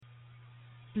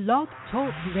Blog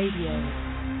Talk Radio.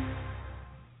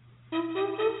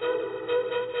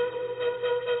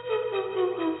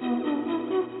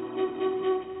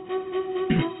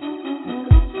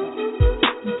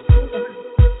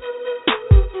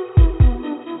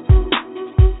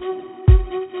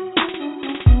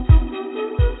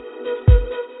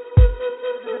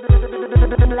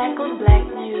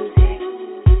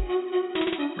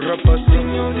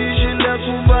 Rapacinho de gilha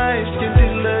com vais, quem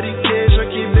lariqueja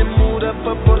que demora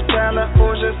pra portá-la.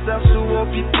 Hoje está sua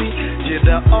pipi.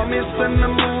 Dia homem está no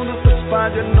mundo, se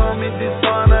espalha nome de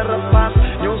zona rapaz.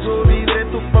 Nhos ouvi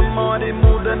direto pra morrer e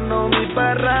muda nome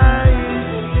pra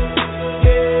raiz.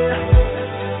 Yeah.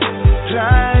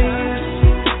 Raiz,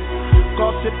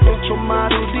 gosto de chamar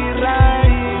de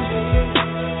raiz.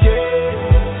 Yeah.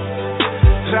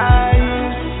 Raiz.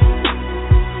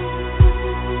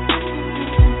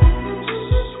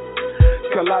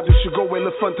 Calado chegou o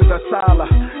elefante da sala.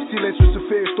 Silêncio se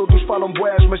fez, todos falam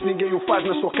bués, mas ninguém o faz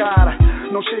na sua cara.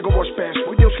 Não chegam aos pés,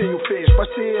 foi Deus quem o fez, para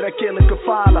ser aquele que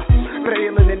fala. Para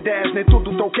ele nem 10, nem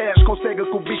tudo tão queres. Consegue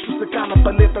que o bicho se cala,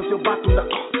 paletas eu bato na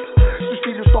costa. Se os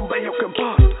filhos estão bem é o que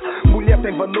importa. Mulher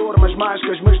tem valor, mas mais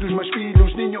que as mães dos meus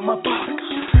filhos, nenhuma paga.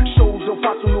 Shows eu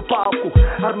faço no palco,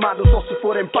 armado só se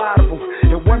forem parvo.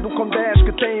 Eu ando com 10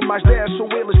 que têm mais 10, são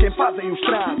eles quem fazem o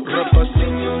estrago.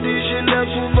 Rapacinho de gilha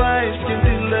com vais, quem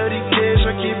te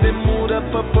lariqueja que demora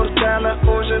pra portá-la.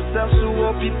 Hoje está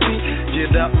sua pipi.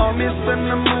 Dia homem está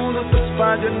no mundo, se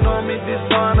espalha nome de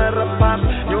zona rapaz.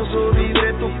 Nhos ouvi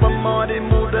direto pra morrer e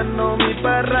muda nome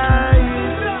pra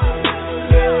raiz.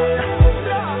 Yeah.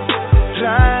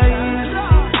 Raiz,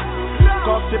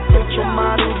 gosto de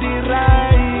chamar de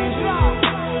raiz.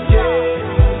 Yeah.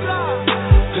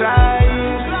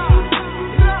 Raiz.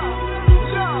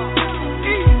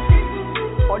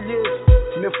 Olha,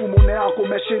 nem fumo nem álcool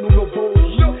mexem no meu bolso.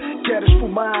 Queres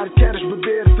fumar, queres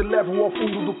beber, te levo ao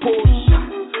fundo do poço.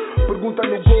 Pergunta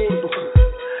no gordo,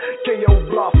 quem é o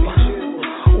bluff?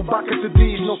 O Baca te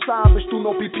diz, não sabes, tu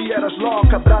no pipi eras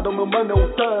louca. Brada, o meu mano é o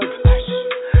thug.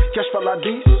 Queres falar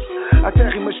disso? Até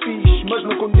rimas fixe, mas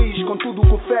não condiz com tudo o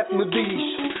que o feto me diz.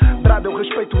 Brada, eu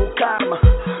respeito o karma,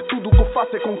 tudo o que eu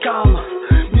faço é com calma.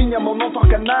 Minha mão não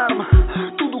toca na arma,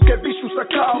 tudo o que é bicho se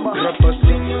acalma.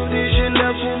 Rapacinho de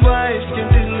gilha com vais, quem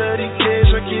te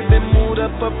lariqueja que demora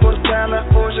pra portá-la.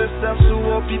 Hoje está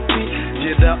sua pipi.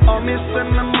 Dia homem está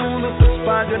no mundo, se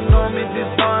espalha nome de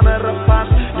zona rapaz.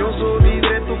 Nhos ouvi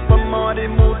direto pra morrer e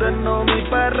muda nome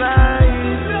pra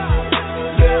raiz.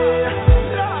 Yeah.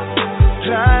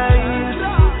 Raiz,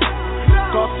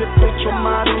 gosto de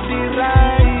chamar de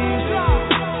raiz.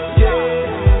 Yeah.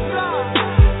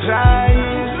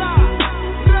 Raiz.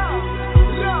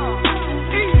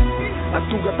 A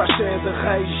tuga tá cheia de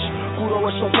reis,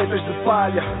 coroas são feitas de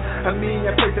palha. A minha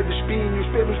é feita de espinhos,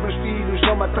 pelos meus filhos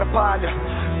não me atrapalha.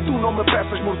 Tu não me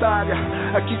peças mordalha,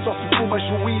 aqui só se fuma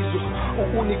juízo.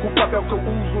 O único papel que eu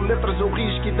uso, letras eu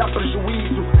risco e dá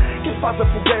prejuízo. Quem faz a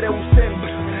fogueira é o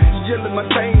sempre, e ele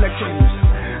mantém na crise.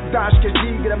 Dás que é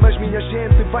digra, mas minha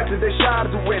gente vai te deixar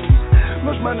doente.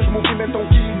 Meus manos movimentam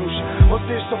quilos,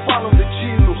 vocês só falam de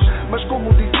chilos. Mas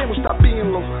como dizemos tá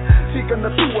pilo, fica na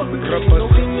tua menino.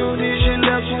 Rapacinho de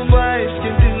gilha com vais,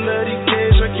 quem te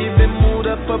lariqueja que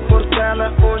demora pra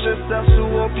portá-la. Hoje está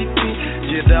sua pipi.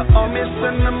 Dia homem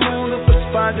está no mundo, se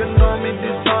espalha nome de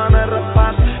zona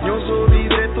rapaz. Nhos ouvi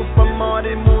direto pra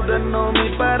morrer e muda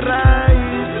nome pra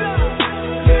raiz.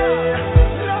 Yeah.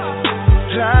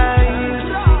 Raiz,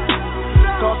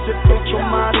 gosto de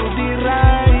chamar de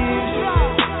raiz.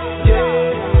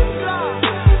 Yeah.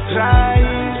 Raiz.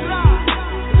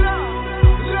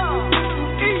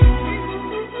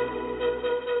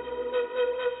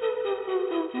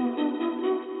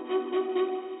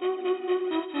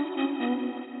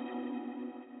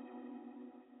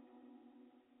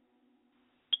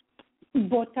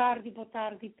 Boa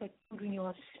tarde para todos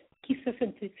nós que se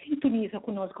sintoniza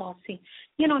conosco.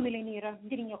 Meu nome é Lenira,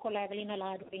 minha colega ali na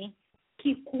lado,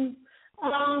 que com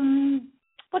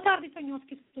boa tarde para nós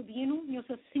que estão vindo, nós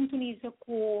se sintoniza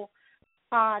com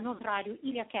a nosso rádio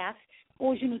Ilha Cast.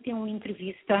 Hoje nós temos uma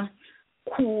entrevista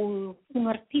com um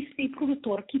artista e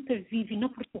produtor que vive na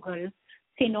Portugal.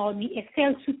 Seu nome é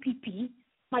Celso Pipi.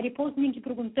 Mas depois ninguém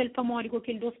perguntou para mim o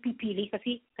que ele dos pipi,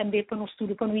 assim, também para não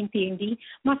estudo, para não entender.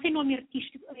 Mas seu nome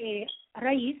artístico é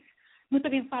Rahiz. Eu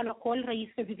também falo com o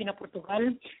Rahiz que vive na Portugal.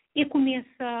 E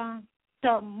começa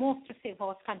a mostrar-se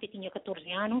voz quando tinha 14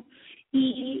 anos.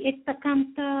 E ele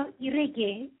canta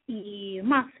reggae.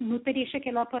 Mas não te deixa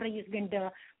que lá para Rahiz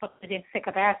venda para fazer essa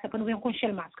cabeça, para não ver um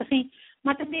conchel mais. Assim.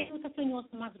 Mas também outras sonhos,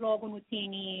 mas logo não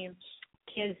tem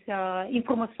que as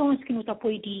informações que nos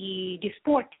apoio de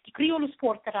esporte, que criou o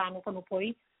esporte lá no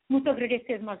apoio, nos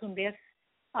agradecer mais uma vez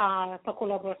para a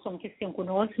colaboração que estão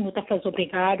conosco, nos faz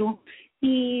obrigado.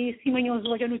 E se amanhã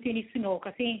hoje não tem isso não,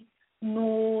 assim,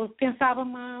 não pensava,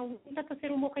 mas está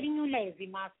ser um bocadinho leve,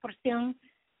 mas por ser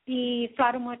e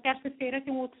claro, uma terça-feira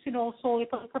tem outro sinal só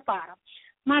para preparar.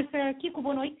 Mas Kiko,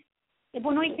 boa noite.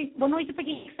 Boa noite para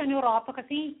quem está na Europa,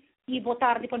 assim, e boa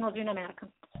tarde para nós na América.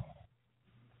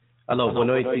 Alô, boa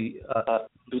noite.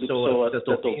 Pessoas que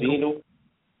estão ouvindo.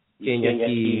 Quem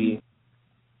aqui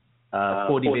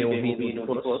pode ver ouvindo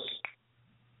conosco.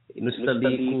 Nos está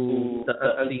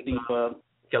ali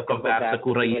que é o Konversa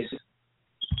com Rahiz,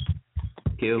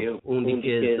 que é um dos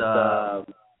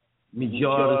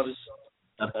melhores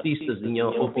artistas, minha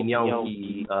opinião,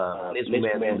 que nesse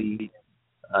momento ali,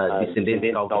 descendente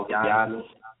calviano,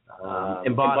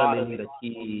 embora ele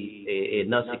aqui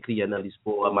não se cria na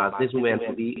Lisboa, mas nesse momento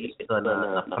ali está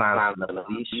na França, na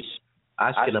Paris,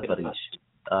 acho que é na Paris,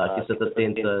 que se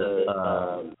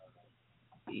tenta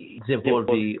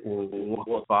desenvolver um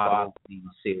outro forma de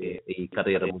ser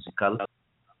carreira musical,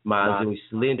 mas é um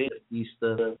excelente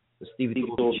artista, estive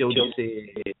show de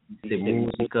ser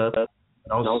música,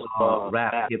 não só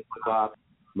rap, hip-hop,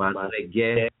 mas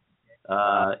reggae,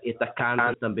 ele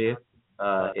canta também,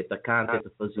 ele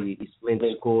faz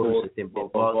excelentes coros, tem bom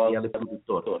voz e ele é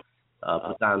produtor.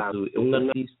 Portanto, é um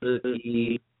artista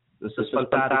que não se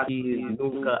espantar que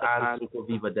nunca antes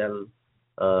ouviva dele,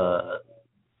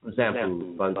 por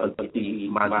exemplo, quando acho que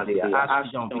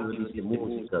já ouviu dizer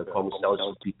música, como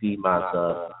Celso Pipi, mas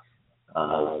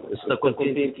está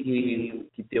contente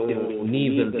que tem um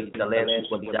nível de talento, de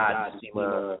qualidade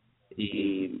cima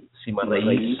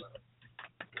Rahiz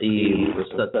e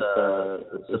está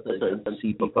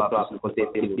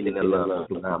contente que ele no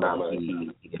programa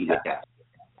aqui liga.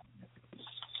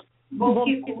 Bom,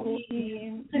 Kiko,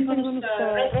 e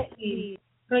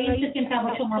Rahiz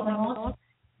tentava chamar para nós,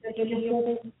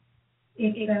 ele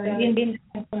bem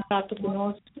em contato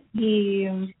conosco e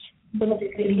vamos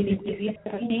ver se ele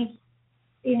entrevista assim.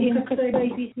 Eu nunca sei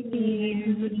se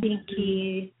tem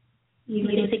que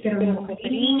ir se quer um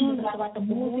carinho, gravar a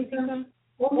música,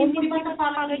 ou mesmo vai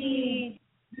falar de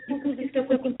coisas que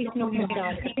acontecem na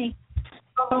comunidade, assim.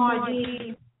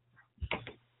 Pode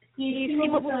e se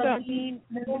uma busca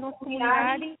na nossa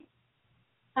comunidade,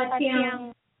 na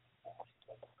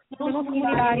nossa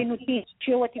comunidade não tem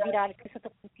atividade que está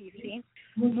acontecendo,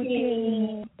 não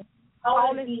tem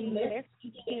aulas de inglês, que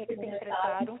quem está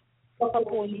interessado, para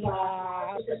apoio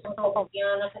a pessoa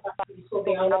calviana,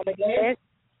 sobre a aula de inglês,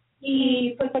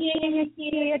 e para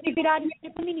quem atividades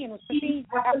para meninos, assim,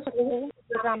 o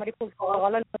programa de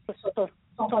Portugal, as pessoas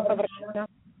estão trabalhando,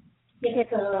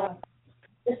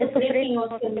 esse treino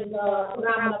nós temos o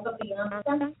programa para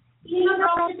criança, e na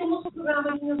próxima temos o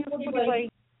programa de Nhos da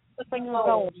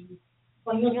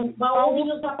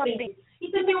frente.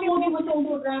 E também um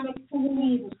programa de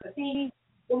comunismo, assim,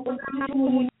 um programa de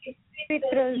comunismo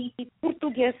de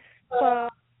português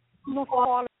para uma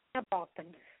escola na volta.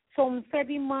 São,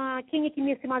 sabe, quem aqui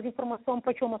conhece mais informação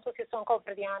para uma associação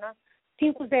calverdiana,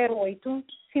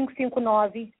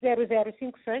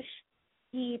 508-559-0056,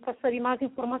 e para saber mais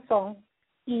informação,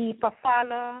 e para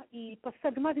falar, e para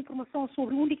saber mais informação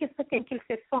sobre onde que está tem aquela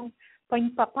sessão, para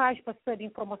papais, para saber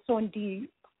informação de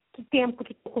que tempo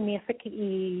que começa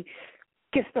e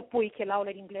que está apoio aquela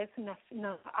aula de inglês na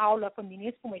aula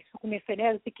feminista, como isso começa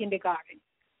desde kindergarten.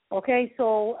 Ok?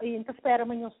 So, então espera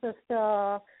amanhã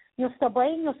nós está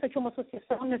bem, nós temos uma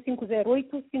associação na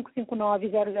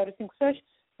 508-559-0056,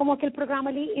 como aquele programa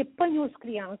ali é para as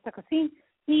crianças, assim,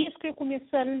 e isso que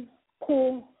começa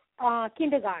com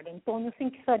kindergarten. Então, nós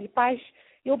temos que saber pais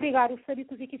e obrigado a saber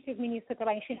que os meninos que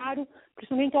vai ensinar,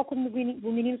 principalmente ao como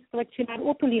o menino que vai ensinar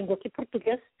outra língua, que é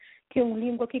português, que é uma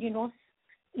língua aqui de nós,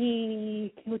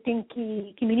 e que não tem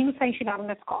que meninos vai ensinar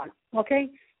na escola, ok?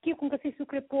 Que com que se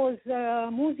crepôs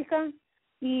música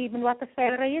e no até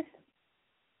Rahiz.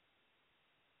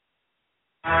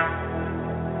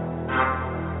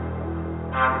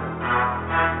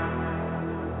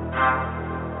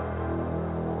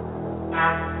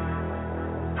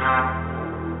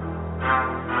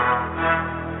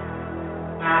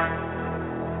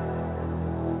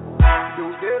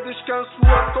 Deus dê descanso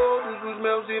a todos os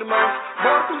meus irmãos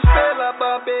mortos pela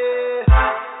babê.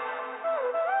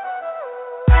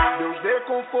 Deus dê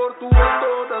conforto a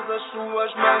todas as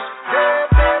suas mães.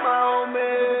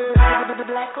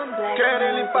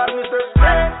 Querem limpar-nos da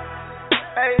sede.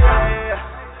 Ei, ei,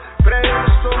 para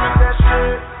eles só me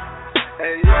descer.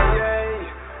 Ei, ei, ei,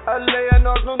 a lei a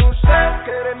nós não nos serve.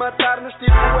 Querem matar-nos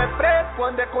tipo é preto.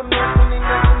 Quando é conosco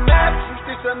ninguém se mete.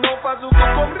 Justiça não faz o que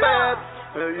compete.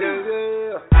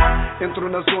 Entro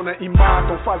na zona e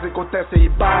matam, fazem acontece e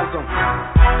basam.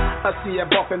 Assim é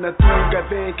boca na tunga,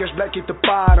 vem que as black te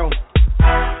param.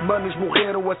 Manos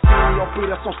morreram assim,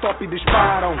 operação stop e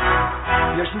disparam.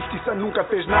 E a justiça nunca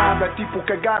fez nada, tipo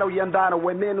cagaram e andaram.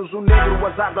 É menos o negro, o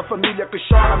azar da família que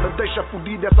chora. Me deixa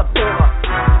fudido essa porra.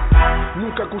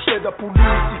 Nunca gostei da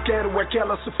polícia e quero é que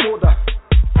ela se foda.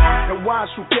 Eu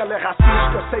acho que ela é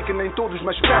racista, sei que nem todos,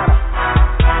 mas espera.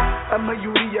 A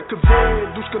maioria que vê,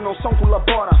 dos que não são,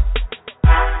 colabora.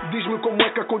 Diz-me como é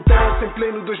que acontece em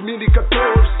pleno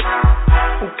 2014.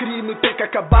 O crime tem que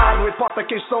acabar, não importa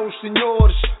quem são os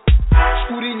senhores.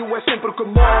 Escurinho é sempre o que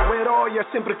morre, o herói é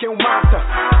sempre quem o mata.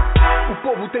 O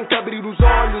povo tem que abrir os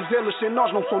olhos, eles sem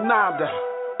nós não são nada.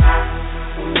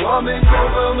 Um homem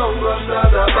como eu não gosta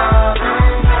da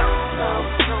Barbie.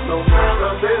 Não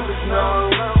gosta deles não.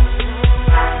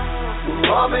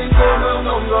 Um homem como eu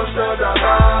não gosta da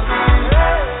Barbie.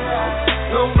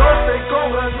 Não gosta e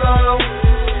com razão.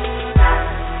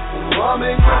 Um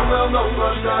homem como eu não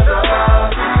gosta da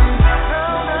Barbie.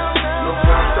 Não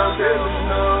gosta deles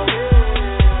não.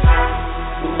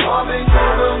 Um homem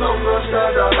como eu não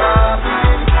gosta da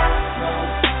Barbie.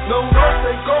 Não gosta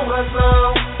e com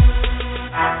razão.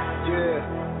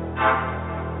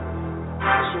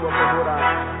 Sou a favor à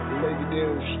lei de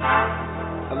Deus.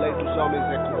 A lei dos homens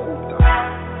é corrupta.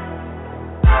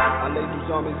 A lei dos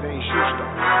homens é injusta.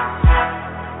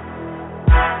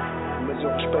 Mas eu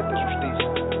respeito a justiça.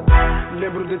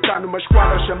 Lembro de estar numa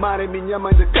esquadra, chamarem minha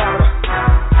mãe de cabra.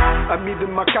 A mim de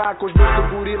macaco, os meus de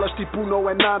gorilas, tipo não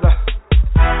é nada.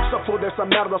 Só foda essa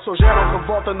merda, só geram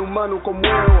revolta no mano como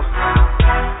eu.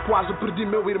 Quase perdi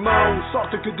meu irmão,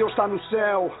 sorte que Deus está no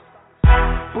céu.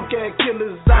 Porque é que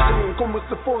eles agem como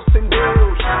se fossem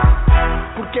Deus?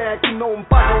 Porque é que não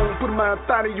pagam por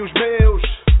matarem os meus?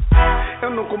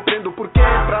 Eu não compreendo porque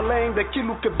é para além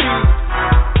daquilo que vi.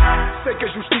 Sei que a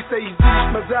justiça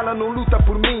existe, mas ela não luta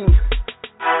por mim.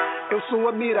 Eu sou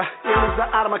a mira, eles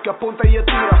a arma que aponta e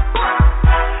atira.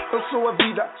 Eu sou a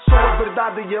vida, sou a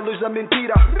verdade e eles a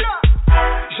mentira.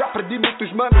 Já perdi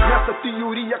muitos manos nessa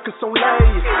teoria que são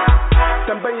lei.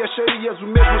 Também acharias o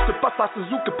mesmo se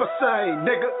passasses o que passei,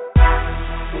 nega.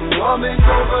 Um homem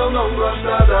como eu não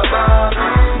gosta da Barbie.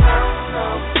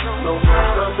 Não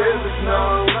gosta deles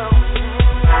não.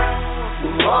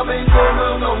 Um homem como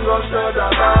eu não gosta da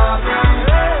Barbie.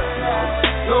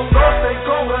 Não gosta e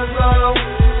com razão.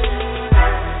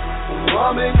 Um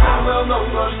homem como eu não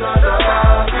gosta da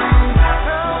Barbie.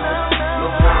 Não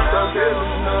gosta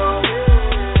deles não.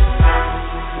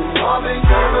 Um homem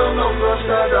como eu não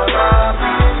gosta da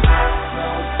Barbie.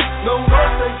 Não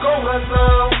gosta e com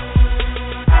razão.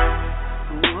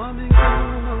 Um homem como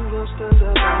eu não gosta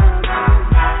da Barbie.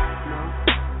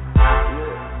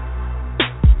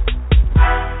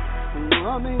 Um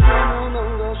homem como eu não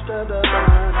gosta da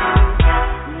Barbie.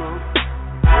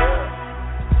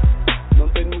 Não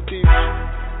tem motivos.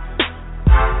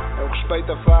 Eu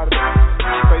respeito a farda,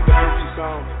 respeito a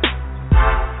profissão.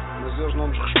 Mas eles não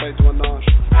nos respeitam a nós.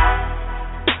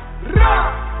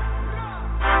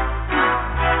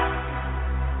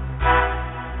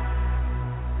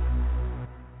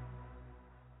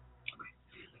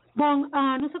 Bom,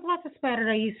 nossa classe espera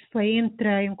Rahiz para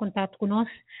entrar em contato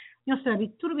conosco. Nós sabe,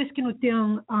 toda vez que não tem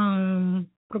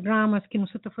programas, que não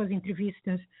se faz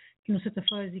entrevistas, que não se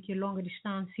faz que longa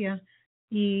distância,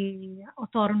 e a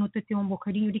autora não tem um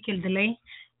bocadinho de aquele delay,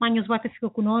 mas nós vamos ficar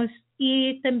conosco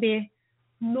e também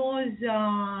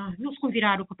nos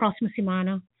convidaram para a próxima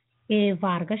semana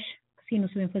Vargas, que sim,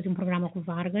 nós também fazemos um programa com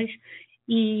Vargas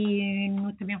e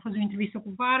nós também fazemos uma entrevista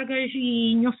com Vargas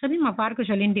e nós sabemos a Vargas,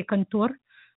 além de cantor,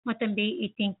 mas também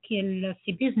tem aquele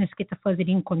business que está fazendo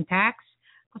em contactos,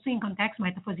 em contactos, mas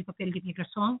está fazendo papel de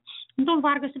imigração. Então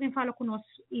Vargas também fala conosco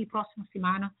e próxima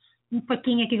semana um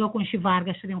pouquinho aqui com o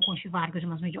Vargas, também com o Vargas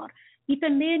mais melhor. E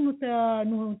também no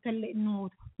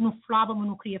Flava, mas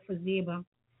não queria fazer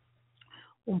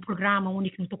um programa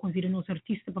único que não estou convidando os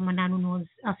artistas para mandar nos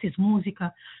essas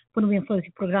músicas para não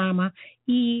fazer programa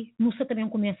e nós também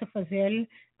começa a fazer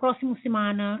próxima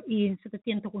semana e você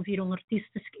tenta convidar um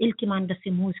artista ele que manda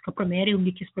essa música primeiro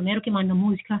primeiro que manda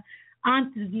música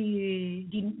antes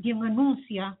de um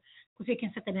anúncio que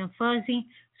quem você também fazem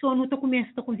só não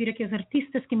começa a convidar aqueles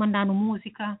artistas que mandaram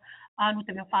música não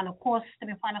também fala coisas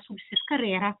também fala sobre suas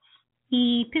carreiras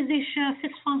e deixa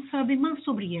esses fãs saber mais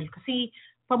sobre ele assim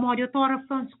para a maioria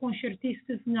fãs com os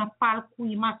artistas na palco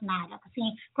e mais nada.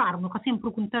 Assim, claro, nunca sempre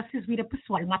perguntar se vira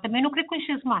pessoal, mas também não creio que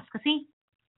conheces mais, assim.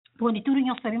 Bom, tudo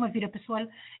nós sabemos a vida pessoal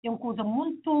é uma coisa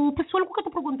muito pessoal que eu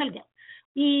estou perguntando alguém.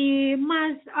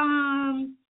 Mas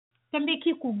também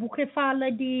aqui o que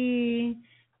fala de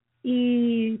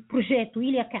e projeto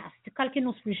Ilha Cast. Qual que é o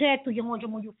nosso projeto? E onde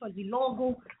eu fazer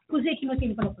logo? Coisa que não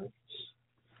tem para fazer.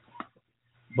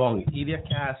 Bom, Ilha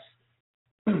Cast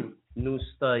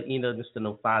ainda está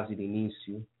na fase de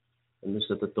início. Nos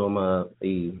toma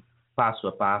aí, passo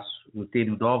a passo. No ter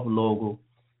o novo logo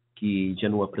que já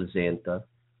nos apresenta.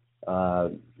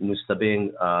 Nos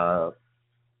também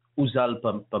usá-lo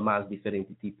para mais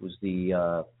diferentes tipos de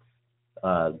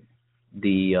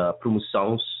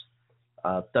promoções.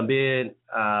 Também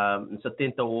nos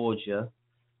tenta hoje,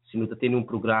 se não tem um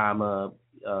programa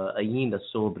ainda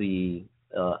sobre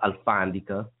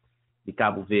alfândega de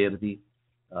Cabo Verde,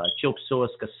 tinha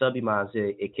pessoas que sabem, mas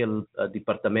é aquele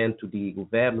departamento de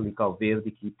governo de Cabo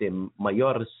Verde que tem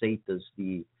maior receitas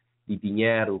de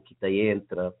dinheiro que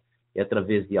entra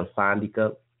através de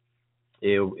alfândega.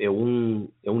 É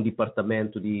um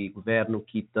departamento de governo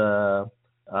que está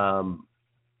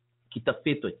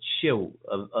feito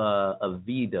a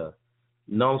vida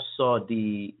não só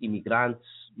de imigrantes,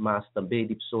 mas também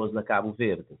de pessoas na Cabo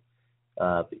Verde.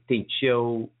 Tem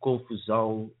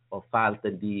confusão ou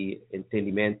falta de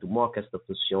entendimento como que esta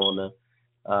funciona,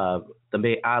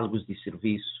 também algo de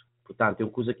serviço. Portanto, é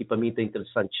uma coisa que para mim é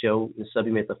interessante, em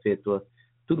sabimento afeto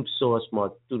tudo pessoas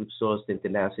têm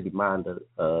tendência de mandar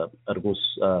algumas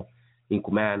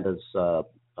encomendas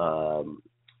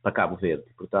para Cabo Verde.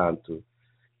 Portanto,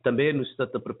 também nos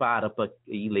prepara para a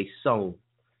eleição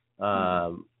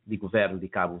de governo de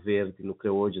Cabo Verde, no que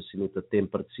hoje assim, tem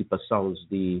participações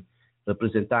de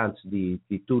representantes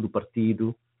de todo o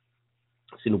partido.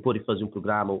 Se não pode fazer um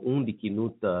programa onde que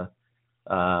nuta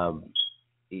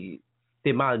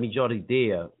tem mais melhor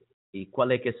ideia e qual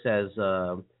é que é esse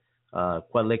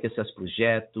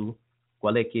projeto,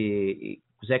 qual é que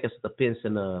você pensa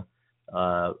na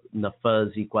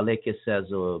fase, qual é que é essa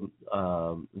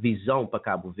visão para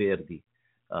Cabo Verde,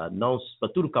 não para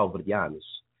todos os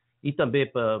cabo-verdianos, e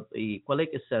também qual é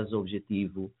que é esse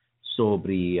objetivo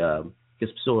sobre que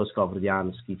as pessoas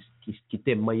cabo-verdianas que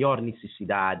têm maior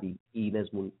necessidade e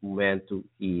nesse momento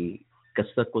e que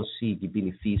se consegue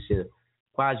benefício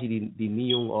quase de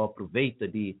nenhum ou aproveita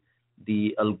de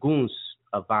alguns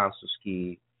avanços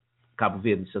que Cabo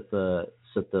Verde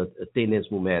tem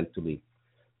nesse momento ali.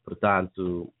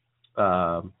 Portanto,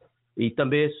 e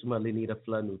também, como a Lenira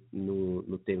falou,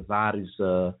 tem vários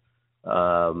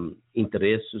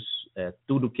interesses,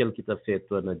 tudo aquilo que está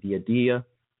feito no dia a dia,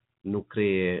 não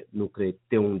quer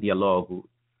ter um diálogo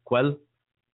com ele.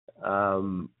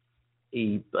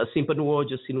 E assim, para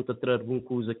hoje, assim, não está trazendo alguma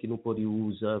coisa que não pode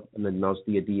usar no nosso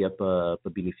dia a dia para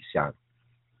beneficiar.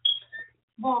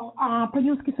 Bom, para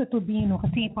nós que estão vindo,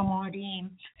 assim, para morrer,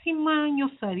 sim, mas eu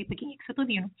sei para quem é que estão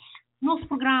vindo. Nosso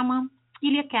programa,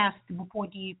 ele é cast,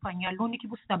 pode apanhar, onde que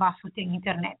você está baixo tem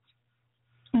internet.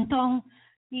 Então,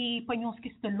 e para nós que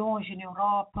estão longe na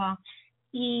Europa,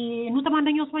 e não está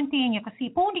mandando nos mantenha, assim,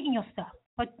 para onde que nós está?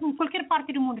 Para qualquer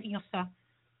parte do mundo que nós está.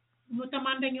 Não está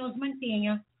mandando nos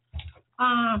mantenha.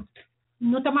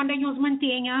 Não está mandando nos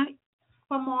mantenha,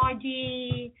 para modo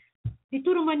de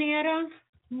toda maneira,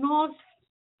 nós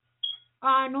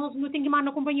não temos que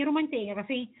mandar companheiro mantenha,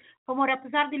 assim, como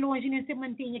apesar de longe nem se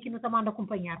mantenha que não está mandando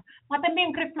acompanhar. Mas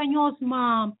também creio que nós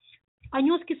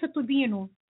que está tudo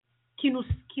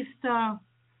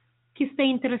que está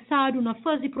interessado na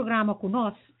fazer programa com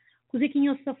nós, coisa que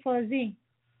nós está fazendo,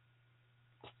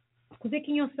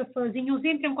 nós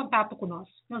entra em contato com nós,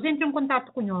 nós está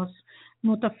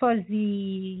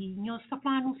fazendo, nós está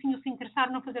falando se nós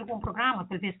interessado em fazer algum programa,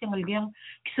 talvez tenha alguém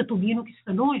que está tudo que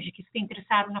está longe, que está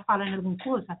interessado na falar em alguma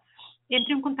coisa,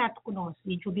 entre em contato com nós,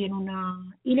 e eu venho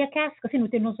na Ilha Cast, assim, não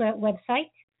tem nosso website,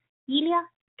 Ilha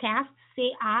Cast,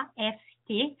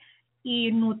 C-A-S-T,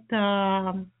 e não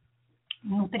está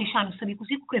deixando saber o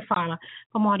que fala.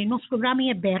 Como nosso programa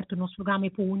é aberto, nosso programa é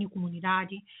para unir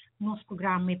comunidade, nosso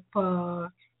programa é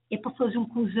para fazer uma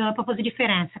coisa, para fazer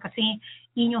diferença, assim,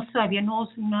 e nós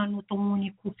sabemos, nós não estamos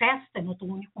único festa, não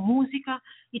estamos único música,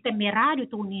 e também rádio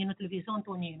estão unindo, televisão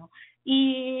estão unindo.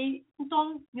 E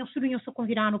então, nós estamos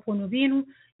convidando para o novino,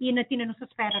 e na tina nossa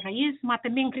espera raiz, mas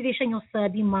também queria deixar nós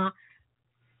saber,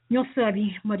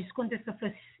 mas desconto essa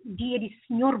dia de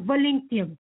Senhor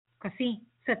Valentim, assim,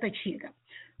 seta chega.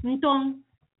 Então,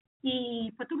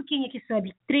 e para tudo quem é que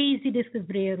sabe, 13 de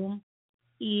fevereiro,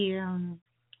 e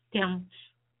tem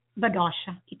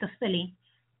Basta, que está ali,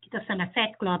 que está na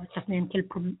Fat Club, está fazendo aquele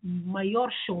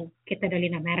maior show que está ali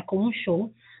na América, um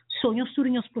show. Sonhos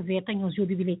surunhos aproveita, nós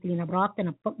jogamos bilhete ali na Brota,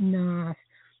 na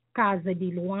casa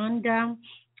de Luanda,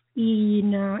 e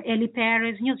na Eli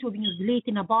Pérez, nós jogamos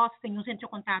bilhete na Basta, nós entramos em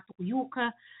contato com o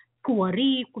Yuka, com o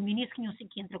Ari, com o ministro, que nós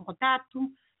entramos em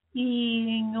contato,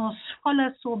 e nós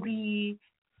falamos sobre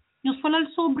nós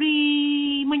falamos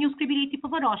sobre manuscrito bilhete para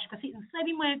varosca,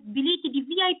 sabe, uma bilhete de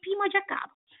VIP mas já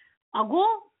acaba.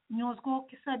 Agora, nós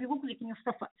que sabe o que nós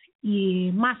está fazendo.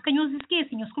 E mas que nós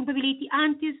esquece, nós compra bilhete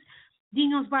antes de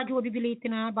nós vai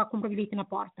comprar bilhete na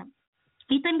porta.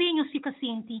 E também nós fica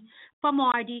sente para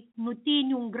morrer, não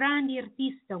tem um grande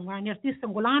artista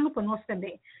angolano para nós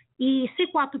também. E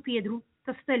C4 Pedro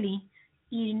está ali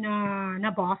e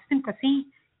na Basta, assim,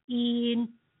 e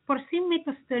por cima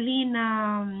está ali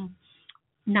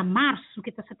na março que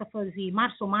está a fazer,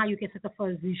 março ou maio que está a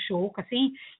fazer show,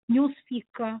 assim, nós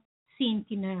fica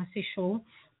sente nesse show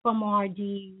para morrer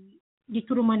de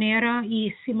toda maneira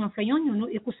e se manfanhou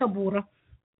e com sabor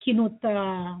que não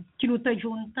tá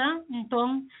junta,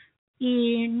 então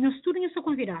e nós tudo nos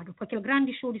convidado para aquele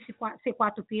grande show de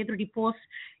C4 Pedro depois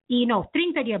e não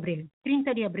 30 de abril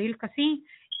que assim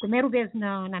primeira vez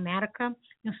na América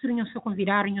nós tudo nos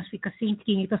convidaram nós fica assim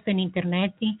que está na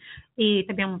internet e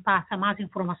também passa mais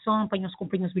informação para nós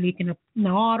comprar os bilhetes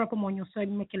na hora para nós sair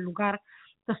naquele lugar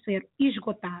está ser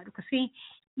esgotado assim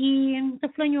e está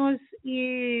falando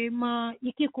e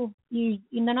Kiko e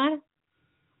ainda nada.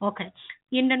 Ok.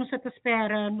 E ainda nos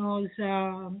espera nos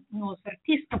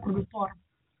artista, produtor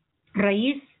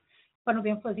Rahiz, para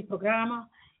não fazer programa.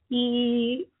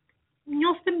 E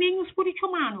nós também nos podemos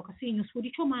mano, assim, nos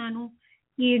podemos mano.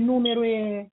 E o número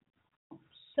é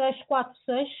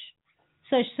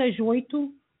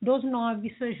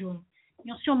 646-668-2961.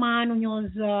 Nós chamamos,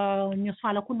 nós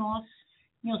fala com nós,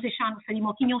 nós deixamos ali,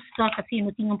 que nós está, assim,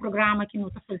 não tinha um programa que não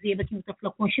está fazendo, que não está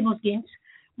falando com os gente.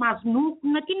 Mas não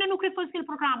queria fazer o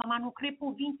programa, mas não queria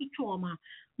por 20 choma.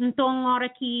 Então, hora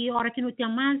que não tem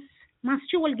mais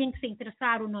se alguém que se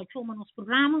interessar no choma nos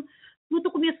programa, não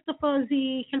começa a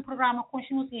fazer aquele programa com os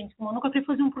gente. Como nunca queria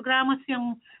fazer um programa se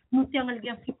não tem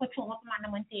alguém que pode choma para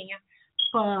mantenha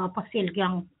para ser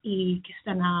alguém e que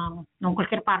está na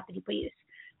qualquer parte do país.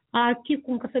 Aqui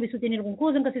com que saber se tem alguma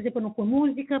coisa, nunca se para não com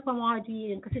música, para modo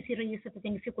nunca se isso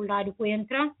tem dificuldade com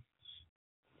entrar.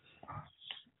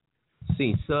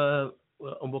 Sim,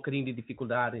 um bocadinho de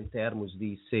dificuldade em termos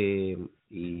de ser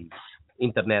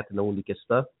internet na Undi que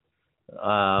está.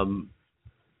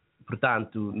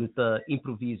 Portanto, não está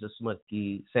improvisa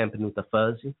que sempre não está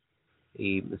fazendo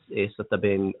e essa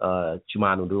também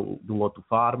chamando de uma outra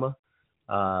forma.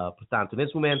 Portanto,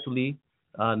 nesse momento ali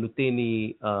não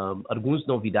tem algumas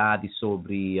novidades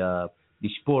sobre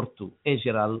desporto em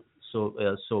geral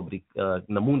sobre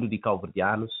no mundo de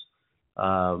calverdianos.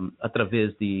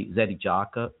 Através de Zé de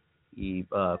Jaca e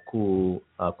com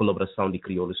a colaboração de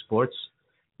Crioulo Sports.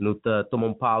 Nós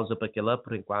tomamos pausa para aquela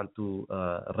por enquanto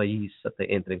Rahiz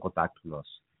até entra em contato com nós.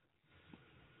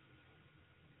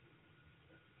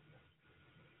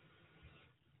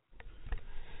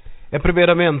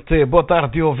 Primeiramente, boa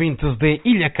tarde, ouvintes de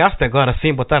Ilha Casta. Agora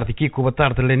sim, boa tarde, Kiko, boa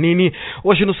tarde, Lenini.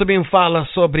 Hoje no Sabem fala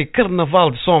sobre Carnaval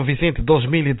de São Vicente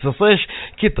 2016,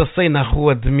 que está saindo na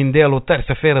rua de Mindelo,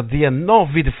 terça-feira, dia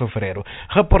 9 de fevereiro.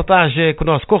 Reportagem com o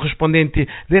nosso correspondente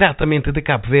diretamente de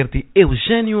Cabo Verde,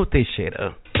 Eugênio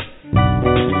Teixeira.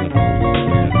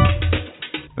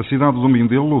 A cidade do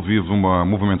Mindelo vive uma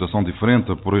movimentação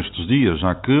diferente por estes dias,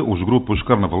 já que os grupos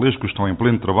carnavalescos estão em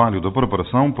pleno trabalho de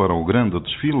preparação para o grande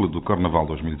desfile do Carnaval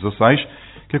 2016,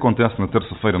 que acontece na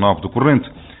terça-feira 9 do corrente.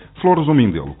 Flores do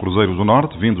Mindelo, Cruzeiros do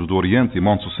Norte, Vindos do Oriente e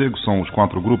Monte Sossego são os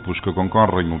 4 grupos que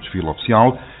concorrem no desfile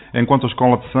oficial, enquanto a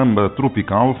Escola de Samba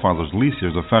Tropical faz as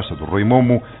delícias da festa do Rei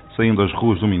Momo, saindo das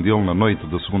ruas do Mindelo na noite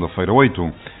da segunda-feira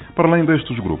 8. Para além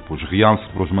destes grupos, realce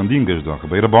para os Mandingas da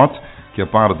Ribeira Bote, que a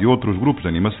par de outros grupos de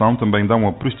animação também dão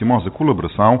uma prestimosa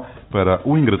colaboração para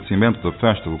o engrandecimento da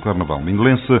festa do Carnaval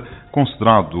mindelense,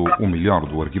 considerado o melhor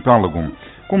do arquipélago.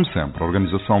 Como sempre, a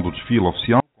organização do desfile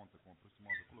oficial conta com a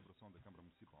prestimosa colaboração da Câmara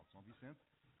Municipal de São Vicente,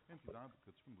 entidade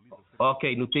que disponibiliza...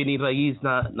 Ok, não tem Rahiz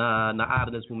na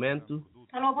área nesse momento.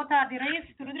 Alô, boa tarde,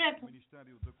 Rahiz, tudo direto?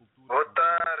 Boa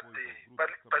tarde.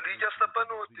 Palilha está para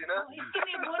noite, né?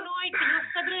 Boa noite, não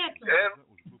está direto.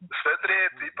 Está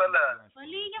direto, e para lá.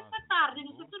 Palilha está tarde,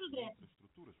 não está tudo direto.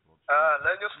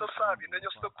 Lá não está sabe, não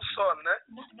está com sol, né?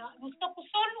 Não está com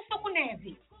sol, não está com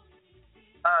neve.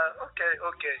 Ok.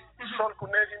 Sol com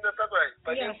neve ainda está bem.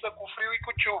 Palilha está com frio e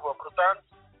com chuva, portanto.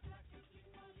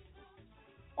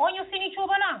 Olha o sem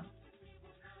chuva lá.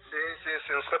 Sim.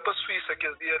 Não está para a Suíça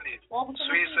aquele dia ali.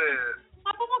 Suíça.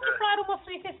 Vamos comprar uma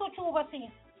Suíça e só chuva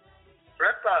assim.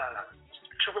 Epa,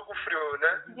 chuva com frio,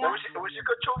 né? Hoje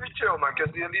que choveu, mas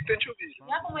aquele dia ali tem chovido.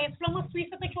 Mas uma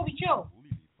Suíça tem choveu.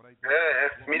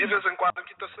 Me de vez em quando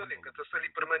aqui está ali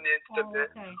permanente também.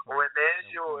 Okay. Ou é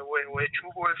neve, ou é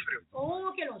chuva, ou é frio.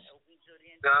 Que luz.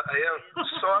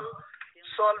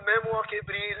 Sol mesmo que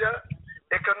brilha,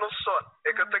 É que eu não sou,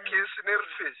 é que eu estou aqui a ser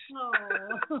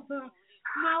nervoso.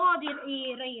 Mas,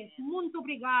 Rahiz, muito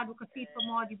obrigado, Cacito,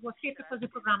 por você ter fazer o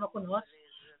programa conosco.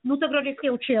 Não te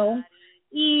agradeceu, teu.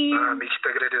 E... me te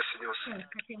agradeço, Nhos.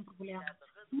 Não tem problema.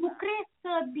 Não queria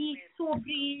saber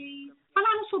sobre...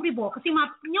 Falando sobre boca, assim,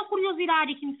 mas minha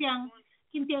curiosidade que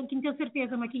tem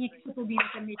certeza, mas quem é que está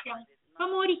ouvindo também tem.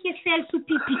 Como é que é Celso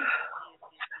Pipi?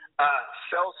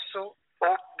 Celso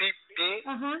ou Pipi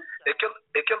é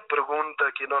aquela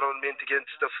pergunta que normalmente a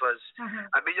gente está a fazer.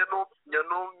 A minha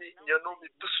nome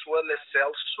pessoal é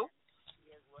Celso,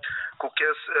 com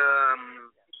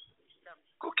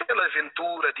aquela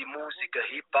aventura de música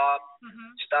hip-hop,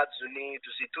 Estados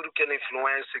Unidos e tudo aquela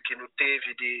influência que não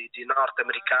teve de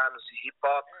norte-americanos e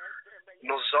hip-hop,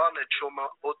 na zona de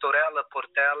uma autorela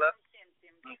portela.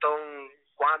 Então,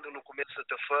 quando não começa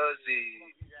a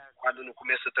fazer, quando não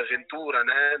começa a aventura,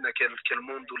 né, naquele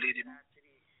mundo ali de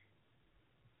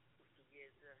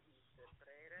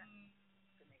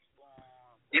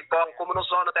hip-hop, como na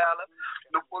zona dela,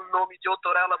 no nome de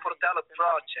autorela portela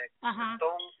Project.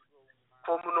 Então,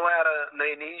 como não era no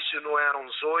início, não eram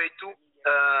os 8,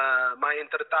 mas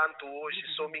entretanto hoje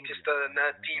sou que está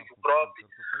nativo próprio.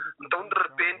 Então de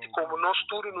repente, como nós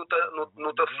tudo não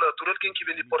está fratura, quem que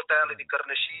vem de Portela, de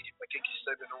Carnaxide, para quem que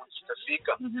sabe onde está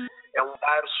fica, é um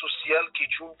bairro social que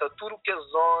junta tudo que é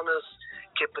zonas,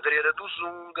 que é Pedreira dos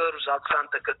Húngaros, Alto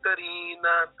Santa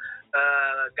Catarina,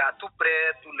 Gato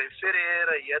Preto,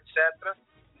 Lenfereira e etc.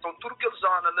 Então, tudo que eles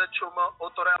zona lá chama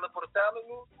autorela portela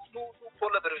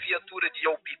por abreviatura de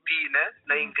OPP, né,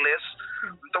 na inglês.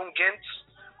 Então, gente,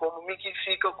 como Mickey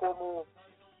fica como,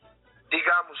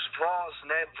 digamos, voz,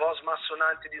 né, voz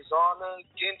maçonante de zona,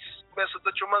 gente começa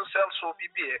a chamar Celso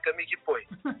OPP, é que a Mickey põe.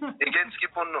 E gente que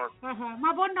põe nome.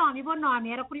 Mas bom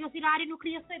nome. Era curiosidade, não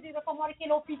queria saber como era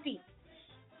aquele OPP.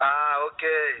 Ok.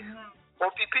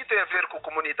 OPP tem a ver com a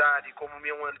comunidade, como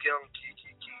meu alguém que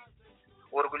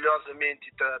orgulhosamente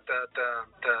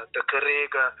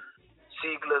carrega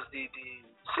siglas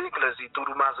siglas e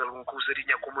tudo mais, alguma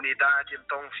coisinha comunidade,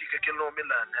 então fica aquele nome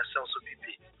lá, né, Celso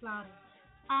Pipi. Claro.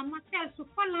 Mas Celso,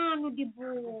 falando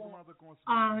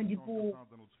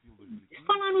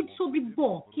falando sobre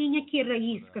quem é que é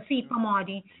Rahiz, que assim,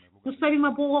 Pamori, tu sabe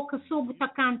uma boa que soube tá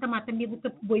canta, mas também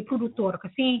boi produtor, que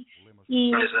assim,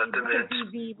 e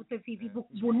exatamente. Você vive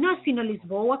nasce na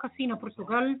Lisboa, que assim, na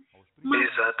Portugal.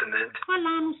 Mas, exatamente.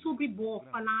 Falando sobre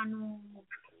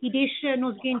e deixa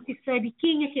nos gente saber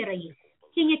quem é que é Rahiz,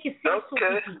 quem é que é Celso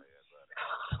Pipi.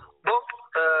 Bom,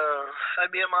 a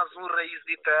minha é mais um raiz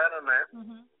de terra, né?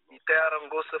 De terra, um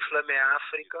gosto de flame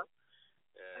África.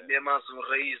 A minha é mais um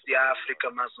raiz de África,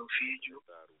 mais um filho.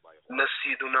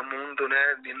 Nascido no mundo,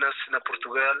 né? Nasci na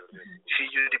Portugal.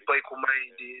 Filho de pai com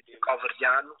mãe de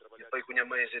calverdiano. De pai com minha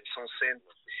mãe é de São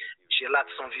Centro. De lá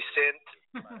de São Vicente.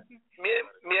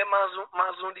 Minha é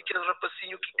mais um daqueles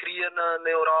rapacinhos que cria na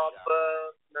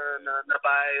Europa, na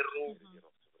bairro.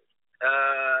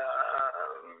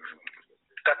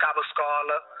 Que acaba a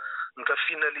escola, nunca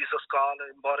finaliza a escola,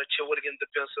 embora tinha alguém que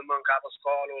pensa que acaba a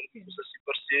escola, ou coisa assim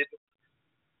parecido,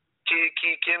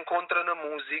 que encontra na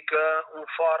música uma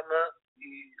forma,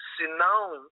 e se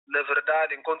não, na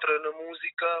verdade, encontra na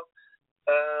música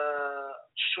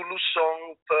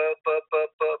solução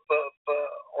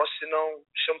ou se não,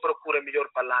 se procura a melhor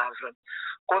palavra,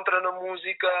 encontra na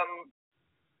música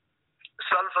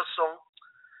salvação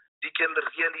de aquela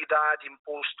realidade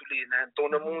imposto ali, né? Então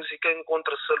na música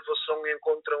encontra salvação,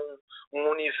 encontra um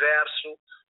universo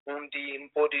onde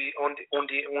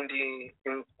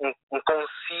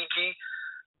consegue,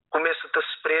 começa a se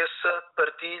expressa,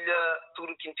 partilha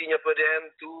tudo que tinha para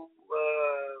dentro,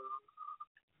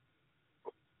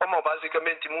 como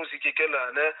basicamente música que é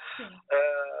lá, né?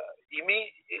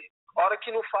 A hora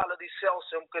que não fala de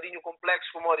Celso é um bocadinho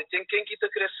complexo, como tem quem que está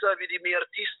querer saber de mim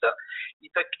artista e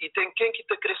tem quem que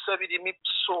está querer saber de mim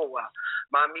pessoa.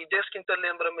 Mas a mim, desde que te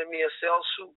lembra-me a minha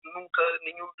Celso, nunca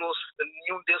nenhum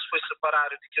desses foi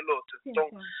separado de aquele outro. Então,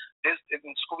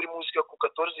 descobri música com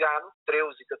 14 anos,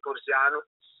 13 e 14 anos.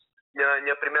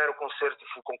 Minha primeiro concerto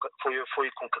foi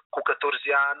com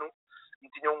 14 anos. E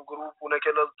tinha um grupo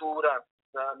naquela altura,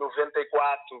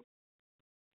 94,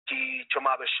 que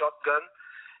chamava Shotgun.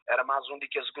 Era mais um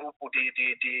daqueles grupos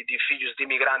de filhos de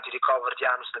imigrantes de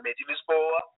calverdianos também de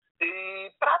Lisboa.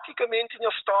 E praticamente a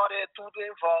história é tudo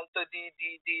em volta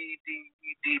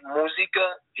de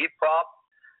música, hip-hop,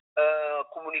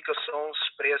 comunicação,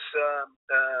 expressa,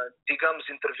 digamos,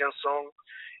 intervenção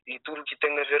e tudo que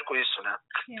tem a ver com isso, né?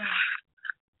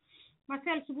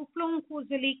 Marcelo, se você falar uma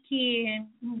coisa ali que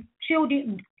cheio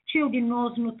de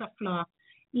nós não está falando,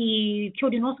 e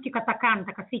cheio de nós que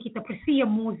canta, que assim, que aprecia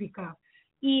música,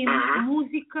 e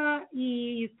música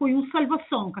e foi uma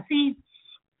salvação, assim.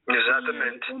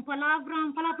 Exatamente. Uma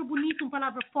palavra bonita, uma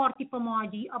palavra forte para nós.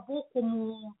 A boa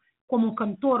como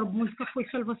cantor, música foi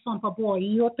salvação para boa.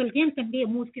 E outra gente também,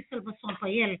 música é salvação para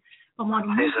ele. Para nós,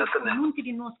 muitos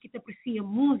de nós que aprecia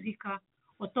música,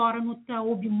 ou tora não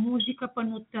ouve música para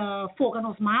não foga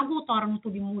nos magos, ou tora não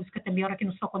ouve música também, hora que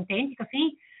não está contente,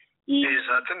 assim.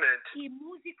 Exatamente. E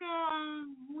música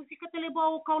te leva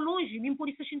ao longe, nem por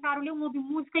isso a gente ouve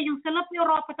música e não se lá para a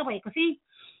Europa também, assim.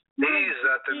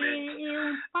 Exatamente. É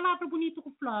uma palavra bonita que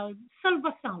fala,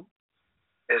 salvação.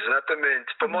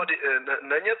 Exatamente.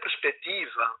 Na minha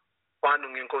perspectiva,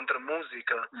 quando encontra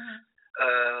música,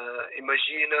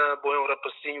 imagina um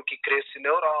rapacinho que cresce na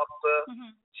Europa,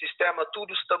 sistema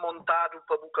tudo está montado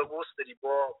para nunca gosta de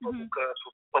boa,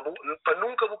 para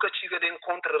nunca nunca chega de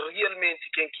encontrar realmente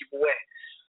quem que é,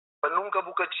 para nunca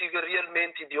nunca chega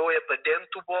realmente de olhar para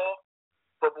dentro boa,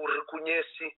 para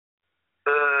reconhecer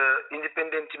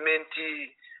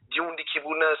independentemente de onde que é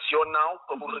nacional,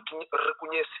 para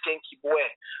reconhecer quem que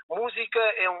é. Música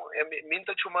é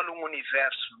um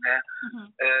universo, né?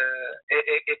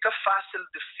 É que é fácil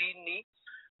definir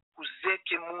o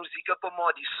que é música para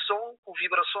modo de som, com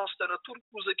vibração está na tudo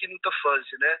coisa que não está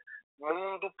fazendo, né?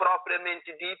 Mundo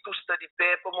propriamente dito está de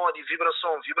pé para modo de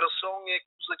vibração. Vibração é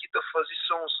coisa que está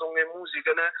fazendo som é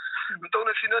música, né? Então,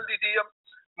 no final do dia,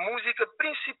 música,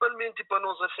 principalmente para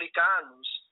nós africanos,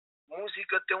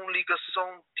 música tem uma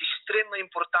ligação de extrema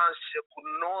importância com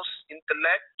o nosso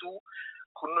intelecto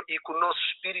e com a nossa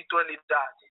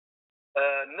espiritualidade.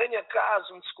 Na minha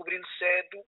casa, descobri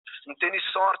cedo, não tenho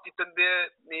sorte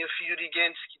também, minha filha de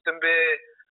Gens, que também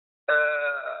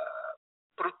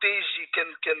protege que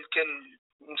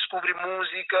descobre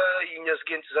música e minhas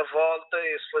Gens à volta,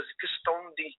 e faz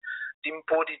questão de me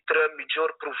pôr de tirar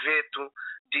melhor proveito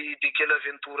de aquela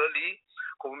aventura ali,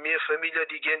 com minha família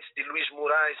de Gens, de Luís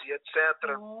Moraes e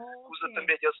etc. Coisa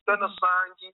também já está no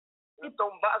sangue.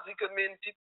 Então,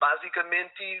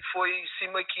 basicamente foi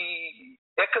cima que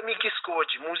é caminho que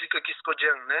escolhe, música que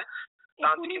escolhemos, né?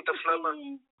 Tanto quinta flama.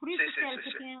 Por isso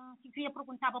que eu ia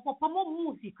perguntar, para uma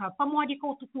música, para uma de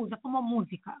outra coisa, para uma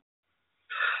música.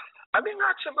 A minha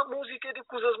acha a música é de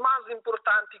coisas mais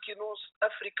importantes que nós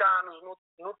africanos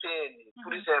não temos.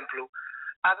 Por exemplo,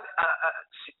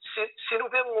 se não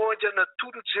vem hoje na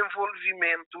tudo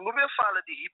desenvolvimento, não vem fala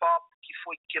de hip-hop, que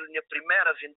foi aquela minha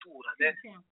primeira aventura, né?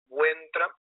 Entra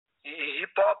e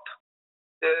hip-hop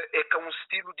é que é um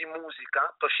estilo de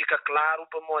música, para ficar claro,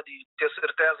 para modo de ter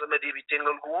certeza, mas deve ter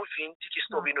algum ouvinte que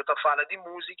estou ouvindo a fala de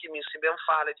música e me também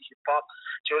fala de hip-hop.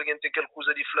 Se alguém tem aquela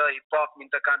coisa de falar hip-hop, me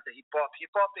canta hip-hop.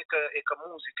 Hip-hop é que a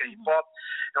música, hip-hop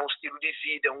é um estilo de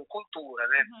vida, é uma cultura,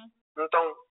 né?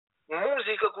 Então,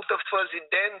 música que está fazendo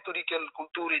dentro daquela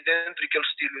cultura e dentro daquele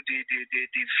estilo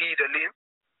de vida ali. No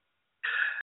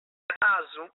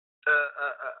caso,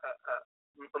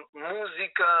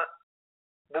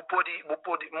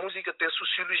 música tem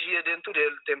sociologia dentro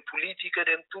dele, tem política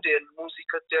dentro dele,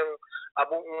 música tem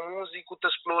um músico que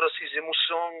explora suas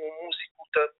emoções, um músico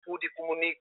que pode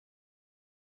comunicar,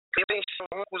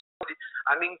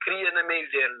 a mim cria na meio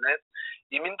dele, né?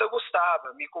 E me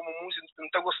gostava, como músico, me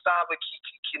gostava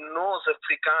que nós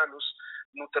africanos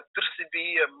não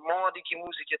percebia modo que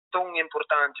música é tão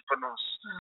importante para nós.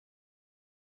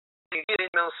 E a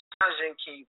mensagem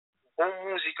que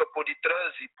uma música pode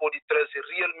trazer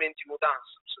realmente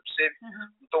mudança, percebe?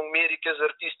 Então, meio que as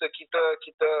artistas que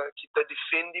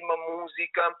defendem uma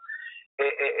música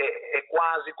é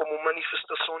quase como uma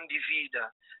manifestação de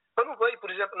vida. Quando vai, por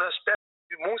exemplo, no aspecto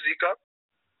de música,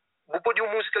 vou pôr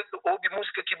ouvir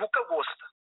música que você gosta.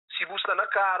 Se você está na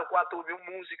cara, quando ouve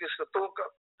música, você toca,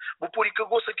 vou pôr que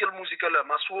gosta daquela música lá,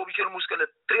 mas se ouve aquela música lá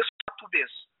 3, 4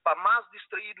 vezes, para mais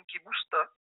distraído que você está,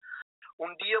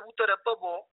 um dia você estará para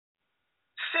bom,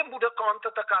 sempre dá conta,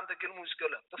 está canta aquela música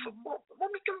lá. Você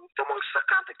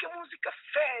canta aquela música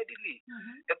fede ali.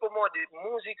 É para modo,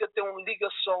 música tem uma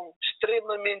ligação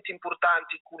extremamente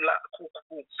importante com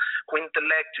o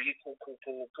intelecto e com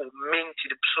a mente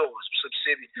de pessoas, você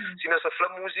percebe? Se nessa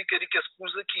fala música é que as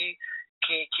coisas que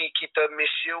te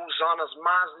mexeu zonas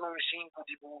mais longínquas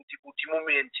de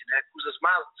momento, né? Coisas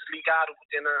mais desligadas que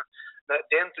tem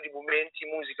dentro do momento e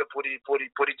música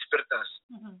pode despertar-se.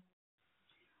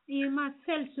 Mas,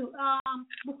 Celso,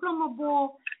 vou falar uma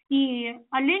boa, e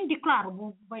além de,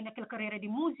 claro, vai naquela carreira de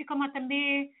música, mas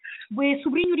também é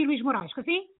sobrinho de Luís Moraes,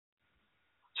 assim?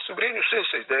 Sobrinho, sim.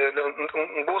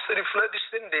 Um gosto de falar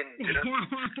descendente, né?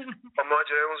 Para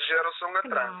já é uma geração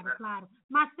atrás, né? Claro.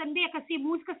 Mas também é que assim,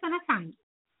 música está na sangue.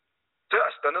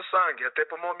 Está na sangue. Até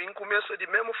para mim começa de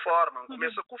mesma forma.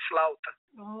 Começa com flauta.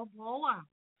 Oh, boa.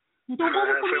 Então,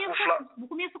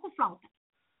 começa com flauta.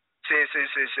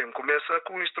 Sim. Começa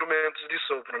com instrumentos de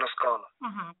sopro na escola.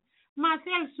 Mas,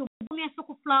 Elcio, começa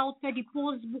com flauta,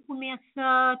 depois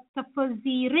começa a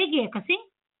fazer reggae, assim?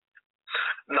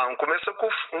 Não, começa com...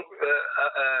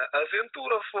 a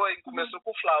aventura começa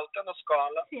com flauta na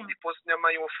escola. Sim. Depois minha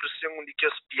mãe ofereceu um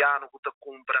daqueles piano que tu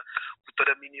compra, que tu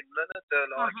era menino na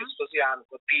Natal, que eles faziam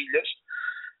com pilhas.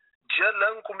 Já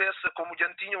lá começa, como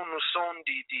já tinham noção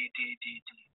de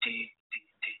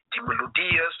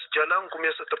melodias, já lá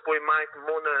começa a pôr mais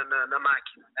na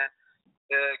máquina, né?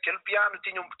 Aquele piano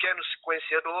tinha um pequeno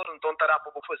sequenciador, então estará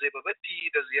para fazer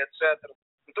batidas e etc.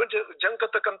 Então já que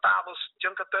te cantava,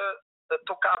 já que te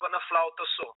tocava na flauta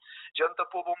só, já te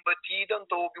pôr uma batida,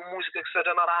 então ouve música que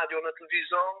seja na rádio ou na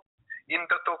televisão e não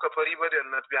te toca para riba dele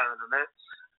na piano, né?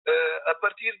 A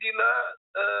partir de lá,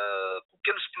 com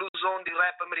aquela explosão de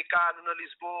rap americano na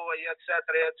Lisboa e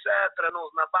etc,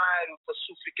 nós na bairro,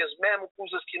 sofre que as mesmas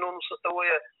coisas que não nos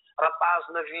atuam rapaz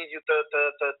na vídeo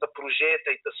te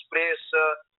projeta e te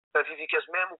expressa, vive que as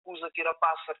mesmas coisas que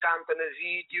rapaz canta na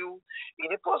vídeo, e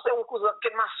depois é uma coisa que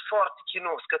é mais forte que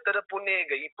nós, que a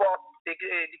teraponega, hip-hop,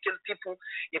 daquele tipo,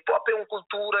 hip-hop é uma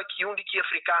cultura que onde que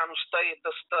africanos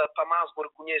está para mais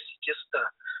reconhece que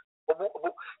está.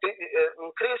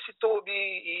 Não cresce todo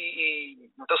e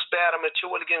não espera, mas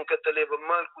tinha alguém que te leva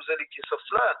mal, coisa ali que se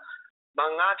fala,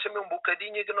 mas acha-me um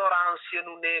bocadinho de ignorância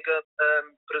no nega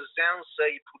presença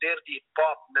e poder de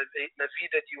hip-hop na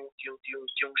vida de um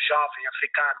jovem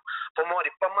africano.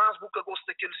 Para mais boca gosta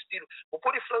daquele estilo. O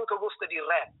Puri Franca gosta de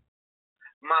rap,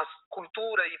 mas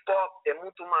cultura hip-hop é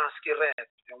muito mais que rap.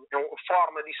 É uma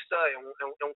forma de estar, é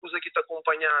uma coisa que está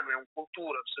acompanhando, é uma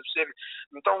cultura, você percebe?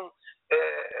 Então,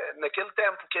 naquele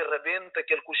tempo que rebenta,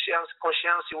 aquela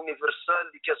consciência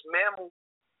universal de que os mesmos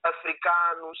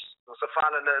africanos, não se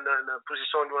fala na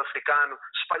posição de um africano,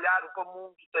 espalhado para o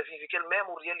mundo, está vive aquela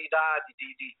mesma realidade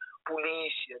de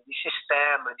polícia, de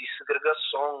sistema, de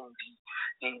segregação,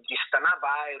 de estar na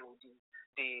bairro, de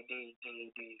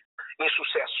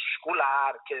insucesso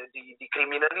escolar, de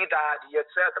criminalidade,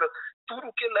 etc.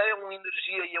 Tudo que é uma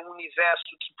energia e é um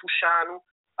universo que puxando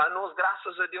a nós,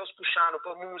 graças a Deus, puxando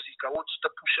para a música, outros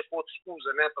puxa para outras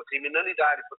coisas, né? Para a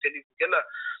criminalidade, para aquela.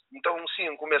 Então,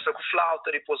 sim, começa com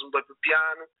flauta, depois vai para o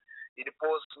piano, e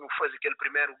depois não faz aquele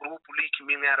primeiro grupo ali que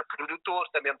mim era produtor,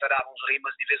 também dava uns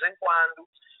rimas de vez em quando,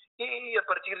 e a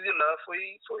partir de lá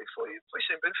foi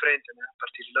sempre em frente, né? A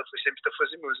partir de lá foi sempre a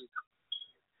fazer música.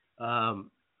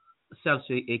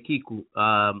 Celso e Kiko,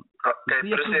 ok,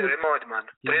 prazer, é modo, mano.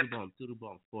 Tudo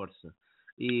bom, força.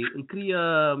 E eu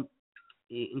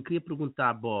queria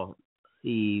perguntar,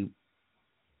 e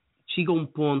chega um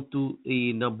ponto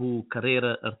na boa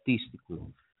carreira artística,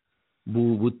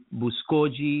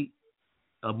 escolhe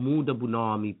muda o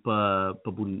nome para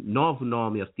um novo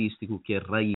nome artístico que é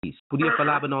Rahiz. Podia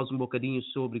falar para nós um bocadinho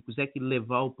sobre o que é que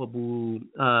levou para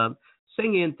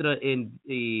sem entrar em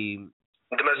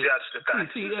demasiados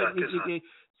detalhes. Sim,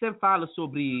 você fala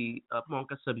sobre,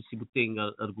 nunca sabe se tem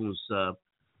alguns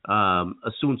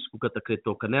assuntos que você quer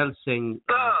tocar nele, sem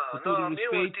todo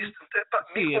respeito.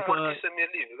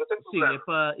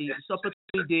 Só para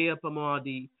ter ideia, para modo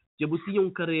já tinha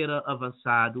uma carreira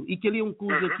avançado e que ele é uma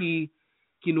coisa que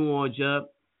não hoje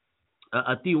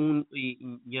até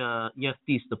minha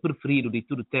artista preferido de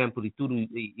todo tempo, de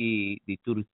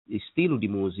todo estilo de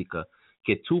música,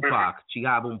 que é Tupac.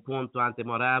 Chegava um ponto onde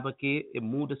morava que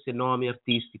muda seu nome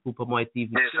artístico para o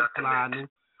tive seu plano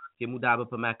que mudava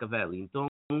para Machiavelli. Então,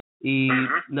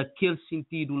 naquele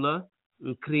sentido lá,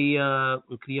 eu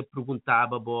queria perguntar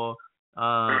o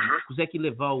que é que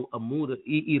levou a muda,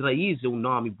 e Rahiz é um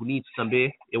nome bonito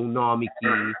também, é um nome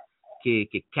que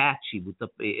é catchy,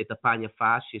 é apanha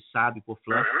faixa, sabe por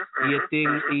falar,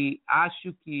 e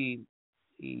acho que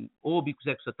ouve o que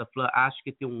é que você está falando, acho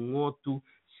que tem um outro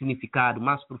significado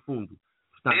mais profundo.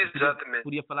 Portanto,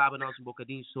 podia falar para nós um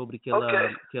bocadinho sobre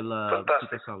aquela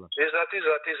situação lá. Exato.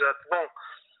 Bom,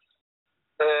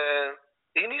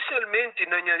 inicialmente,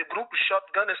 no meu grupo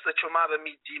Shotgun, se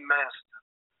chamava-me de mestre.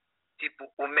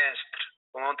 Tipo, o mestre.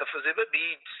 Onde a fazer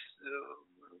beats.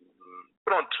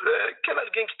 Pronto. Aquele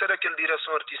alguém que terá aquela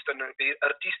direção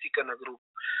artística no grupo.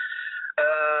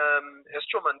 Eles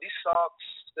chamam de socks.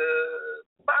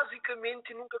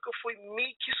 Basicamente, nunca que foi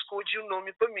me que escolhi o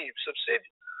nome para mim. Percebe?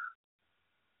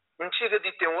 Não chega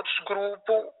de ter outros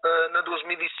grupos. Na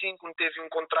 2005 teve um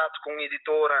contrato com uma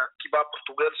editora que vai a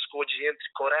Portugal, escolhe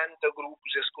entre 40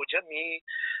 grupos, escolhe a mim,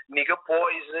 Nigga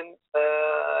Poison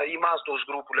e mais 2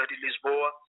 grupos lá de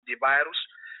Lisboa, de bairros.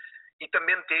 E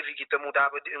também teve que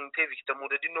mudar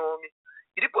de nome.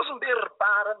 E depois um bem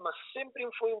repara, mas sempre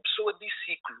foi uma pessoa de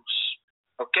ciclos.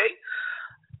 Ok?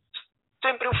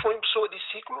 Sempre eu fui uma pessoa de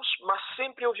ciclos, mas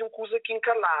sempre houve uma coisa que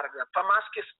nunca larga. Para mais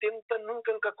que se tenta,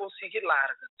 nunca consegui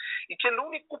larga. E que a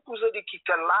única coisa de que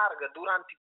larga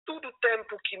durante todo o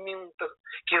tempo que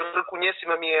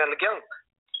reconhece-me a minha alguém,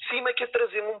 sim, é que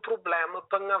trazer um problema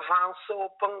para um avanço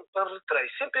ou para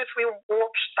retrair. Sempre foi um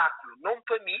obstáculo, não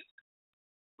para mim,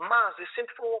 mas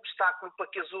sempre foi um obstáculo para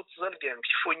que os outros alguém,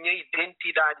 que foi a minha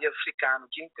identidade africana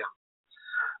que entendo.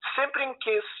 Sempre em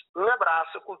que me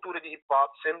abraça a cultura de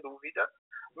hip-hop, sem dúvida,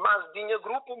 mas tinha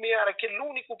grupo me era aquele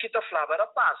único que te falava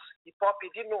rapaz, hip-hop é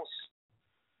de nós.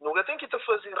 Nunca tem que te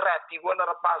fazer rap igual a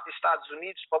rapaz dos Estados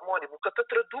Unidos, para morrer, porque te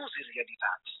traduz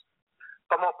realidades.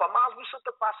 Para mais você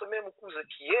te passa a mesma coisa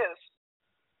que é,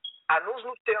 a nós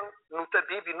não te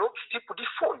vive em outro tipo de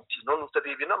fonte. Não te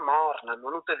vive na morna,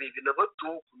 não te vive na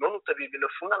batuco, não te vive na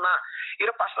funaná. E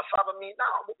a pasta fala a mim,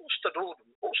 não, um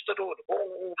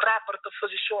rapper te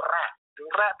faz só rap, um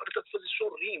rapper te faz só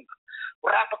rima, um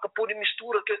rapper que põe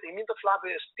mistura, que em mim te falava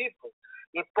esse tipo.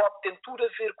 Hip-hop tem tudo a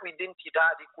ver com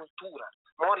identidade e cultura.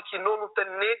 Mora que não te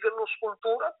nega nos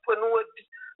cultura, para não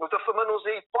te fama nos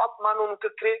hip-hop, mas não te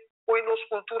crê põe nossa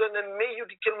cultura no meio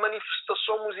de aquela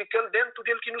manifestação musical dentro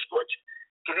dele que nos pode.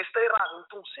 Que ele está errado.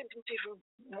 Então sempre tive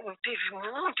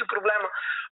muito problema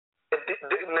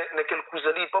naquela coisa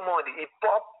ali. Para modo,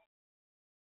 hip-hop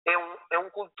é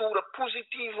uma cultura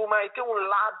positiva, mas tem um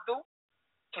lado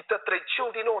que está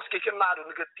tradicional de nós, que é aquele lado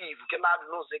negativo, aquele lado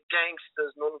de nós é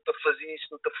gangsters, não está a fazer isso,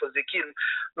 não está a fazer aquilo.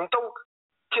 Então,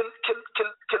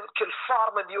 aquela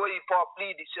forma de o hip-hop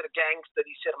de ser gangster,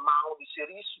 de ser mau, de ser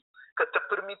isso, que te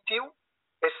permitiu,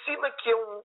 acima que é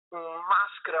um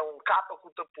máscara, um capa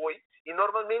que te apoia, e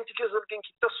normalmente que é alguém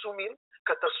que te assume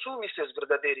suas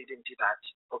verdadeiras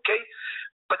identidades, ok?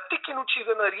 Para ti que não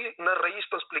chega na raiz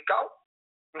para explicar,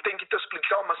 não tem que te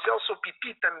explicar, mas Celso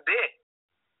Pipi também,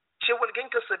 tinha alguém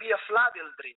que sabia falar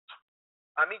dele direito.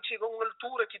 A mim chegou uma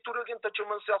altura que todo alguém está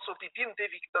chamando Celso Pipi, não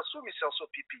teve que te assumir Celso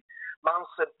Pipi, mas não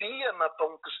sabia, mas para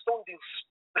uma questão de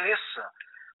expressa,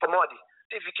 para modo,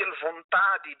 teve aquela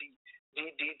vontade de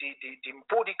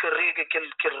impor e carrega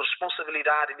aquela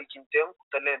responsabilidade de quem tem, o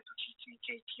talento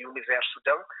que o universo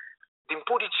tem, de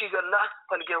impor e chegar lá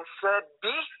para alguém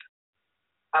saber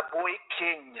a boa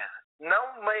quem é.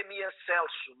 Não é minha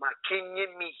Celso, mas quem é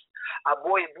mim. A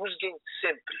boa é busquem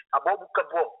sempre. A boa é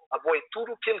boa. A boa é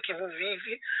tudo aquilo que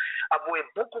vive. A boa é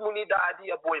boa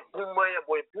comunidade. A boa é boa mãe. A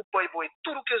boa é boa pai. A boa é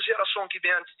tudo que a geração que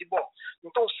vem antes de bom.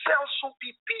 Então, Celso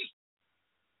Pipi,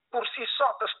 por si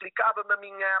só, te explicava na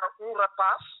minha era um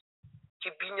rapaz que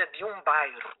vinha de um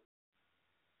bairro.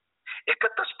 É que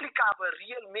te explicava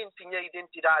realmente a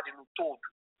identidade no todo.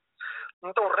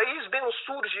 Então, Rahiz bem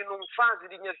surge numa fase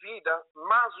da minha vida,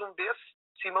 mais um vez,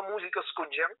 se uma música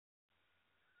escolheu,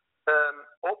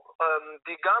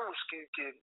 digamos que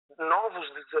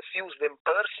novos desafios bem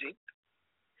parecidos,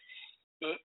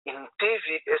 e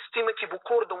teve, estima que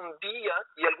recorda um dia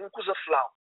e alguma coisa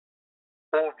falou.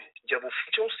 Ouvi, já vou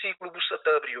fazer um ciclo, você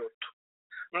está abrindo outro.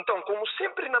 Então, como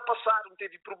sempre na passada não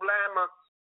teve problema,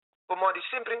 como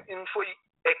sempre foi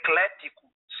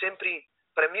eclético, sempre.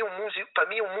 Para mim, um músico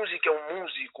é um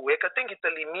músico. É que tem que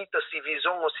ter limita se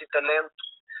visão ou se talento.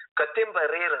 Que tem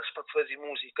barreiras para fazer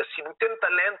música. Se não tem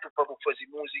talento para fazer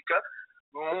música,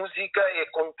 música é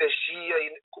contagia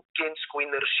com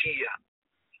energia.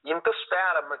 E então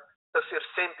espera para ser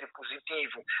sempre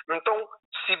positivo. Então,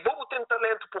 se você tem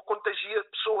talento para contagiar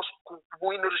pessoas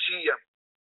com energia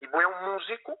e você é um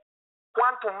músico,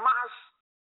 quanto mais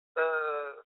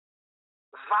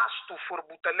vasto for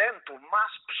o talento,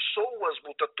 mais pessoas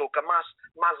você toca, mais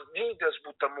vidas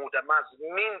você muda, mais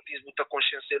mentes você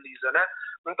consciencializa, né?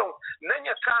 Então, no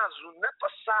meu caso, no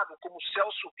passado, como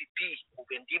Celso Pipi, o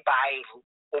vem de bairro,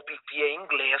 o Pipi é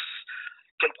inglês,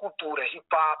 aquela cultura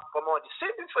hip-hop, como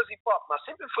sempre faz hip-hop, mas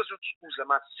sempre faz outras coisas,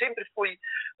 mas sempre foi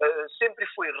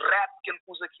rap, aquela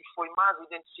coisa que foi mais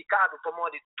identificado, como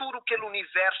tudo aquele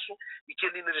universo e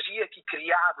aquela energia que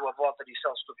criado à volta de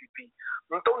Celso Pipi.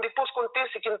 Então, depois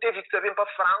acontece que não teve que vir para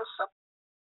a França,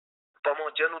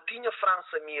 já não tinha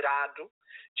França mirado,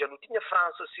 já não tinha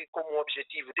França assim, como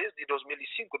objetivo desde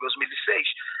 2005, 2006,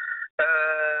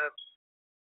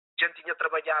 já tinha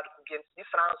trabalhado com gente de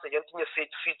França, já tinha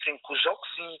feito featuring com o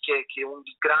Joxy, que é um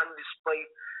dos grandes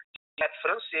playback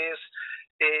francês.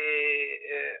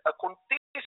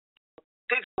 Acontece,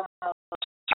 teve uma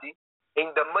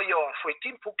ainda maior, foi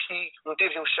tempo que não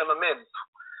teve um chamamento.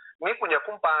 Me conhecia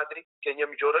compadre, que é meu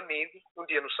melhor amigo, um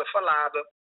dia nos falava,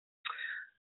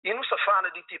 e nos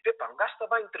fala de tipo, um gajo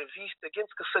estava em entrevista,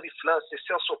 gente que sabe falar, se é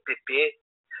Celso PP,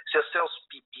 se é Celso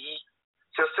Pipi,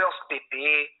 se é Celso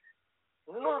PP,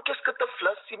 não quer que te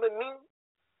falasse, mas mim,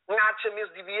 não acha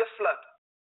mesmo devia falar.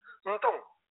 Então,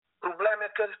 problema é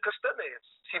que a questão é esse.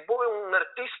 Se você é um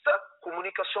artista,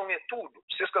 comunicação é tudo.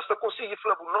 Se você consegue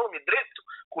falar o nome direito,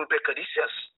 culpa é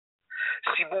carícias.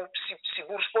 Se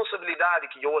a responsabilidade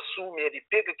que eu assumo é de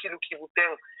pegar aquilo que eu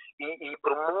tenho e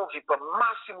promove para o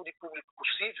máximo de público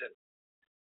possível,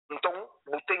 então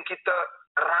eu tenho que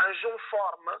arranjar uma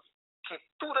forma que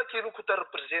tudo aquilo que te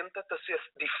representa ser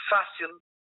de fácil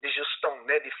de gestão,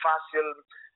 né? de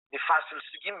fácil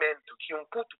seguimento, que um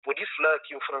puto pode falar,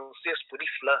 que um francês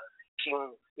pode falar, que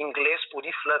um inglês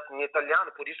pode falar, que um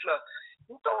italiano pode falar.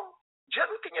 Então, já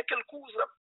não tinha aquela coisa.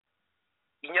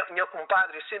 E minha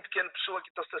compadre, sempre aquela pessoa que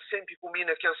está sempre comigo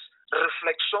naquela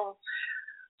reflexão,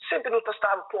 sempre não está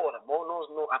fora.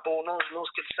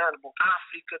 Nós pensamos,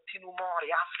 África, ti não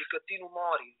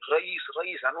mori,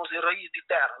 raiz, a nós é raiz de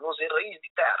terra,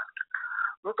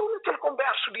 Então, naquele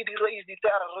converso de raiz de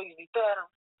terra,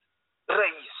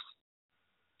 raiz.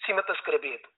 Cima está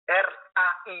escrevido,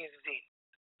 R-A-I-Z.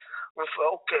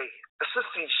 Ok, se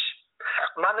fiz.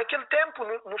 Mas naquele tempo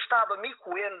não estava me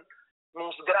com ele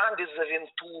nos grandes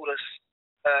aventuras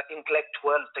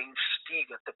intelectuais, te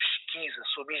investiga, te pesquisa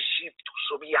sobre Egito,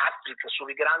 sobre África,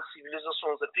 sobre grandes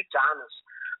civilizações africanas.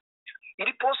 E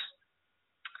depois,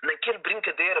 naquela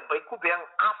brincadeira, bem que bem,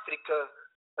 África,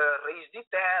 raiz de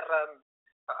terra,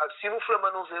 se não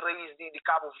falamos nós é raiz de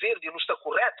Cabo Verde, não está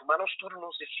correto, mas nós tudo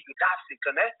nós é filho da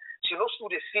África, né? Se nós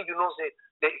tudo é filho,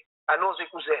 a nós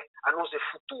é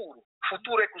futuro.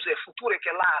 Futuro é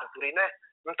aquela árvore, né?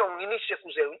 Então, início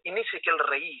é aquela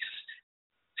raiz.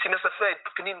 Se nessa feira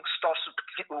pequenino que se torce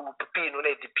o pepino,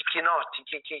 né? De pequenote,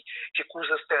 que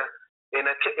coisas é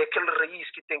aquela raiz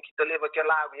que tem que te levar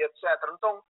aquela água, etc.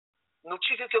 Então, não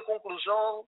chega que a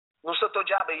conclusão, não se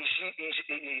atojava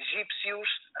egípcios,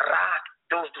 Ra,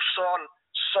 Deus do Sol,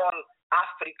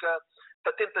 África,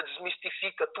 tenta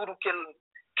desmistificar tudo aquele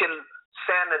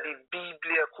cena de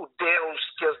Bíblia, com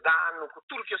Deus que as dão, com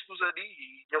tudo que as coisas ali,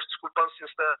 e Deus desculpam se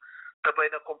está também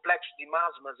na complexo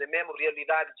demais, mas é mesmo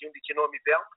realidade de onde que nome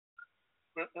vem.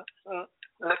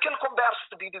 Naquele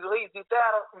converso de raiz de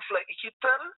terra, eu falei, e que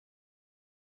tal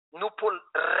no pôr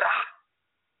Ra,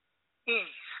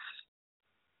 Is.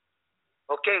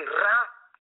 Ok?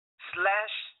 Ra/Is.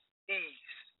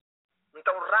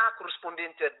 Então, Ra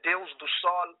correspondente a Deus do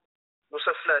Sol, nos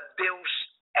fala Deus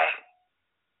é.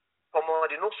 Como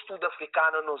no estudo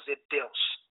africano, nós é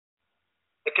Deus.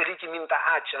 É aquele que me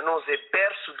acha, nós é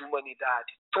berço da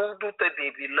humanidade. Tudo está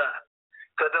deve lá.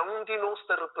 Cada um de nós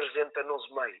te representa nos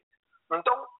meios.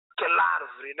 Então, aquela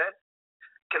árvore, né?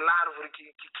 Aquela árvore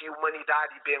que a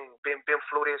humanidade bem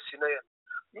floresce nela.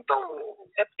 Então,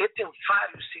 tem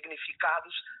vários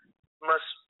significados, mas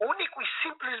único e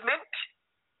simplesmente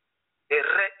é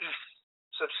raiz.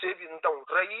 Você percebe? Então,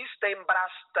 raiz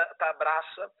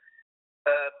abraça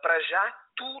para já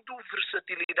tudo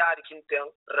versatilidade que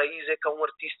tem. Raíz é que é um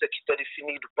artista que está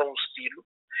definido para um estilo,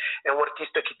 é um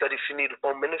artista que está definido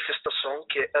para uma manifestação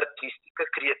que é artística,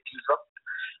 criativa.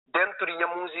 Dentro da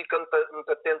música,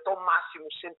 tenta ao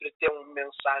máximo sempre ter uma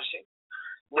mensagem.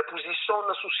 Na posição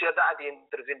na sociedade é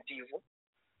interventivo,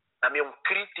 também um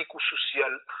crítico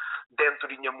social dentro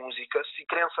da música. Se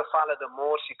criança fala de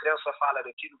amor, se criança fala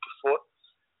daquilo que for.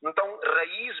 Então,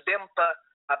 raiz bem para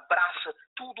abraça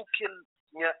tudo que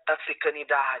é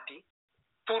africanidade,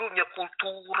 tudo a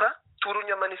cultura, tudo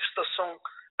a manifestação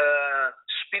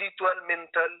espiritual,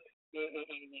 mental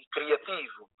e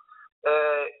criativo.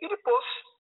 E depois,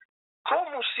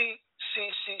 como se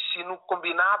não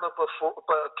combinava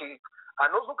para que a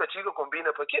nós nunca digo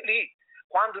combina, porque ali,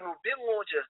 quando não bem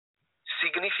hoje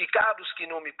significados que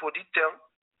não me pode ter,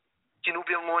 que não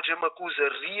bem hoje é uma coisa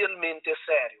realmente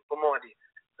séria, como diz.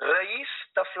 Raiz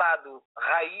está falando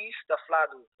raiz, está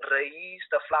falando raiz,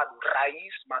 está falando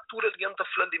raiz, mas tudo ali está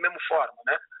falando de mesma forma,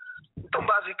 né? Então,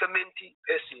 basicamente,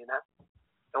 é assim, né?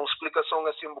 É uma explicação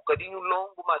assim um bocadinho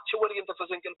longa, mas se eu oriento a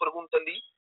fazer aquela pergunta ali,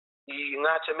 e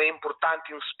acho também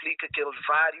importante explica aqueles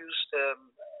vários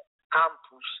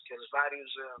campos, aqueles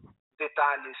vários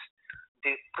detalhes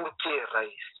de porquê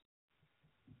raiz.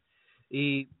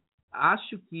 E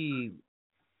acho que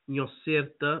Nhos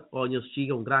certa ou Nhos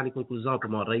chega a uma grande conclusão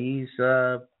como a raiz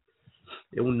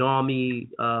é um nome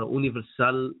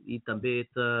universal e também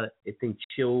tem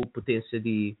potência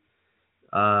de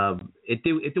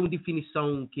tem uma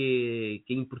definição que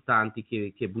é importante,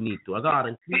 que é bonito.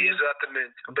 Agora,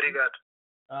 exatamente, obrigado.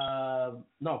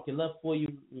 Não, que lá foi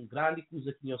uma grande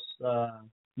coisa que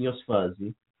Nhos faz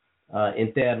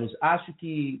em termos. Acho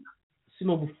que se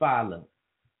não me fala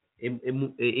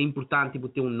é importante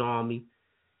ter um nome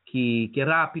que é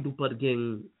rápido para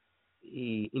alguém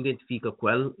identifica com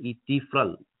ele e te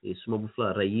fala Isso, uma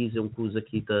bufla raiz é uma coisa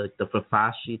que está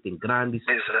fácil, tem grande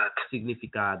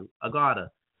significado.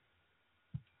 Agora,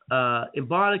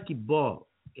 embora que Bo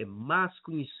é mais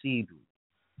conhecido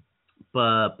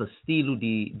para estilo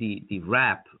de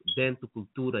rap dentro da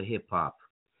cultura hip-hop,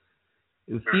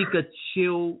 eu fico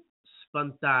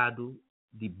espantado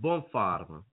de boa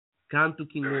forma. Canto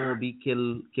que ouvi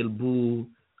aquele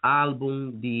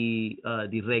álbum de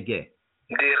reggae.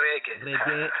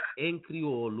 Reggae em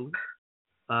crioulo.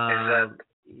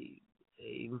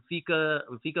 Fica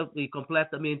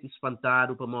completamente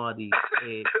espantado para modo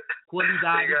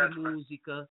qualidade de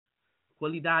música,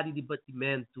 qualidade de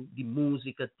batimento de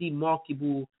música, que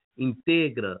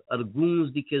integra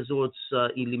alguns daqueles outros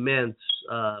elementos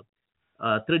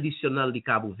tradicionais de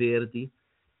Cabo Verde.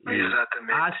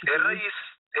 Exatamente.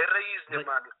 É raiz, né,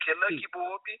 mano? Que lá que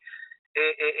bobe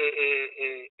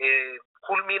é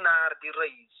culminar de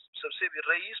raiz. Percebe?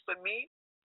 Raiz, para mim,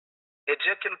 é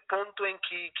já aquele ponto em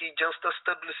que já está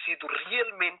estabelecido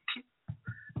realmente,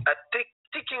 até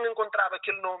quem encontrava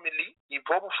aquele nome ali, e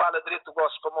vamos falar direito,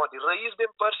 gosto para modo, raiz bem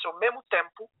parece ao mesmo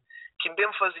tempo que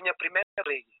bem fazia a primeira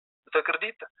reggae. Você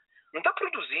acredita? Não está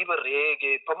produzindo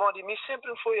reggae, para modo, mim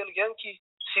sempre foi alguém que,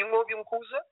 se não ouve uma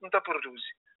coisa, não está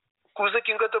produzindo. Coisa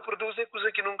que nunca está produzindo é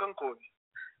coisa que nunca ouve.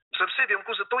 Você percebe? É uma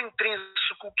coisa tão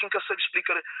intrínseca que nunca sabe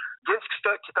explicar. Gente que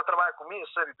está a trabalhar comigo,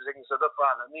 sabe? Por exemplo, da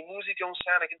fala. Minha música é um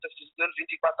cena que está fazendo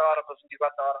 24 horas para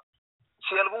 24 horas.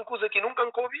 Se é alguma coisa que nunca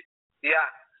ouve,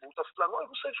 volta a falar, não,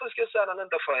 eu sei fazer essa cena, não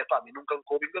está a falar, pá, mas nunca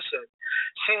ouve, eu sei.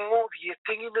 Se ouve,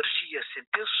 tem energia, se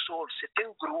tem soul, se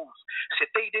tem groove, se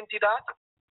tem identidade,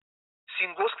 se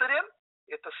gosta dele,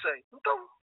 eu te sei. Então,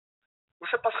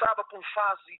 você passava por uma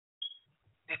fase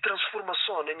de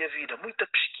transformação na minha vida, muita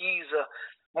pesquisa,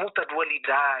 muita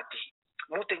dualidade,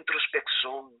 muita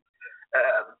introspecção.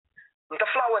 Não está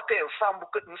a falar até, estava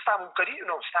um bocadinho,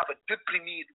 não, estava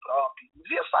deprimido próprio.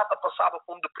 Devia estar passava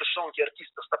por uma depressão que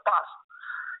artista se passa.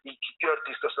 E que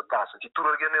artista se passa? Que tudo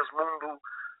alguém nesse mundo,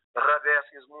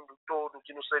 radece esse mundo todo,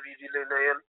 que não sabe viver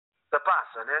nele, se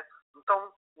passa, né?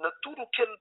 Então, na tudo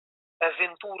aquela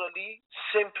aventura ali,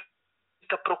 sempre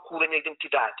está procurando a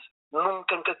identidade.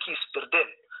 Nunca quis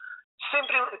perder.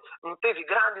 Sempre não teve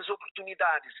grandes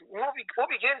oportunidades.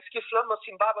 Houve gente que falava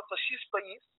assim, baba para X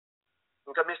país,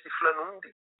 nunca mais se falou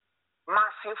Undi,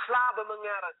 mas se inflava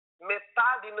maneira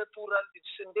metade natural de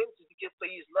descendentes de aquele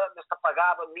país lá, mas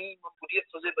pagava mínimo, podia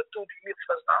fazer tudo, ia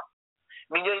fazer nada.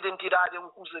 Minha identidade é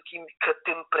uma coisa que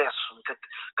tem preço,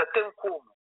 que tem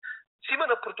como. Cima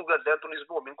na Portugal, dentro de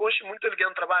Lisboa, me encontro muito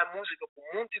alguém trabalha música com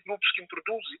muitos grupos que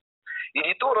produzem.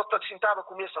 Editora está sentava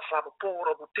começa a falar,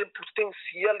 porra, tem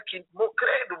potencial, que não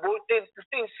credo, tem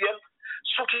potencial,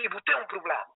 só que tem um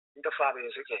problema. Então fala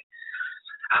isso aqui.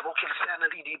 Aquele cena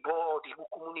ali de bode, de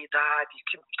comunidade,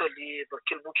 que está ali,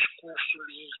 aquele discurso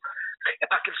ali,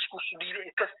 para aquele discurso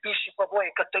ali, que piche para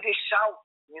boi, que te deixou.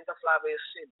 Então falava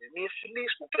isso sempre. Eu me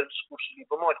feliz com aquele discurso ali,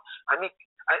 para mim,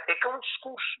 é que é um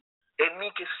discurso, é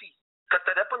mim que sim. Que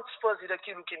te dá para se fazer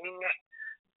aquilo que mim é.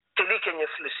 Tem ali que é a minha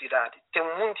felicidade. Tem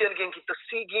muito alguém que te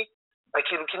segue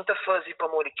aquilo que te faz para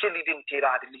morrer, aquela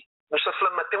identidade ali. Você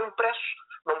fala, mas tem um preço,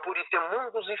 não pode ter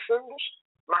mundos e fundos,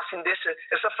 mas assim deixa,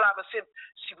 essa falava sempre,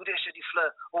 se você deixa de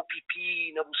falar, ou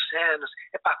pipi, na bucenas,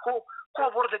 qual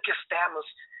aborda que os temas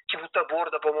que você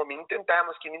aborda para o momento, tem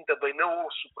temas que nem também na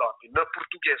osso próprio, na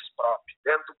português próprio,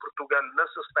 dentro de Portugal,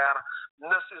 nessas terras,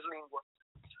 nessas línguas,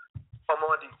 para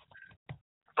modo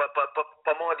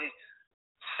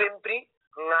sempre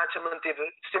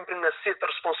manteve sempre na certa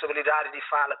responsabilidade de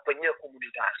fala para a minha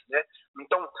comunidade, né?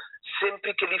 Então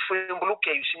sempre que ali foi um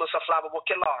bloqueio, se não se falava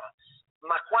aquela hora,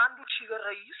 mas quando chega a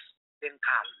raiz tem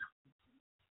calma,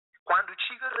 quando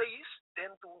chega a raiz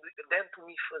dentro de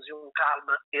mim fazia um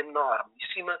calma enorme,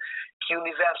 em cima que o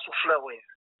universo flow é,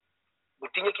 eu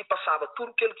tinha que passava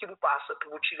tudo aquilo que me passa para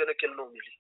eu chegar naquele nome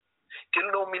ali,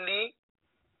 aquele nome ali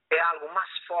é algo mais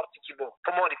forte que bom,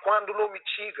 como quando o nome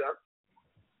chega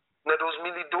na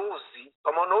 2012,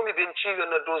 como o nome bem chega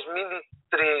na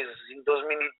 2013,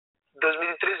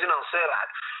 2013 não, sei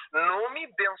lá, nome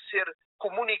bem ser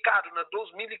comunicado na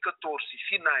 2014,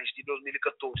 finais de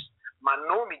 2014, mas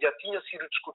nome já tinha sido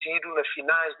discutido na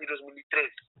finais de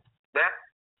 2013, né?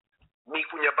 Me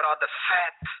cunha brother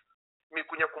Fat, me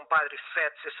cunha compadre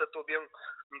Fat, se estou bem,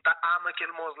 não tá ama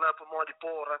aquele moço lá para modo de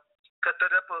porra,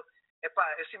 catarapa. É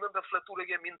assim mesmo da flatura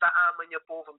que a mim está amanhã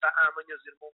povo, está amanhã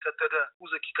irmão, catará,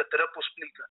 usa aqui catará para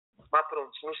explicar. Mas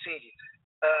pronto, não siga.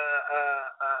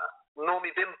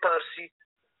 Nome bem parece,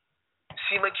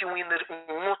 cima que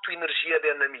um outro energia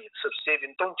bem na minha, sabe?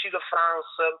 Então chega a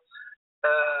França,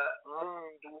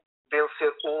 mundo, bem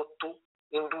ser outro,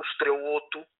 indústria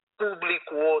outro,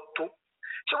 público outro.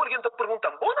 Chega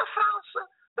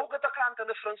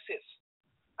francês.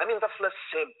 A mim está falando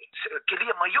sempre. Que ali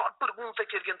é a maior pergunta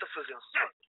que alguém está fazendo.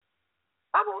 Sempre.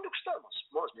 Bom, onde estamos?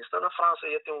 Nós está na França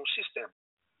e tem um sistema.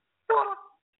 Ora,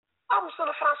 você está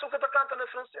na França, o que está cantando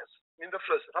na francês? Ainda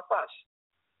fala, rapaz,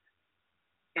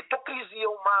 hipocrisia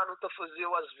humana está a fazer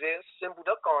às vezes sem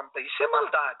dar conta. Isso é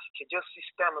maldade, que é esse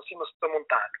sistema assim se está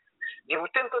montado. E ele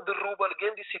tenta derrubar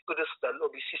alguém desse pedestal, ou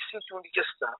desse sítio onde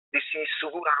está, desse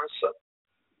segurança,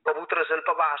 para você trazer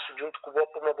para baixo, junto com o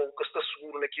boca uma boca, está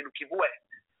seguro naquilo que é.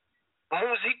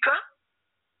 Música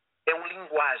é uma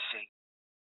linguagem.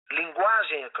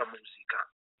 Linguagem é que a música.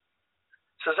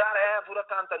 Cesar Évora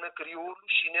canta na crioulo,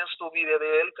 chinês está a ouvir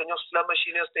ele, que nós falamos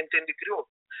chinês tem entende crioulo.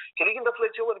 Que ele ainda fala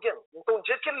de alguém. Então,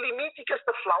 já que ele limite que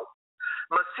esta flau,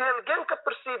 mas se alguém que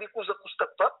percebe que usa custa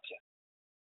própria,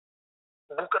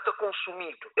 nunca está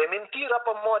consumido. É mentira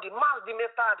para morrer mais de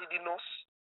metade de nós,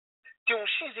 tem um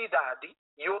X idade,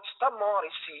 e outros está morre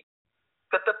si,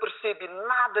 que está percebe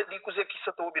nada de coisa que se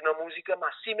está ouvindo na música,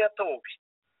 mas sim me está ouvindo.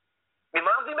 E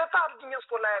mais de metade de meus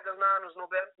colegas nos anos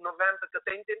 90 que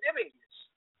até entendem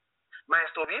inglês. Mas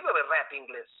estou vivo é rap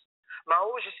inglês. Mas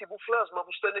hoje, se você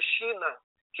está na China,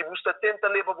 que você tenta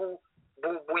levar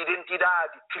a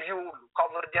identidade, crioulo,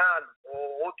 calverdiano,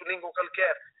 ou outra língua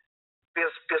qualquer,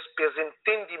 pes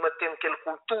entende, mas tem aquela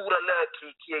cultura lá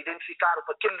que é identificada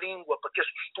para aquela língua, para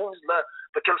aqueles costumes lá,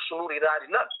 para aquela sonoridade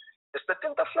lá, você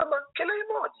tenta falar que ela é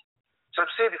moda. Você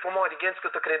percebe? Foi uma gente que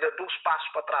está querendo dar 2 passos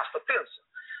para trás, para pensa.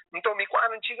 Então,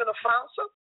 quando chega na França,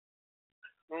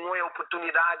 não é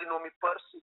oportunidade, não me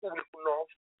parece, público novo.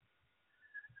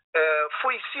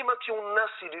 Foi em cima que eu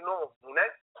nasci de novo,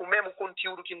 né? Com o mesmo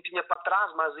conteúdo que eu tinha para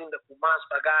trás, mas ainda com mais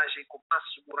bagagem, com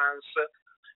mais segurança,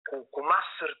 com mais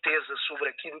certeza sobre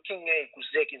aquilo quem é e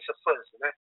o quem se faz,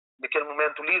 né? Naquele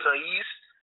momento ali, Rahiz,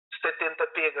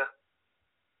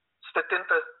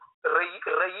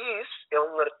 Rahiz é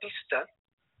um artista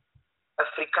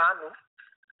africano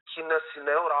que nasce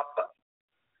na Europa,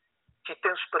 que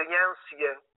tem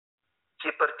experiência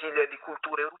que partilha de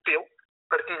cultura europeu,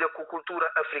 partilha com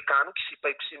cultura africana, que se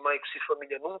pai, que se mãe, que se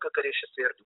família nunca quereja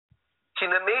perto, que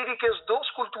na América as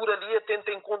 2 culturas ali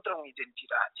tentam encontrar uma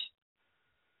identidade.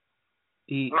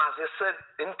 Mas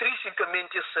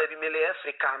intrinsecamente esse sabe, ele é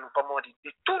africano para morrer.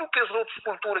 E tudo que as outras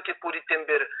culturas que pode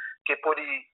ter, que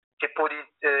pode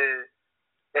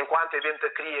enquanto evento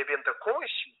cria, evento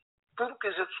conhece, tudo que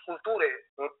as outras culturas,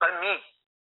 para mim,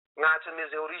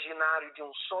 é originário de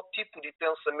um só tipo de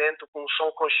pensamento, com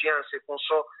só consciência, com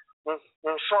só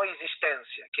só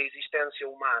existência, que é a existência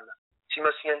humana. Se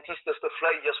uma cientista está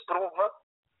falando as prova,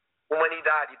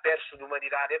 humanidade, berço de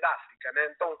humanidade é da África,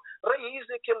 né? Então, Rahiz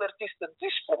é aquele artista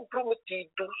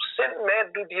descomprometido, sem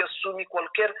medo de assumir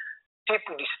qualquer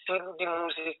tipo de estilo de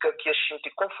música que a gente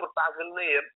confortável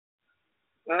nele,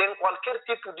 nem qualquer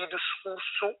tipo de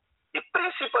discurso. E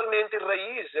principalmente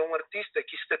Rahiz é um artista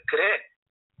que está crê,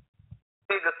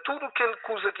 pega tudo aquela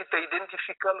coisa que está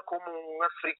identificando como um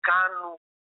africano,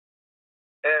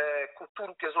 com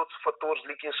tudo que os outros fatores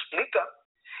lhe explicam,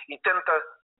 e tenta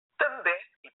também,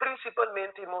 e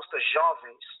principalmente mostra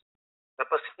jovens,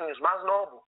 rapazinhos mais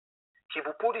novos, que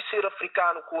pode ser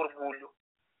africano com orgulho,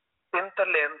 tem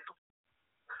talento,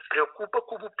 preocupa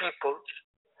com o people,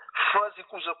 faz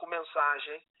coisa com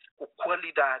mensagem, com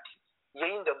qualidade, e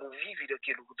ainda vive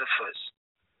daquilo que está faz.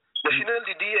 No final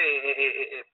do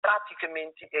dia,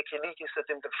 praticamente é aquilo que se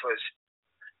tenta fazer.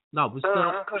 Não, você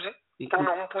está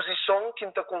numa posição que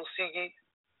não consegue,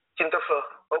 que não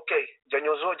fala, ok, já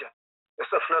nos olha,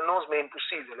 essa fala nós é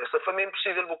impossível, essa fala é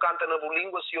impossível, você canta na boa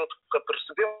língua, se outro que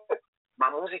percebeu,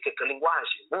 mas a música é que a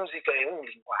linguagem, música é uma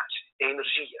linguagem, é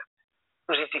energia.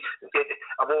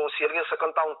 Se alguém se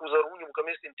cantar um cusarunho, o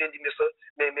caminho entende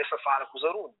essa fala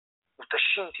cusarunho, o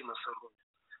tachinti massarunho.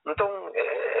 Então,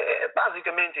 é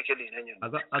basicamente aquele, né?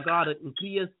 Agora, eu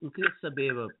queria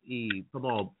saber, e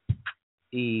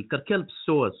que aquelas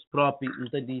pessoas próprias, não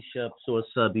tem disso, a pessoa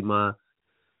sabe, mas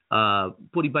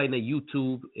por aí na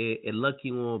YouTube, é lá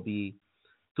que ouve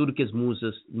tudo que as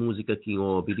música que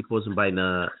ouve, depois vai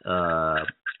na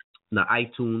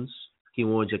iTunes, que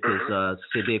hoje aqueles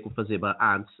CD que eu fazia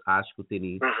antes, acho que eu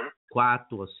tenho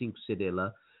 4 ou 5 CD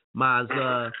lá, mas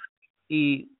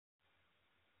e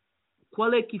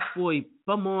qual é que foi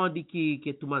para modo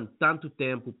que tomando tanto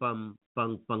tempo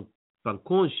para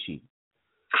conhecer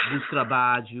do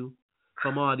trabalho,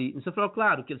 para modo, você falou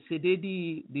claro que o CD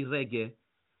de reggae,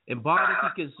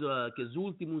 embora que as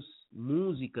últimas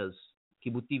músicas que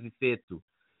eu tive feito,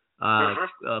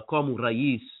 como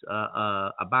Rahiz,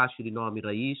 abaixo do nome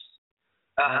Rahiz,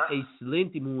 é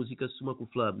excelente música, suma com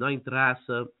flame, não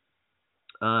interessa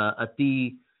a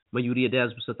ti maioria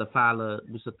delas você fala,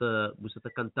 você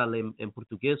canta em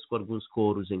português, com alguns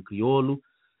coros em crioulo.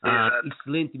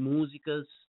 Excelentes músicas,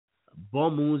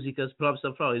 boas músicas.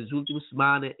 As últimas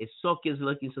semanas é só que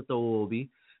lá que você está ouvindo.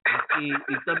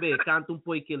 E também canta um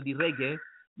pouco aquele de reggae.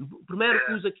 Primeira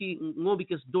coisa que ouve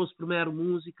que as duas primeiras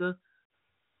músicas.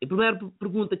 A primeira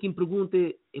pergunta que me pergunta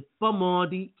é para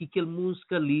modo que aquela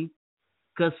música ali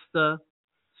que está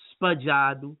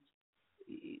espalhado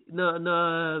no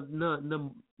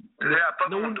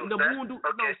mundo,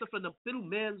 pelo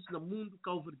menos no mundo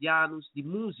calverdiano de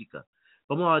música,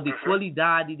 para de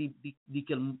qualidade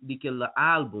de aquele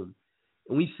álbum,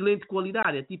 uma excelente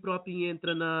qualidade. A ti próprio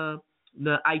entra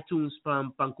na iTunes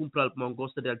para comprar, para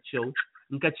gosta del show,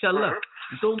 nunca lá.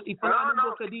 Então, e falar um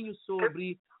bocadinho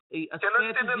sobre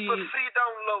aspectos de free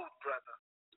download, brother.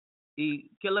 E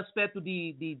aquele aspecto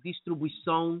de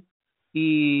distribuição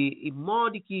e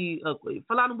modo que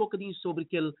falar um bocadinho sobre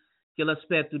aquele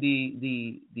aspecto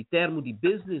de termo de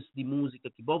business de música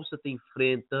que você tem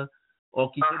enfrenta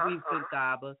ou que já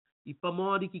enfrentava e para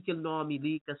modo que aquele nome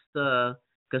ali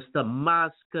que está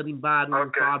mais carimbado de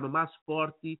uma forma mais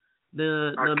forte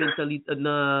na mentalidade,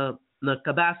 na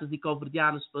cabeças de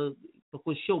calverdianos para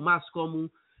o show mais comum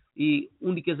e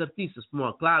únicas artistas,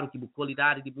 claro que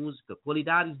qualidade de música,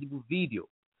 qualidades de vídeo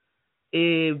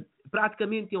é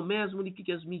praticamente o mesmo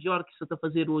que as melhores que se está a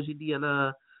fazer hoje em dia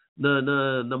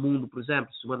no mundo, por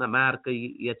exemplo, na marca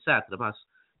e etc. Mas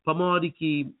para modo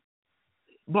que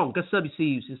que sabe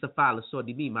se se fala só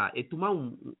de mim, mas é tomar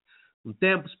um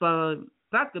tempo para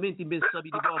praticamente em vez de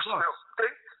saber de boa voz.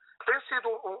 Tem sido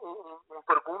uma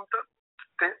pergunta,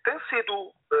 tem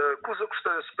sido coisa que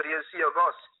esta experiência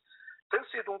gosta. Tem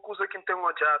sido uma coisa que tem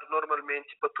olhado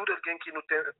normalmente para tudo alguém que não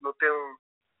tem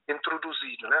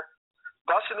introduzido, né?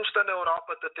 Gosto não estar na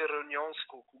Europa de ter reuniões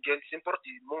com gente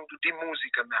importante, mundo de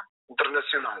música mesmo,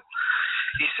 internacional.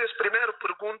 E se a primeira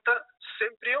pergunta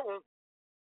sempre é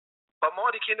para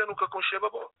morrer que ainda nunca concheba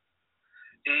bom.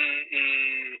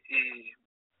 E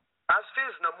às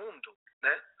vezes no mundo,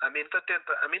 né? A mente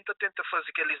tenta fazer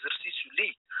aquele exercício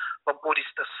ali para pôr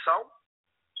estação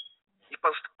e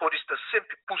para pôr isto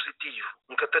sempre positivo.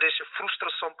 Nunca te deixa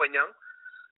frustração panhão,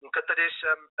 nunca te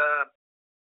deixa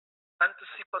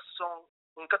antecipação,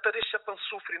 nunca te deixa para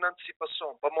sofrer na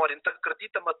antecipação. Para morrer, então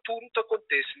acredita, mas tudo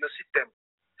acontece nesse tempo.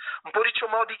 Por isso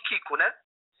chamar de Kiko, né?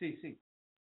 Sim, sim.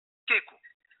 Kiko,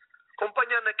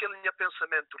 acompanhando aquele meu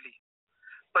pensamento ali.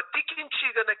 Para ti que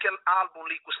chega naquele álbum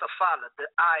ali que você fala, The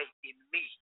I in Me,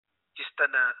 que está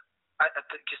na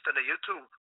YouTube,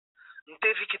 não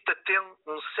teve que ter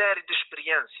uma série de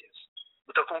experiências.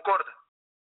 Você concorda?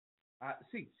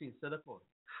 Sim, está de acordo.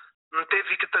 Não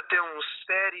teve que ter uma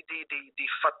série de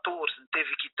fatores. Não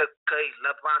teve que ter cai,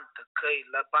 levanta,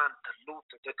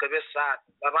 luta, de cabeçada,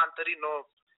 levanta de novo.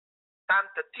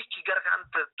 Tanta, tique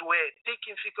garganta doer,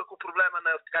 tique fica com problema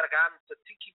na garganta,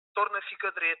 tique torna a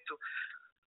ficar direito.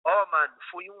 Oh, mano,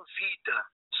 foi vida.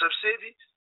 Você percebe?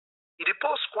 E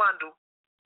depois quando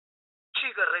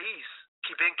chega a raiz,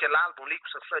 que vem aquele álbum ali que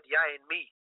você fala de I and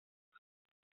Me,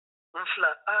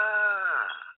 fala,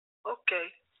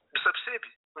 ok. Você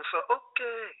percebe? Fala,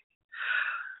 ok.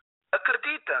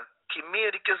 Acredita que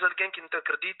Américas alguém que não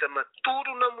acredita, mas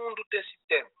tudo no mundo tem esse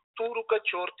tempo. Tudo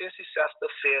cachorro tem esse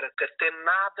sexta-feira, que tem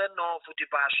nada novo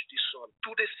debaixo do sol.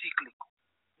 Tudo é cíclico.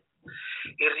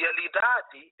 Em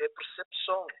realidade, é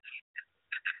percepção.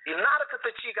 E nada que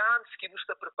te chega antes que não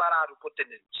está preparado para ter.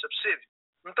 Você percebe?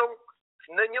 Então,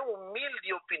 na minha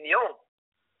humilde opinião,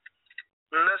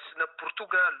 na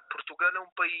Portugal é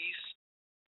um país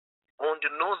onde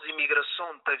nós,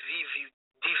 imigração, está vive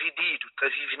dividido, está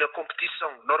vive na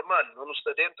competição normal, não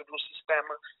está dentro de um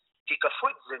sistema que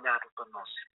foi desenhado para nós.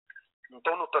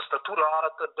 Então, não está toda hora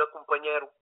de companheiro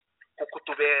com o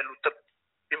cotovelo, está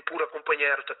empurra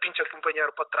companheiro, está pincha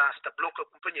companheiro para trás, está bloqueia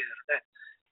companheiro, né?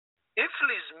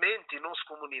 Infelizmente, nossa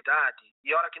comunidade,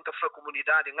 e a hora que a gente fala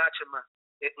comunidade, não chama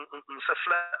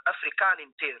africano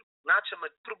inteiro, não chama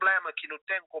problema que não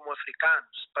tem como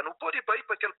africanos, para não poder ir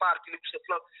para aquele parque ali que você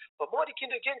falou, para morrer que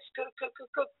ninguém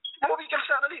ouve que eles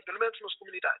estão ali, pelo menos nossa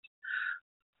comunidade.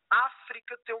 A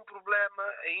África tem um problema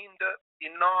ainda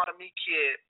enorme que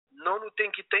é, não tem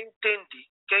que ter entende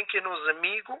quem que é nosso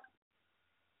amigo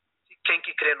e quem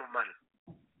que crê no mal.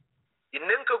 E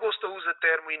nunca gosta de usar o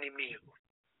termo inimigo.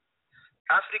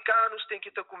 Africanos têm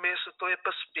que ter começo a ter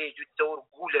para espelho e ter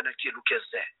orgulho naquilo que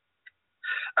é.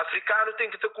 Africano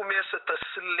tem que ter começo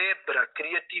a celebrar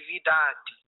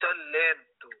criatividade,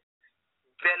 talento,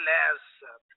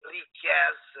 beleza,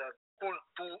 riqueza,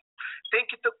 cultura. Tem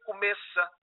que ter começo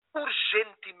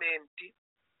urgentemente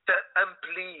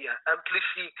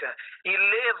amplifica e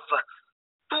leva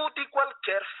todo e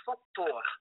qualquer fator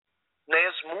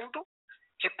nesse mundo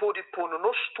que pode pôr no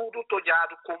nosso estudo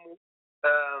olhado como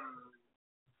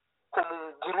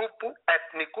um grupo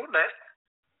étnico, né?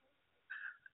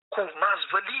 Com mais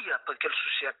valia para aquela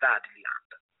sociedade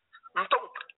anda.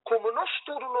 Então, como o nosso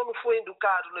estudo não foi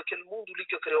educado naquele mundo ali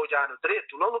que eu queria olhar no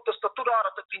direito, não está toda hora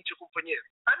a pinche companheiro.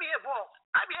 A mim é bom,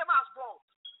 a mim é mais bom.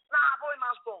 Não, vou é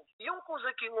mais bom. E uma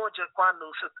coisa que hoje,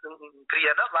 quando se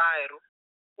cria na bairro,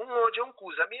 hoje é uma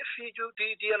coisa. A minha filha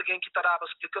de alguém que está dando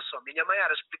explicação. Minha mãe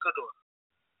era explicadora.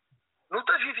 Não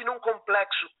está vivendo num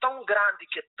complexo tão grande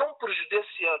que é tão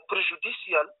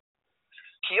prejudicial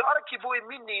que a hora que vou é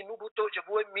menino, botou de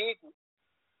vou amigo,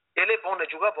 ele é bom na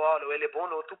jogar bola, ou ele é bom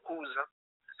na outra coisa.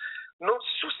 Na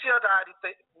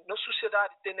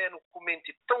sociedade tem um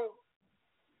mente tão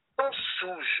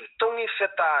sujo, tão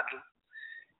infectado,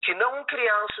 que não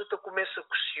criança tu começa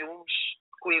com ciúmes,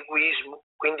 com egoísmo,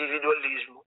 com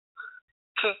individualismo,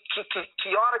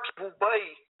 que hora que o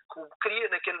bem que cria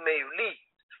naquele meio ali,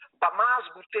 para mais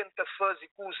o tenta fazer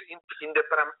coisa ainda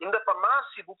para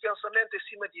mais se o pensamento em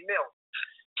cima de meu,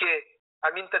 que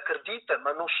a mim te acredita,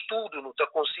 mas no estudo não te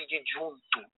consegue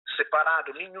junto,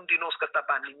 separado, nenhum de nós que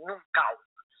está nenhum cal.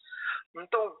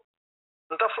 Então,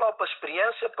 não está falando para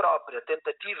experiência própria,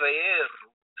 tentativa e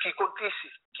erro, que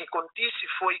acontece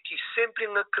foi que sempre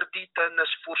não acredita no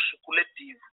esforço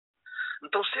coletivo.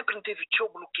 Então sempre não teve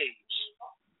bloqueios.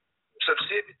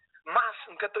 Sabe? Mas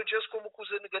não estou dizendo como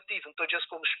coisa negativa, não estou dizendo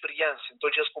como experiência, não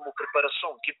estou dizendo como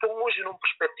preparação, que põe hoje numa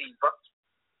perspectiva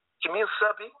que me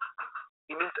sabe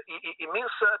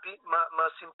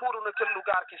mas se impor naquele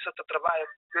lugar que se trabalha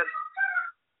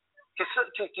que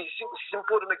se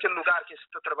impor naquele lugar que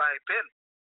se trabalha pelo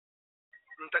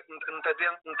não está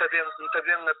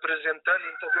bem apresentar, não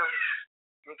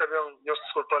está bem, Nhos,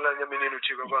 desculpa lá, minha menina,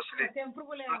 eu gosto de. Não tem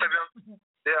problema. Não está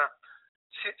bem.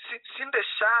 Se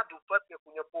deixado para ter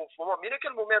com o povo, mira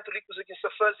aquele momento ali que você se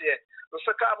fazer, nós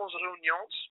acabamos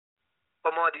reuniões,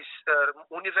 como diz,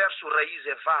 o universo raiz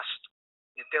é vasto,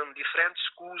 e tem diferentes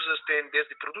coisas, tem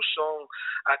desde produção,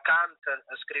 a canta,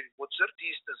 a escreve para outros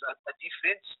artistas, a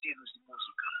diferentes estilos de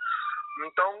música.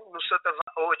 Então,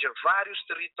 hoje, vários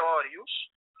territórios,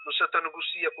 você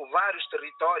negocia com vários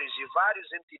territórios e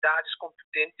várias entidades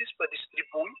competentes para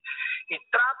distribuir e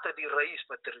trata de raiz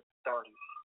para território.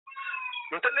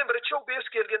 Então, lembra-te, eu penso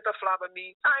que alguém está falando a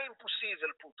mim, é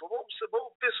impossível, puto,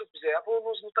 eu penso que é,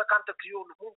 nós não está canta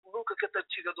crioulo, nunca que está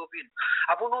chega do ouvido.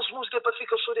 Nós música para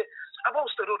ficar só de,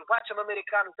 estaruro, bate-me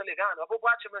americano, tá ligado?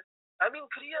 Bate-me. A mim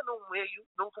cria num meio,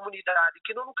 numa comunidade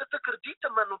que nunca te acredita,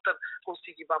 mas não te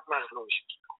consegue ir mais longe.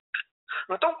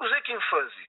 Então, o que quem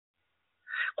faz?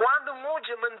 Quando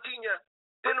hoje mantinha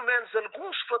pelo menos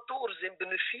alguns fatores em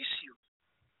benefício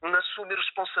na assumir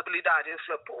responsabilidade, ele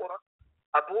falou, porra,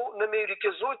 na maioria que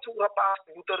as 8 rapazes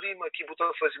que botam rima, que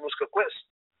botam fazer música com esse.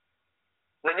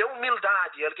 Na minha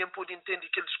humildade, alguém pode entender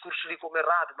aquele discurso ali como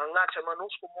errado, mas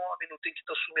nós como homem não tem que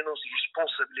assumir nossa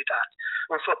responsabilidade.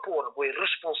 Não fala, porra, vou é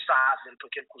responsável por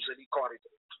aquele coisa ali corre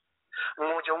dentro.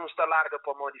 Um está larga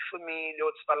para o modo de família,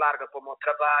 outro está larga para o modo de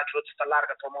trabalho, outro está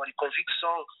larga para o modo de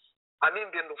convicção. A mim,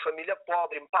 vendo uma família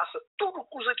pobre, me passa tudo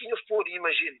coisa que eu podem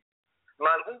imaginar.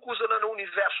 Mas alguma coisa lá no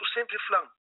universo sempre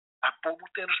falando. A povo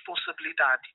tem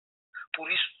responsabilidade.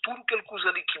 Por isso, tudo aquele coisa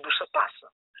ali que você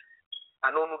passa,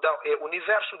 o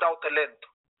universo dá o talento.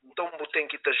 Então, você tem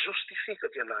que te justificar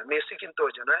aquilo lá. Nesse que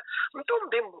entoja, né? Então,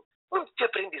 muito de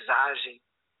aprendizagem.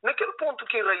 Naquele ponto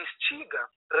que raiz chega,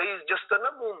 raiz já está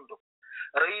no mundo.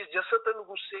 Raiz já está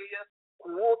negocia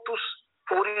com outros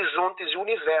horizontes e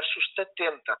universos que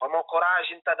tenta. Como a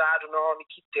coragem está dado no homem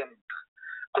que tenta.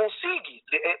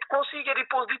 Consiga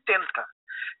depois de tenta.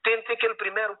 Tenta aquele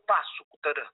primeiro passo que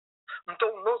terá.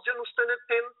 Então, nós já não estamos na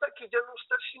tenta, que já não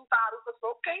está sentado, está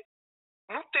ok.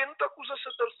 Não tenta acusar se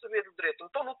a receber o direito.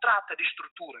 Então, não trata de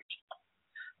estrutura aqui.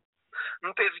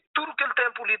 Não teve tudo que ele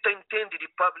tempo ali tem entende de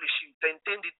publishing, tem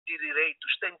entende de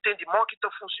direitos, tem entende como que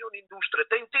funciona a indústria,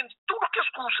 tem entende tudo que as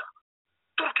coisas.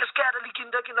 Tudo que as quer ali, que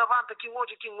daqui na vanta, que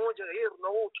hoje é erro, na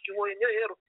outro, que hoje é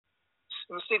erro.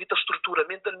 Não se teve a estrutura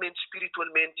mentalmente,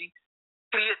 espiritualmente,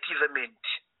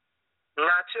 criativamente.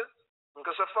 Ngacha,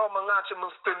 nunca se fala, ngacha,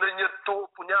 mas tem nem a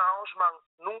topo, mas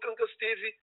nunca se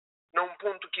teve num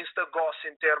ponto que se gosta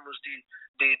em termos de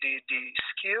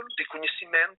skill, de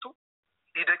conhecimento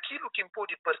e daquilo que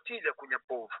pode partilhar com o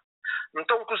povo.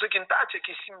 Então, coisa que é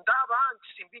que se me dava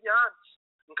antes, se me vinha antes,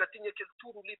 nunca tinha aquele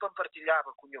tudo ali para partilhar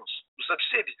com Nhos. Você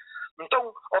percebe?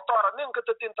 Então, autora, nem que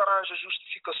te tenta arranjar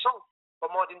justificação,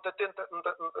 para modo que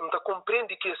te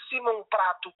compreende que acima um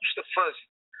prato custa fazer,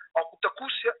 ou que te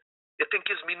custa Eu tenho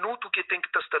que esse minuto que tem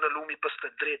que estar na lume para estar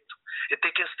direito. Eu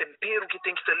tenho que esse tempero que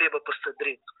tem que estar leva para estar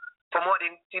direito.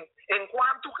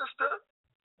 Enquanto que está,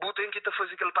 eu tenho que estar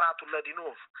fazer aquele prato lá de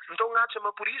novo. Então,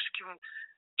 acho-me por isso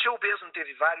que eu mesmo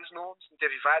teve vários nomes,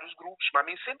 teve vários grupos, mas a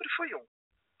mim sempre foi um.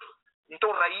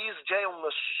 Então, Rahiz já é um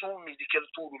assume de aquele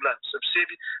tudo lá,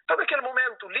 sabe? Então, naquele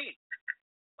momento ali,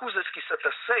 coisas que se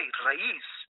sei, Rahiz,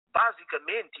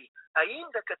 basicamente,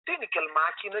 ainda que tem aquela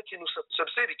máquina que nos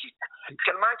sabe que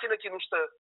aquela máquina que nos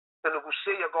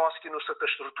negocia gosta, que nos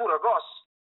estrutura gosta,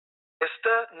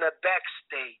 está na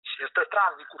backstage, está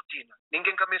atrás de cortina.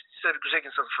 Ninguém também sabe o que é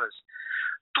que se faz.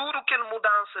 Tudo aquela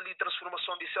mudança ali,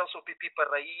 transformação de Celso ao Pipi para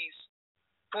Rahiz,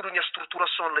 tudo a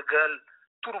estruturação legal,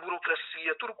 tudo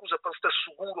burocracia, tudo coisa para estar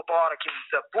seguro para a hora que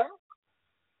dá bom,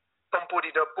 para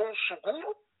poder dar bom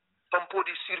seguro, para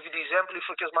poder servir de exemplo e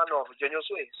fazer as manobras. Já não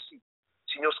sou esse.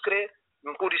 Se não se crê,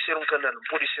 não pode ser um canal, não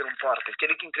pode ser um porta,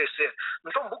 aquele que crescer.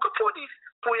 Então, nunca pode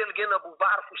pôr alguém no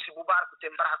barco, se o barco tem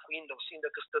buraco ainda, ou se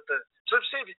ainda que está...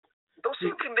 Sabe? Então,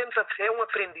 simplesmente é uma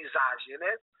aprendizagem,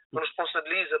 né? Nos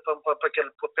responsabiliza para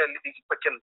aquele papel, para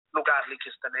aquele lugar ali que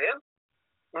está nele.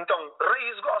 Então,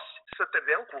 Rahiz gosta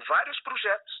também com vários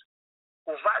projetos,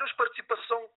 com várias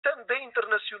participações também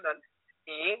internacionais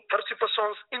e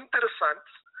participações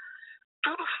interessantes,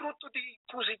 tudo fruto de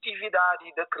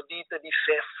positividade, de acredita, de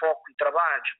fé, foco e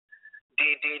trabalho,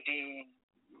 e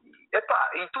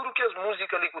tudo que as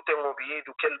músicas ali que eu tenho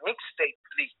ouvido, aquele mixtape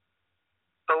ali,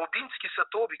 para ouvintes que se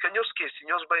ouve, que não esquece,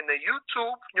 nós vai na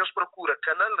YouTube, nós procura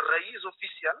canal Rahiz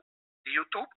oficial de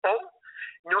YouTube, ou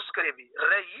nós escreve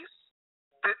Rahiz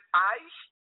de I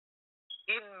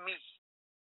in me.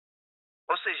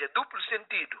 Ou seja, duplo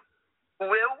sentido.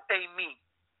 O eu em mim.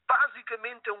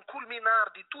 Basicamente é um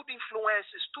culminar de tudo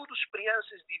influências, tudo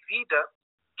experiências de vida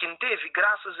que teve,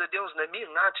 graças a Deus, na minha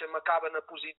arte, me acaba no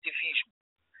positivismo.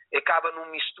 Acaba numa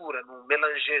mistura, num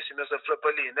melange, se nós falamos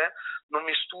ali, né? Numa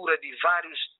mistura de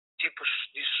vários tipos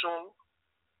de som,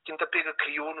 que não pega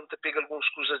crioulo, não pega algumas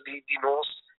coisas de nós,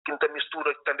 que não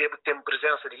mistura, que também tem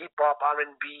presença de hip-hop,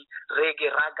 R&B, reggae,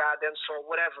 raga, dancehall,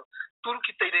 whatever. Tudo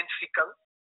que está identificando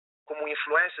como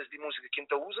influências de música que a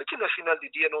gente usa, que no final do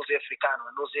dia não é africano,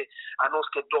 a nós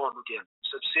que é dono dele,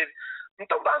 sabe?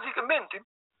 Então, basicamente,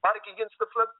 para que a gente está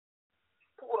falando,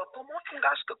 porra, para um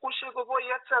gajo que conchega agora,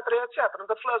 etc.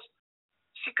 Então, falando,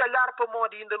 se calhar para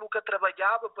modo ainda nunca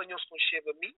trabalhava, para nós conchega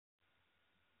a mim,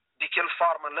 de aquela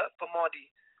forma lá, para modo,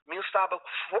 me estava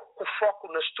com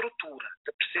foco na estrutura,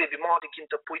 de perceber modo que a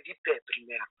gente põe de pé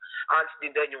primeiro, antes de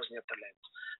dar-nos no talento.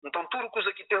 Então, tudo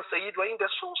coisa que tem saído ainda é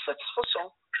só uma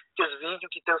satisfação. Que os vídeos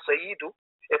que têm saído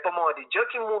é para modo, já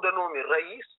que muda o nome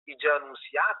Rahiz e já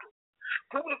anunciado,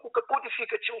 público que pode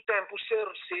ficar um tempo sem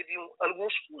receber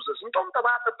algumas coisas. Então, está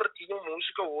a partir uma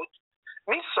música ou outra.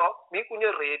 Me com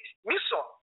a rede,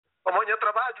 só. Amanhã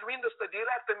trabalho ainda está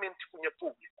diretamente com o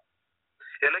público.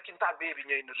 Ela é quem está a beber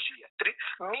a energia.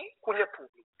 Me com o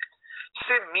público.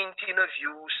 Sem mentir na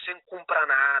views, sem comprar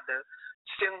nada,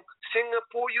 sem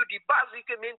apoio de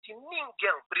basicamente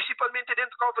ninguém, principalmente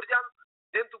dentro do calverdiano,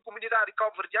 dentro da comunidade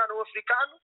calverdiana ou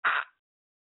africano,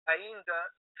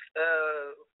 ainda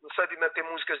não sabe manter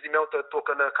músicas de mel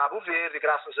toca na Cabo Verde,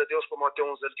 graças a Deus, para manter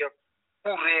uns alguém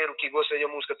porreiro que gosta da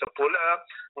música da Pola,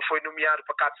 foi nomeado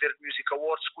para Cabo Verde Music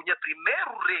Awards, com o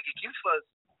primeiro reggae que ele fez,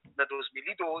 na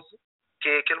 2012, que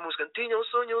é aquela música, tinha um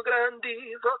sonho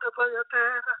grande, volta para a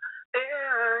terra,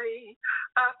 ai,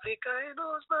 África é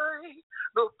nos vai,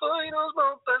 não foi nos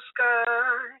vão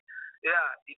pescar.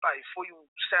 E pai, foi uma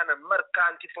cena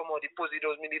marcante para mim depois de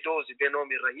 2012, bem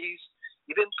nome Rahiz,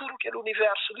 e bem tudo que é o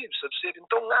universo livre, sabe?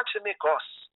 Então, acho-me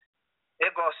gosto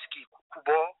que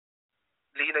Cubo,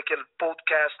 ali naquele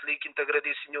podcast ali, que te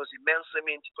agradeço Nhos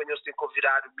imensamente para nós ter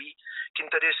convidado-me, que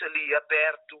te deixa ali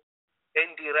aberto,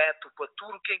 em direto, para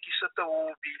tudo quem que se está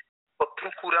ouve, para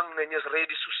procurando nas minhas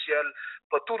redes sociais,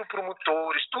 para todos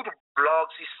promotores, todos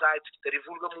blogs e sites que te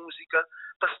divulgam música,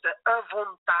 para estar à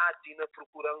vontade na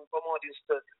procurando, para modo de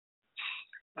estar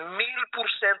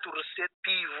 1000%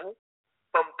 receptivo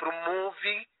para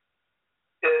promover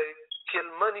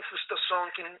aquela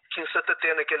manifestação que se está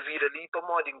tendo naquele vir ali, para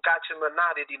modo de encaixa-me na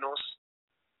área de nós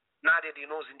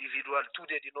individual,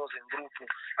 tudo é de nós em grupo.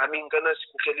 A mim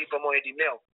engana-se com aquele para modo de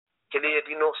mel. Que ele é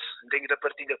de nós, tem que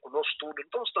partilhar conosco tudo.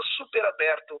 Então está super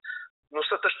aberto, não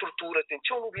está a estrutura, tem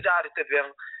uma novidade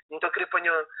também. Então queria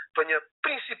apanhar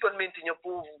principalmente o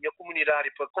povo e a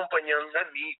comunidade para acompanhar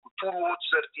amigos, todos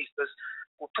outros artistas,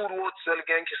 todos outros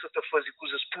alguém que está a fazer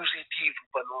coisas positivas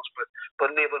para nós,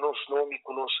 para levar nosso nome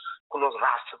com nossa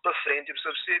raça para frente,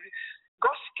 percebe?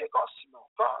 Gosto, não.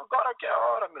 Agora que é a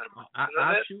hora, meu irmão.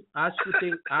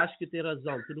 Acho que tem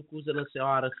razão, tudo que usa na sua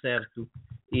hora certo.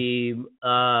 E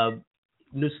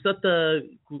nos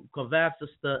conversas,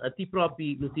 a ti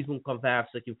próprio não tive uma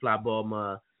conversa que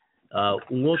falava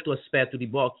outro aspecto de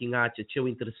boa que acha que é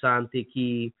interessante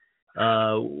que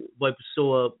boa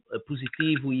pessoa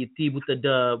positivo e ti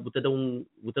botar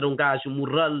um gajo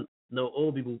moral no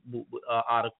ouvi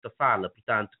a hora que te fala,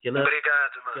 portanto que ela é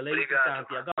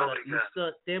importante. Agora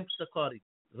no tempo se corre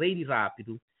bem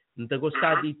rápido, não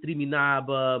gostar de terminar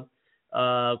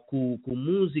com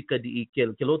música de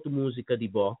que outra música de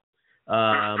boa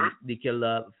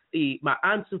de mas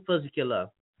antes de fazer aquela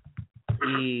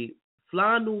e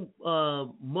falando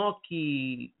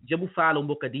que já vou falar um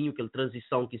bocadinho aquela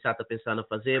transição que está pensando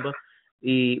fazer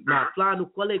e mas falando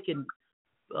qual é que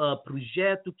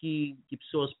projeto que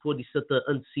pessoas podem se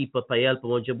antecipar para ele, para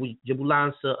onde já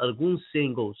lança alguns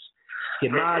singles que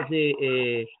mais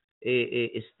é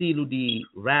estilo de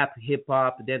rap, hip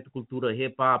hop, dentro da cultura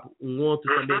hip hop,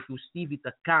 outro também que o Stevie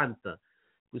canta.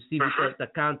 O Stevie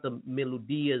canta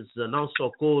melodias, não só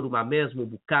coro, mas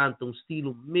mesmo canta um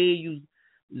estilo meio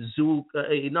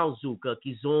zuca, e não zuca,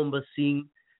 que zomba assim,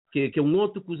 que é uma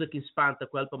outra coisa que espanta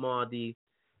com ele para modo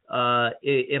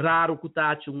é raro que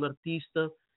tache um artista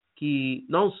que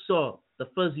não só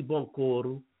faz bom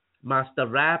coro, mas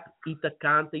rap e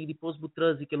canta e depois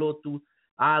traz aquele outro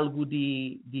algo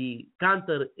de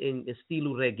canta em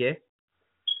estilo reggae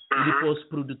e depois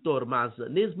produtor, mas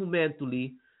nesse momento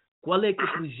ali qual é que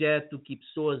o projeto que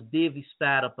pessoas devem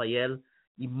esperar para ele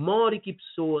e more que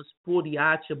pessoas podem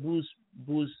achar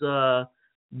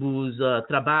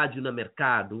trabalho no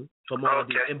mercado,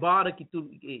 embora que tu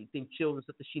tem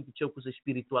coisa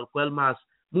espiritual com ele, mas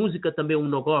música também é um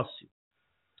negócio.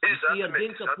 Se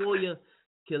alguém que apoia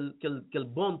aquele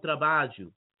bom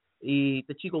trabalho e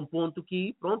te chega um ponto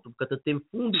que, pronto, porque tem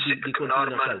fundo de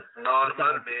continuação.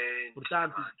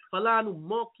 Portanto, falar no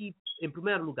Moki, em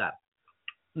primeiro lugar,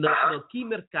 no que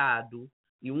mercado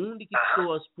e onde que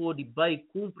pessoas podem vai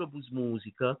comprar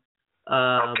música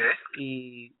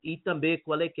e também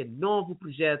qual é que é novo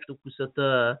projeto que você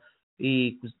está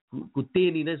e que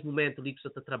tem nesse momento ali que você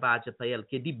está trabalhando para ele,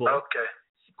 que é de bom.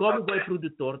 Como bom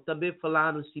produtor, também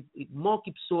falando se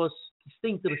que pessoas que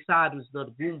estão interessadas em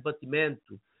algum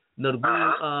batimento, em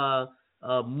alguma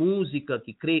música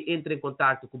que entre em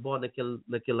contato com o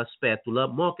naquele aspecto lá,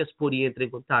 mocas podem entrar em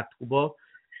contato com o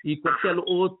e qualquer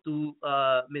outra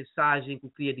mensagem que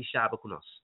eu queria deixar com nós.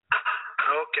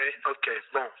 Ok.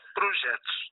 Bom,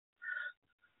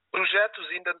 projetos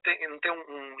ainda tem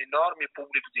um enorme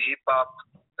público de hip-hop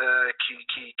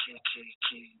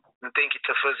que não tem que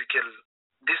fazer aquele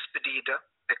despedida,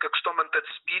 é que costumam te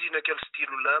despedir naquele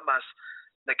estilo lá, mas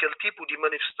naquele tipo de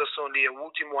manifestação ali é o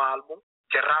último álbum,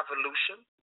 que é Revolution,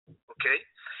 ok?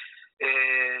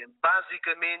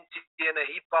 Basicamente é na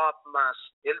hip hop, mas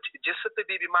ele já se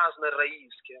vive mais na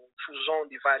raiz, que é uma fusão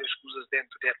de várias coisas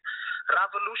dentro dele.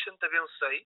 Revolution também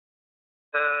sei,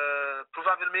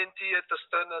 provavelmente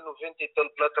está na 90 e tal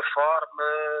plataforma,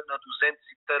 na 200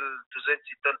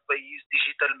 e tal país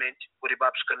digitalmente, por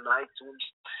exemplo, canais, iTunes,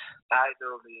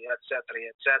 Tidal,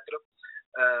 etc.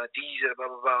 Deezer, blá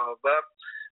blá blá.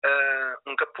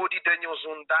 Nunca pode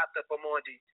dar-nos data para modo,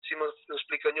 se me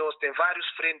explica-nos, tem vários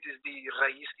frentes de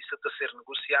raiz que está a ser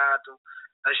negociado,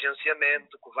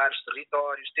 agenciamento com vários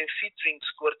territórios, tem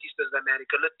featurings com artistas da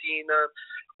América Latina,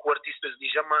 com artistas de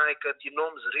Jamaica, de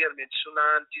nomes realmente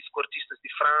sonantes, com artistas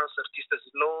de França, artistas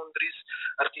de Londres,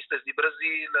 artistas de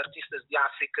Brasil, artistas de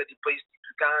África, de países de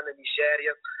Ghana,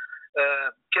 Nigéria.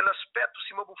 Aquele aspecto,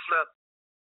 se me bufla,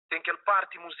 tem aquele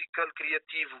parte musical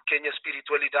criativo que é a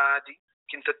espiritualidade,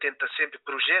 que a gente tenta sempre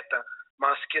projeta,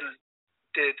 mas que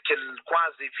ele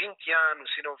quase 20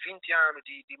 anos, se não 20 anos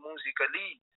de música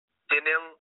ali, tem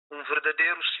um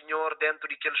verdadeiro senhor dentro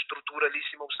daquela estrutura ali,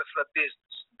 se você fala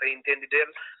business, está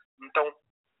entendendo? Então,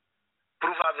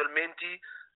 provavelmente,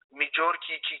 melhor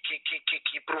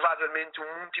que provavelmente o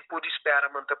mundo pode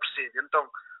esperar, não está percebendo. Então,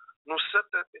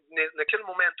 naquele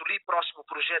momento ali, o próximo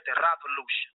projeto é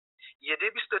Revolution. E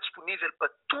deve estar disponível para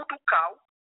tudo cá,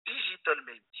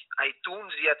 digitalmente,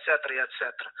 iTunes e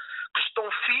etc.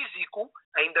 Questão físico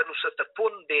ainda não se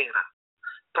pondera.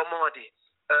 Para modo,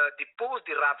 depois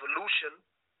de Revolution,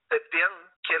 tem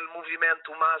aquele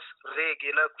movimento mais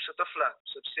reggae lá que você está falando.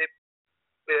 Você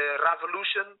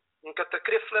Revolution, nunca está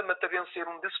querendo falar, mas também ser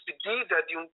uma despedida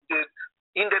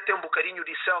ainda tem um bocadinho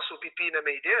de Celso Pipi na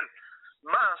meio dele,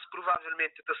 mas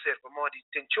provavelmente está certo. Para modo,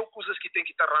 tem coisas que tem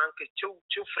que estar arrancar,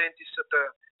 frente se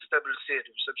está estabelecer.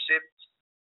 Você percebe?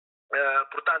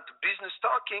 Portanto, business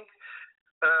talking,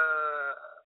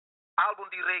 álbum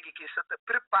de reggae que se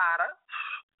prepara,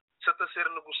 se está a ser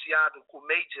negociado com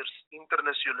majors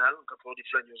internacional, nunca pode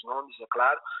falar os nomes, é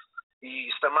claro, e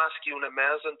está mais que uma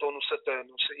mesa, então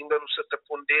ainda não se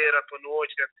pondera para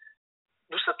nós,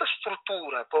 não se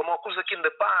estrutura, para uma coisa que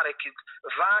ainda para, que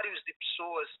vários de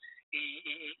pessoas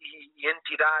e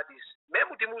entidades,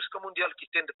 mesmo de música mundial que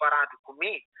tem deparado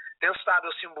comigo, tem estado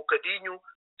assim um bocadinho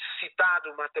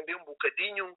citado, mas também um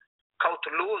bocadinho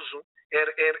cauteloso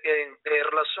em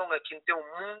relação a quem tem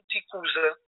um monte de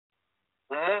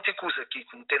coisa aqui,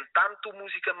 tem tanto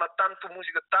música para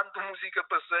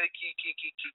ser que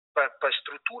para a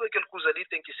estrutura aquela coisa ali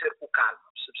tem que ser com calma,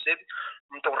 percebe?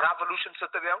 Então Revolution se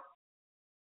também,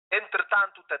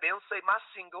 entretanto também sei mais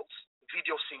singles,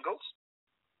 video singles,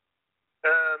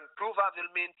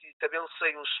 provavelmente também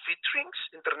sei uns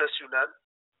featurings internacional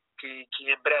que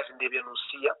em breve deve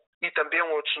anunciar, e também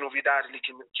outras novidades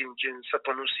que se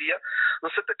anuncia.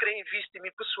 Não sei se querer investir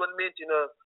pessoalmente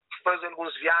fazer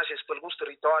algumas viagens para alguns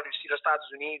territórios, ir aos Estados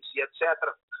Unidos e etc.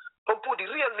 Para poder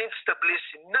realmente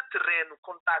estabelecer no terreno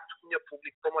contato com o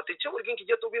público, como até tinha alguém que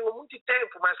já estou vendo há muito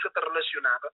tempo, mas que está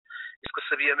relacionada, isso que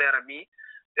sabia era a mim.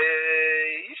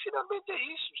 E finalmente é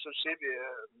isso, percebe?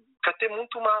 Que tem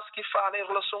muito mais que falar em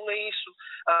relação a isso,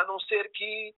 a não ser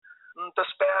que não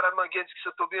espera alguém que se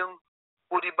está bem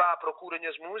por ir à procura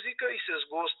das músicas, e se eles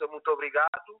gostam, muito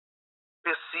obrigado.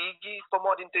 Persigue, para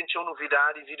uma intenção,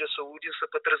 novidade e vida saúde,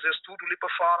 para trazer tudo ali para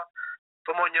fora.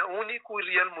 Para o único e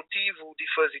real motivo de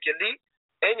fazer aquilo ali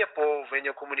é a povo, é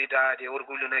a comunidade, é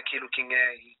orgulho naquilo que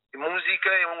é. E música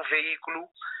é um veículo,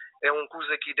 é uma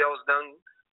coisa que Deus dá,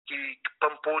 que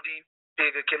pode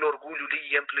pegar aquele orgulho ali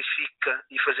e amplifica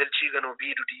e fazer ele chegar no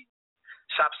ouvido de,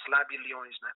 sabe-se lá,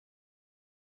 bilhões, né?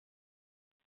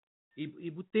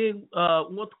 E tem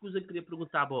uma outra coisa que eu queria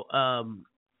perguntar, como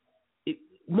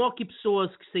que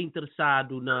pessoas que estão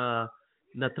interessadas na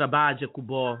trabalho com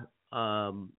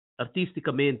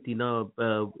artisticamente,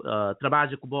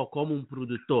 trabalho com como um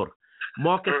produtor,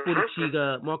 como que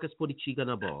se pode chegar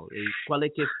na boa? Qual é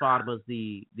que é as formas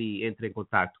de entrar em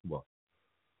contato com você?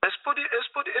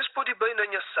 Eles podem bem na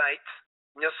minha site.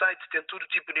 Minha site tem todo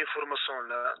tipo de informação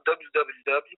lá,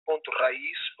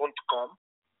 www.rahiz.com,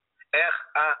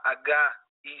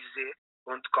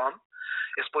 rahiz.com.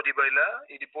 Eles podem ir lá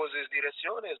e depois eles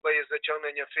direcionam, eles vão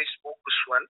na minha Facebook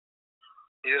pessoal.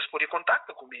 Eles podem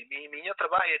contactar comigo. Minha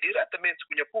trabalho é diretamente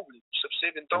com o público,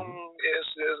 percebe? Então,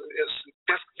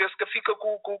 penso que fica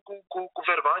com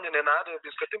vergonha, nem nada,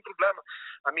 penso que tem problema.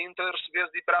 A mim, então, receber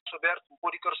de braço aberto,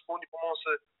 pode corresponder para o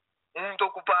muito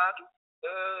ocupado.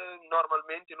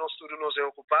 Normalmente, nosso estúdio não é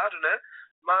ocupado, né?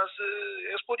 Mas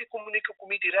eles podem comunicar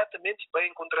comigo diretamente, vai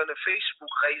encontrar na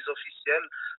Facebook Rahiz Oficial,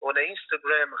 ou na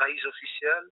Instagram Rahiz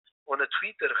Oficial, ou na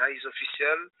Twitter Rahiz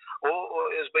Oficial,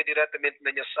 ou eles vão diretamente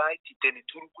na minha site e tem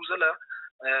tudo coisa lá,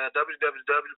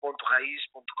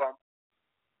 www.rahiz.com.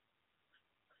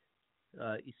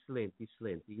 Excelente.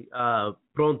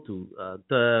 Pronto,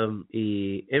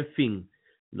 e enfim,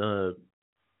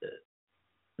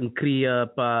 queria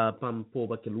para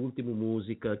pôr aquela última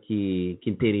música que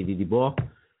tem de bom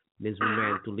nesse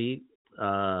momento ali.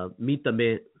 Me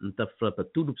também está falando para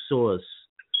todas as pessoas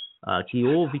que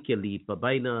ouvem que ali para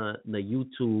vai na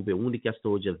YouTube, onde que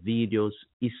estou já vídeos,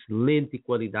 excelente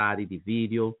qualidade de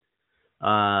vídeo,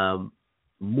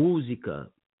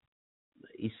 música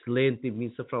excelente, me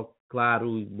está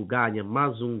claro, ganha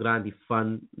mais um grande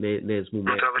fã nesse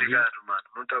momento. Muito obrigado, mano.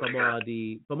 Muito obrigado.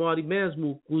 Para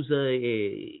mesmo coisa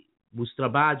os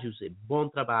trabalhos,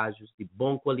 bons trabalhos de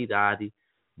boa qualidade,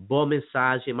 boa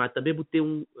mensagem, mas também tem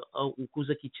uma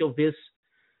coisa que talvez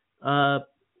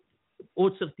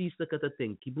outros artistas que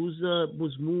tem, que usa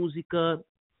música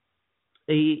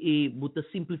e bota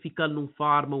simplificando de uma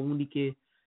forma única,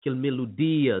 aquela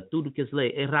melodia, tudo que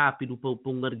é rápido para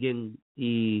um alguém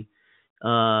e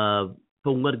para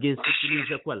um alguém se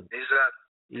utiliza qual. Exato.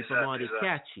 E para uma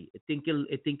catchy, tem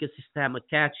que sistema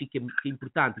catchy que é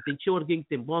importante. Tem que ser alguém que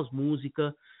tem boas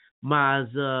músicas, mas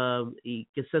e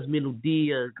que essas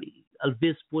melodias às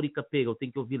vezes pode que pega,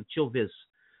 tem que ouvir deixa vezes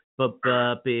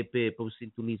para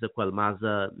sintonizar qual, mas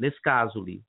nesse caso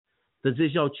ali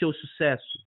desejar o seu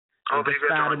sucesso.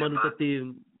 Obrigado, mas nunca ter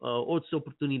outras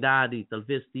oportunidades,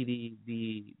 talvez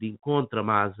de encontro,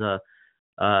 mas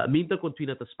a mim ainda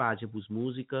continua a espalhar as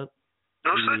músicas.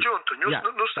 Não se junto,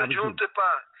 não se junto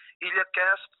para Ilha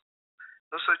Cast,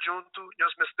 não se junto,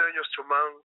 nós mestenhos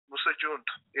chamam, não se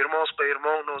junto, irmãos para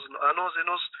irmão, nós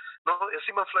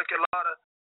acima daquela hora,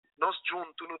 nós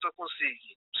junto não te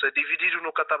consegue, se dividido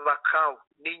no catabacau,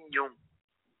 nenhum.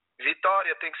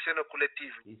 Vitória tem que ser no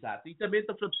coletivo. Exato. E também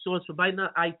para pessoas que vai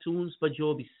na iTunes para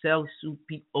ouvir Celso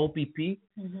OPP.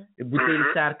 Eu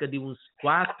botei cerca de uns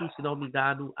 4, se não me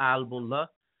engano, álbum lá.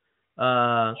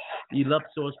 E lá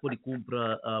pessoas podem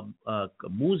comprar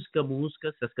música,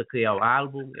 se quer criar um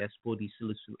álbum, eles podem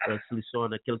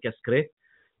selecionar aquilo que escreve.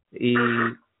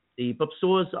 E para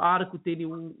pessoas que têm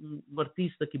um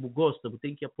artista que gosta,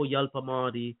 tem que apoiá-lo para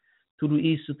morrer. Tudo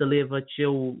isso te leva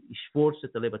seu esforço,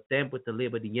 te leva tempo, te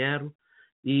leva dinheiro.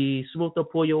 E se você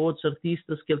apoia outros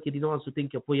artistas, que de nós tem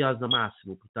que apoiar no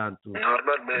máximo. Portanto,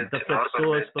 normalmente.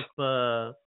 Pessoas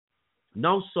para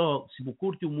não só se você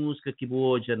curte música que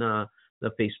hoje na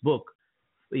Facebook,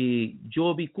 e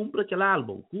Joby compra aquele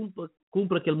álbum,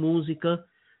 compra aquela música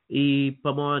e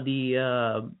para modo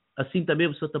assim também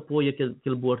você apoia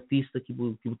aquele bom artista que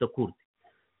você curte.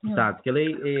 Portanto, que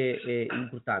é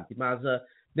importante. Mas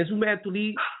nesse momento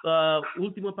ali,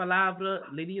 última palavra,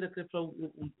 Lenira quer falar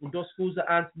duas coisas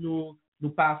antes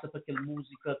no passa para aquela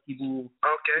música que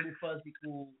você faz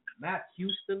com Matt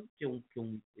Houston, que é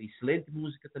um excelente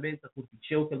música também, está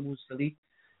curtindo aquela música ali.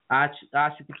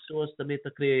 Acho que pessoas também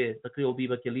estão a querer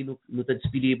ouvir aquilo ali, não está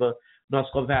disponível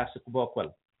nossa conversa com o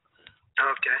qual.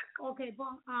 Ok,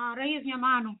 bom, Rahiz, minha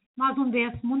mano, mais uma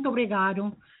vez, muito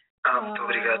obrigado. Muito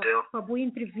obrigado, eu. Por a boa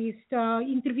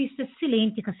entrevista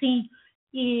excelente, assim,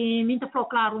 e me falou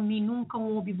claro, me nunca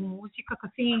ouvi música,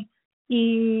 assim,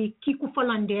 e Kiko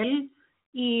falando dele,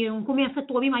 e começa a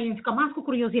ouvir, mas fica mais com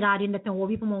curiosidade ainda tem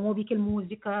ouvir, como ouvir aquela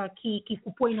música que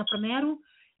põe na primeiro,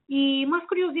 e mais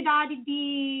curiosidade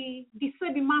de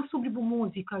saber mais sobre a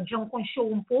música, já conheceu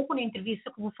um pouco na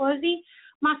entrevista que vou fazer,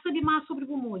 mas saber mais sobre a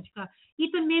música. E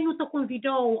também nos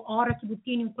convidou, a hora que você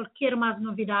tem qualquer mais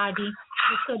novidade,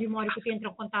 você demora que entra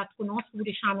em contato conosco, vou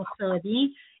deixar no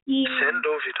sabe. E sem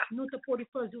dúvida. Não te pode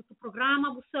fazer outro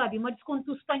programa, você sabe, mas quando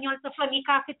o espanhol está falando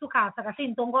casa e tu casa, assim,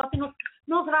 então gosta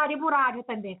nos horário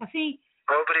também, assim.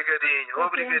 Obrigadinho. A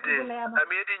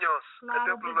minha de Nhos, não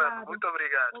tem problema. Muito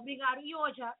obrigado. Obrigado. E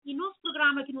hoje, nosso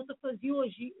programa que nós estamos fazendo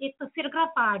hoje está a ser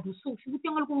gravado. Se você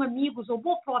tem algum amigos ou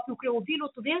bom próprio que ouviram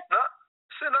outra vez? Não,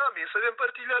 se não, me sabem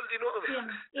partilhar de novo.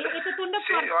 Sim, é toda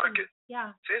a parte.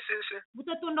 Sim.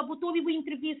 Você ouve uma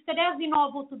entrevista 10 e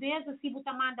 9 outra vez, assim,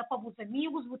 você manda para os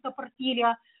amigos, você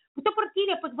partilha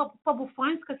para os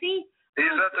fãs, assim.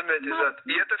 Exatamente.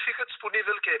 E esta fica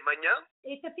disponível que amanhã?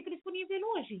 Esta fica disponível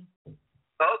hoje.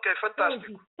 Ok,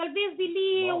 fantástico. Hoje. Talvez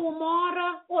dali uma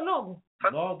hora ou logo.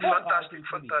 Fantástico.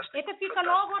 Esta fica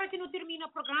logo, a hora que não termina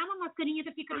o programa, mas carinha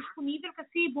fica disponível, que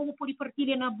assim, bom por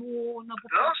partilhar na boa. Não,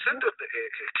 sem dúvida,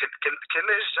 que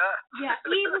ele é já.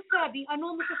 E você sabe, a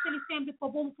nome que ele sempre para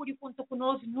bom por conta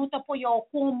conosco, não te apoiou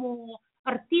como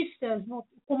artistas, não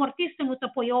te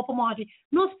apoiou para morrer.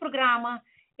 Nosso programa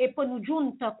é para nos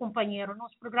juntar, companheiro.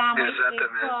 Nosso programa é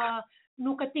para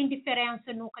nunca tem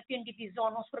diferença, nunca tem divisão.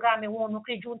 Nosso programa é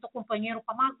nunca junta, companheiro,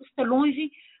 para mais está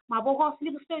longe, mas eu gosto de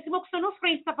você, se você não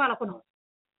frente, fala conosco.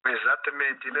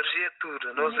 Exatamente, energia é tudo,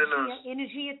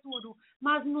 energia é tudo.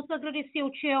 Mas não te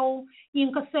agradeceu, tchau, e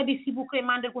nunca sabe se você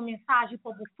manda alguma mensagem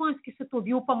para os fãs que você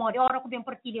ouviu para morrer, a hora que vem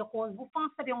partilhar com os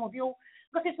fãs, também ouviu,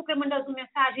 você só quer mandar uma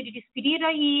mensagem de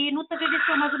despedida e não te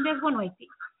agradeceu mais uma vez, boa noite.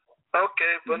 Ok,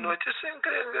 boa noite. Assim,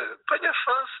 panha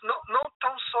fãs, não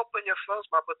tão só panha fãs,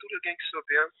 mas para todo alguém que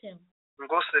souber,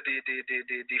 gosta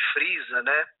de frisa,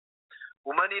 né?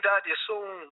 Humanidade é só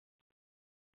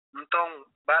então,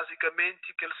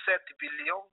 basicamente, aquele 7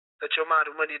 bilhões de chamar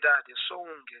humanidade é só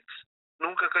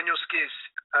nunca que eu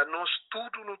esquece. A nós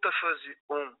tudo não está fazer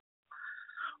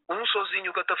um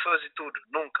sozinho que está fazer tudo,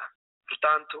 nunca.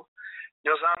 Portanto,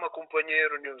 nós ama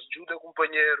companheiro, nós ajuda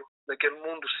companheiro, naquele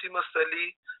mundo cima está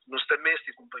ali, nós também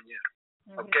este companheiro.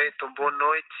 Ok? Então, boa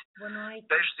noite.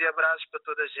 Beijos e abraços para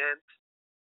toda a gente.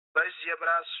 Beijos e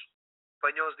abraços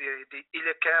para nós de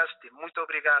Ilha Cast. Muito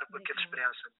obrigado por aquela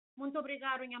experiência. Muito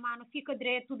obrigado, minha mano. Fica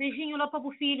direto. Beijinho lá para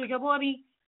o filho, já vou abrir.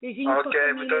 Beijinho para a família.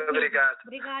 Ok, muito obrigado.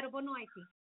 Obrigado, boa noite.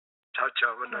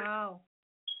 Tchau, boa noite. Tchau.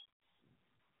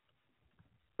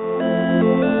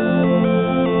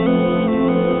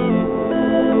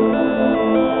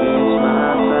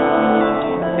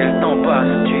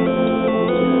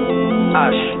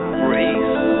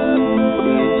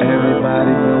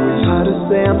 Everybody knows it's hard to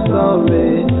say I'm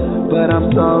sorry, but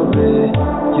I'm sorry,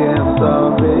 yeah I'm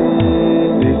sorry.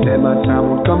 They said my time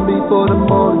would come before the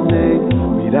morning,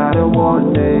 without a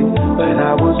warning, but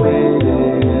I was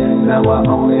waiting. Now I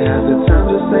only have the time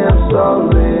to say I'm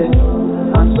sorry,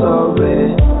 I'm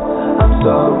sorry, I'm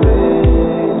sorry.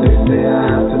 They say I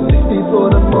have to leave before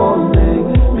the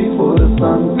morning, before the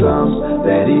sun comes,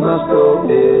 that he must go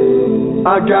in.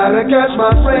 I gotta catch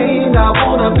my train, I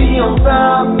wanna be on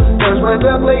time, cause when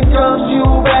the plane comes you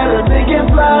better take and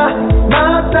fly.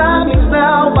 My time is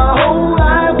now, my whole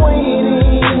life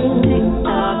waiting. Tick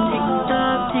tock, tick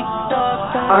tock, tick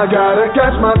tock. I gotta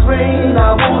catch my train,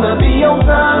 I wanna be on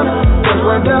time. Cause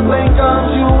when the plane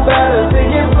comes, you better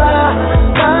take it fly.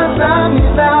 My time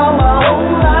is now, my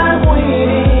whole life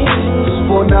waiting.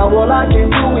 For now all I can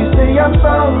do is say I'm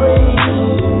sorry.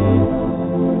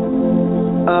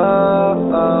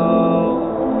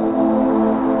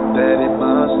 That it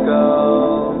must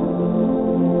go.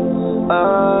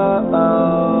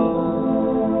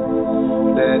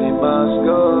 That it must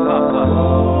go.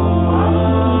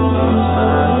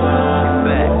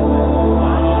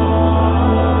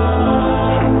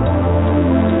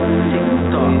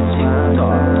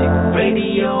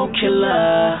 Radio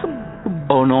killer.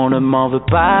 Oh non, ne m'en veux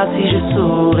pas si je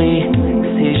souris,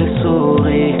 si je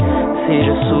souris, si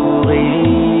je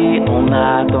souris. On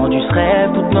a attendu ce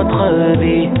rêve toute notre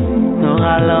vie. Nous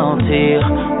ralentir,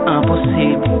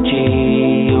 impossible,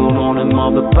 G. Oh non, ne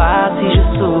m'en veux pas si je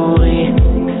souris,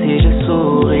 si je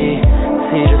souris,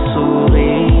 si je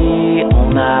souris.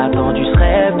 On a attendu ce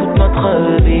rêve toute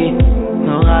notre vie.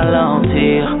 Nous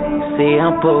ralentir, c'est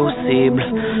impossible.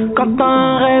 Quand t'as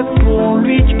un rêve pour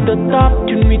lui, tu te tapes,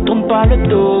 tu ne lui tournes pas le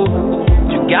dos.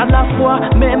 Tu gardes la foi,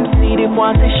 même si des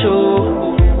fois c'est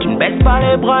chaud. Tu ne baisses pas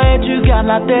les bras et tu gardes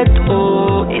la tête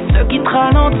haut. Et ceux qui te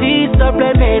ralentissent, s'il te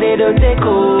plaît, mets-les de tes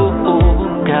côtes.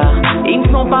 Car ils ne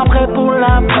sont pas prêts pour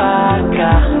la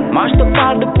bagarre. Moi je te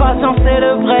parle de patience et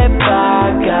de vraie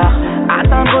bagarre.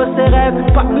 Atteindre ses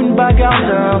rêves, pas une bagarre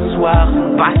d'un soir.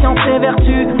 Patience et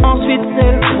vertu, ensuite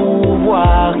c'est le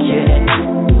pouvoir, yeah.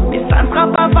 Mais ça ne sera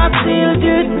pas facile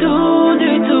du tout,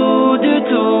 du tout, du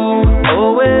tout.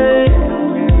 Oh ouais.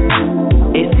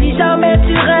 Et si jamais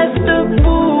tu restes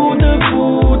debout,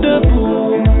 debout,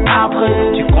 debout,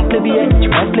 après tu comptes les billets, tu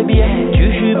comptes les billets,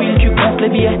 tu jubiles, tu comptes les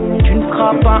billets. Tu ne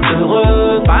seras pas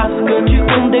heureux parce que tu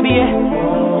comptes des billets.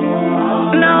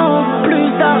 Non,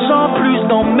 plus d'argent, plus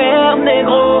d'emmerde,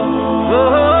 négro.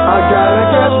 I gotta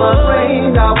catch my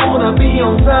train, I wanna be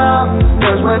on time.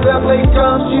 Cause when the plane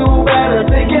comes, you better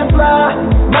take it fly.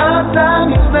 My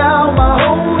time is now, my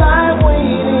whole life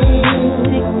waiting.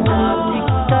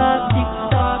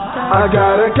 I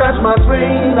gotta catch my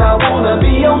train, I wanna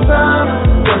be on time.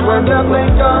 Cause when the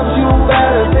plane comes, you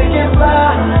better take it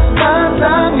fly. My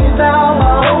time is now,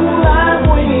 my whole life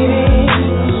waiting.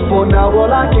 For now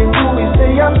all I can do is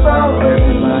say I'm sorry.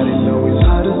 Everybody know it's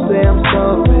hard to say I'm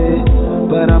sorry,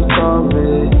 but I'm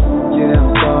sorry, yeah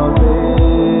I'm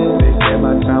sorry. They said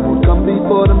my time would come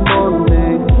before the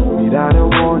morning, without a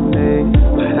warning,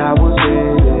 but I was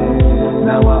waiting.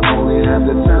 Now I only have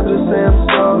the time to say I'm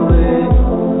sorry.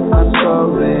 I'm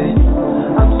sorry,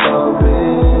 I'm sorry.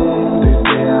 They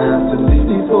say I have to leave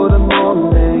before the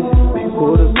morning,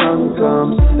 before the sun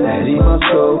comes, that he must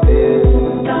go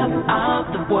in. Top of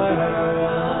the world,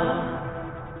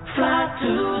 fly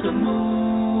to the moon.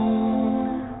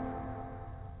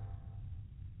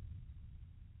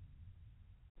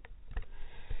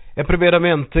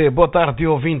 Primeiramente, boa tarde,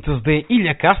 ouvintes de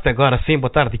Ilha Casta. Agora sim,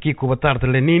 boa tarde, Kiko, boa tarde,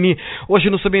 Lenini. Hoje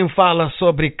no Sabem fala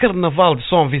sobre Carnaval de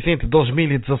São Vicente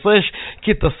 2016,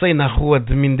 que está na Rua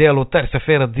de Mindelo,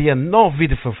 terça-feira, dia 9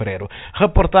 de fevereiro.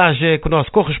 Reportagem com o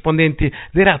nosso correspondente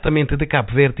diretamente de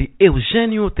Cabo Verde,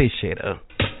 Eugênio Teixeira.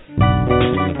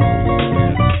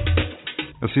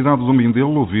 A cidade do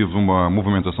Mindelo vive uma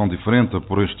movimentação diferente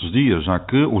por estes dias, já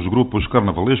que os grupos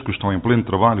carnavalescos estão em pleno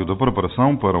trabalho da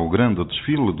preparação para o grande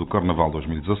desfile do Carnaval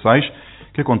 2016,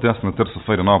 que acontece na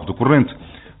terça-feira 9 do corrente.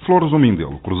 Flores do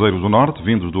Mindelo, Cruzeiros do Norte,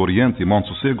 Vindos do Oriente e Monte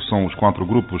Sossego são os 4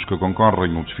 grupos que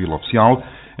concorrem no desfile oficial,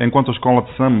 enquanto a Escola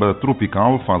de Samba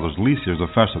Tropical faz as delícias da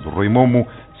festa do Rei Momo,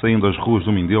 saindo das ruas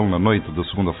do Mindelo na noite de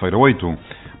segunda-feira 8.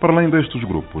 Para além destes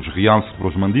grupos, realce para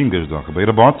os Mandingas da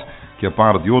Ribeira Bote, que a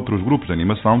par de outros grupos de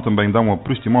animação também dão uma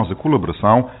prestimosa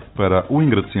colaboração para o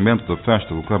engrandecimento da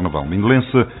festa do Carnaval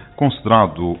mindelense,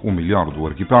 considerado o melhor do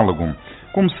arquipélago.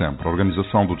 Como sempre, a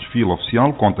organização do desfile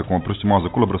oficial conta com a prestimosa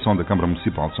colaboração da Câmara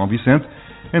Municipal de São Vicente,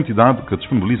 entidade que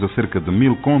disponibiliza cerca de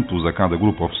 1000 contos a cada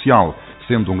grupo oficial.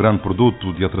 Sendo um grande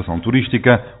produto de atração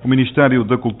turística, o Ministério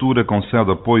da Cultura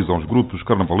concede apoio aos grupos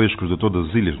carnavalescos de todas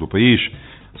as ilhas do país.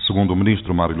 Segundo o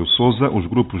ministro Mário Sousa, os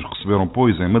grupos receberam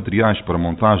apoio em materiais para a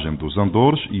montagem dos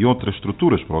andores e outras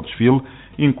estruturas para o desfile,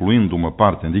 incluindo uma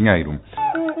parte em dinheiro.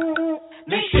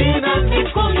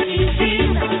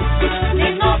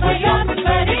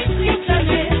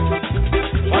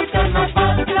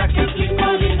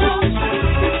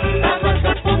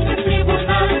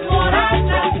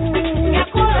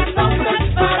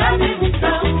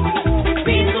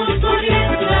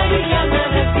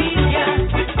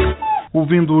 O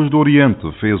Vindos do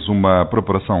Oriente fez uma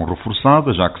preparação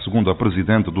reforçada, já que, segundo a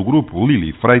presidente do grupo,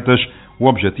 Lili Freitas, o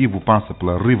objetivo passa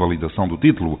pela revalidação do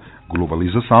título.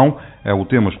 Globalização é o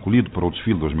tema escolhido para o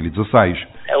desfile 2016.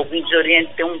 O Vindos do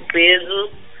Oriente tem um peso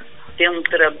tem um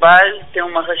trabalho, tem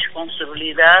uma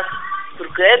responsabilidade,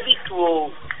 porque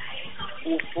habituou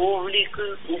o público,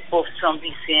 o povo de São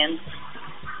Vicente,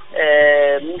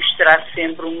 a mostrar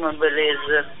sempre uma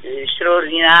beleza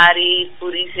extraordinária, e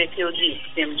por isso é que eu digo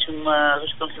que temos uma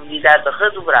responsabilidade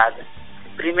redobrada.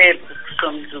 Primeiro, porque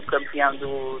somos o campeão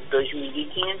do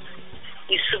 2015,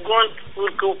 e segundo,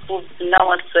 porque o público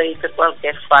não aceita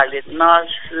qualquer falha.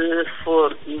 Nós, se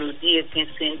for no dia que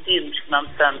sentirmos que não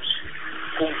estamos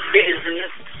com o peso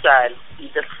necessário e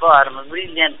da forma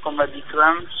brilhante como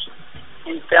habituamos,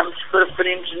 então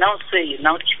preferimos não sair,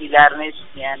 não desfilar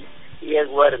neste ano e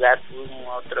aguardar por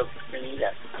uma outra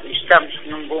oportunidade. Estamos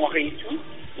num bom ritmo.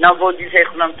 Não vou dizer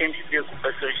que não temos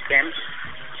preocupações, temos.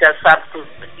 Já sabe que os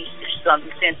artistas de São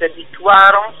Vicente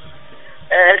habituaram-se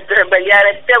a trabalhar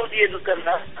até o dia do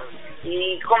carnaval.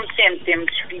 E, como sempre,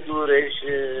 temos figuras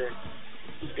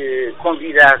de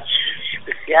convidados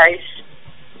especiais.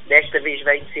 Desta vez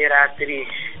vai ser a atriz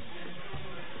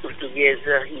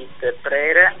portuguesa Rita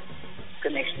Pereira, que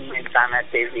neste momento está na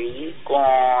TVI, com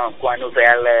a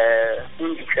novela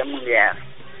Undi, familha.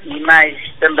 E mais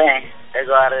também,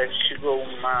 agora chegou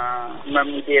uma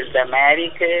modelo da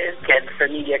América, que é de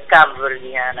família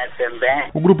cabo-verdiana também.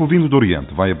 O grupo vindo do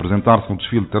Oriente vai apresentar-se no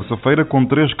desfile de terça-feira com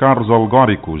 3 carros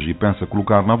alegóricos e pensa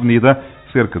colocar na avenida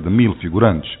cerca de 1000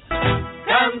 figurantes.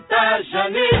 Canta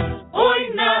janeiro,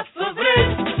 oi na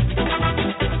fevereiro,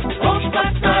 vamos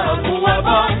passar a boa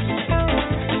voz,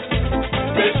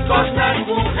 descosta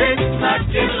corrente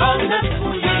naquele onda de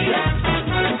folia,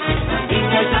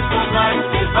 minha já tomar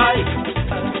que vai,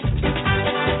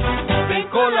 vem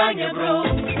colanha bro,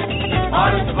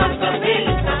 hora de passar bem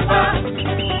safar,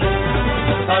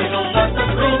 saiam Santa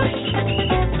Cruz,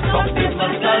 com ter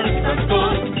mandado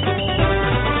cantor,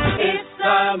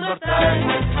 essa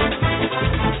mortalha.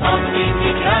 São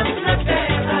imigrantes na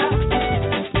terra,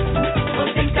 não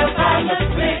tem cavalo a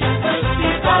ver,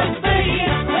 festival de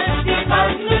Bahia, festival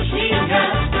de Lojinha,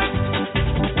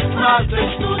 mas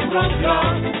és tudo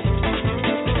bronzeado,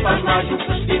 faz mais um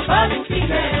festival de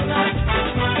Fidela,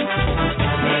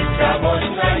 vem cá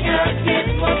mostrar que é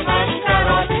tua mais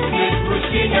carote, que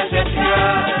Lojinhas é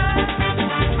pior.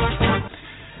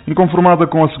 Inconformada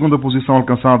com a segunda posição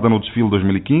alcançada no desfile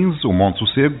 2015, o Monte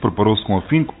Sossego preparou-se com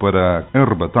afinco para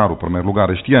arrebatar o primeiro lugar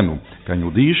este ano. Quem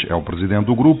o diz é o presidente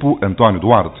do grupo, António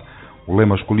Duarte. O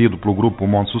lema escolhido pelo grupo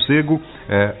Monte Sossego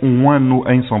é Um Ano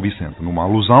em São Vicente, numa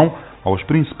alusão aos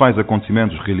principais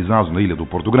acontecimentos realizados na ilha do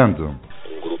Porto Grande.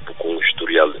 Um grupo com um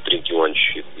historial de 31 anos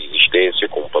de existência,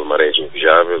 com um palmarés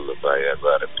invejável, vai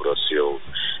agora para a sua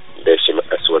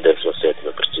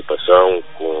 17ª participação,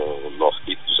 com 9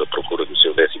 títulos à procura do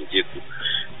seu 10º título.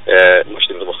 Nós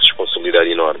temos uma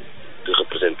responsabilidade enorme de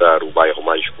representar o bairro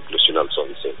mais populacional de São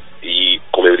Vicente. E,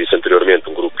 como eu disse anteriormente,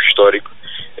 um grupo histórico,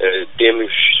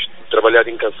 temos trabalhado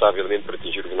incansavelmente para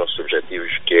atingir os nossos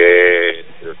objetivos, que é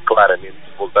claramente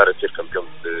voltar a ser campeão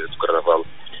do Carnaval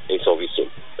em São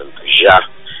Vicente. Portanto, já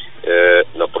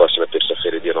na próxima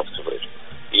terça-feira, dia 9 de fevereiro.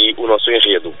 E o nosso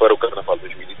enredo para o Carnaval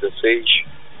 2016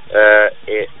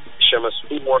 chama-se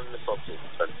Um Ano na São Vicente.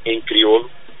 Portanto, em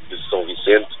crioulo de São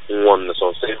Vicente, Um Ano na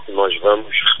São Vicente, nós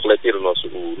vamos refletir, o nosso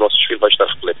desfile vai estar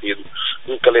refletido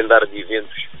um calendário de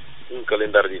eventos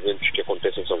que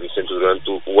acontecem em São Vicente durante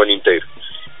o ano inteiro.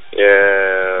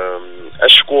 A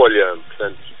escolha,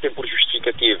 portanto, tem por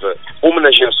justificativa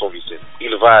homenagear São Vicente e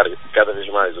levar cada vez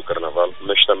mais o Carnaval,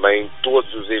 mas também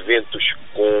todos os eventos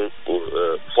com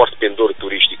forte pendor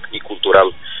turístico e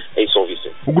cultural em São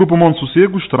Vicente. O Grupo Monte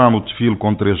Sossego estará no desfile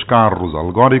com 3 carros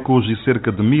alegóricos e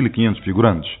cerca de 1500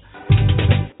 figurantes.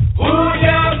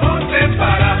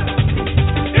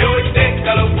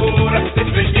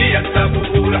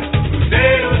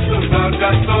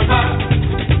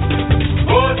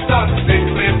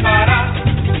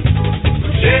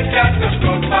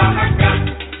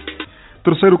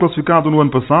 Terceiro classificado no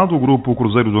ano passado, o Grupo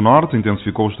Cruzeiro do Norte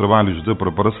intensificou os trabalhos de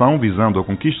preparação visando a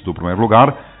conquista do primeiro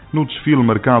lugar no desfile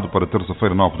marcado para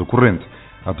terça-feira 9 do corrente.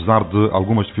 Apesar de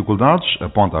algumas dificuldades,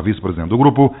 aponta a vice-presidente do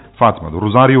grupo, Fátima do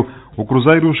Rosário, o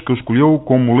Cruzeiros, que escolheu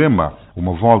como lema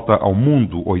uma volta ao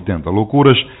mundo 80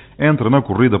 loucuras, entra na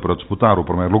corrida para disputar o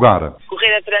primeiro lugar.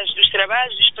 Correr atrás dos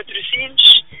trabalhos, dos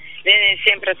patrocínios, vêm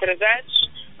sempre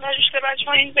atrasados, mas os trabalhos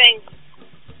vão indo bem.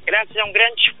 Graças a um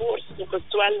grande esforço do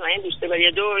pessoal, não é? Dos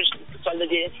trabalhadores, do pessoal da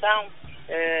direção,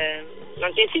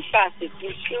 não tem sido fácil,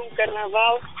 porque o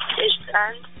Carnaval este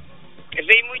ano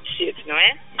veio muito cedo, não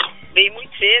é? Veio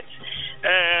muito cedo,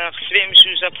 recebemos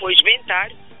os apoios bem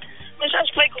tarde, mas acho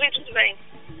que vai correr tudo bem.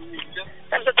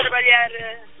 Estamos a trabalhar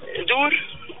duro,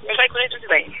 mas vai correr tudo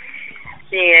bem.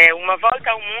 Sim, é uma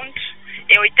volta ao mundo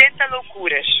em 80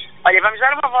 loucuras. Olha, vamos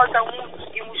dar uma volta ao mundo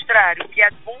e mostrar o que há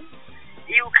de bom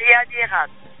e o que há de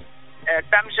errado.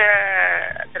 Estamos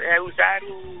a usar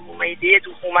uma ideia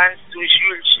do romance do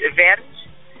Jules Verne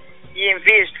e em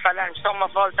vez de falarmos só uma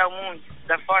volta ao mundo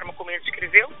da forma como ele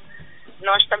escreveu,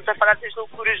 nós estamos a falar das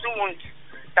loucuras do mundo.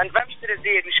 Portanto, vamos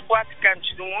trazer os 4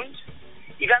 cantos do mundo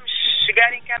e vamos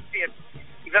chegar em Cabo Verde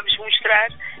e vamos mostrar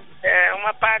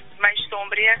uma parte mais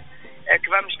sombria que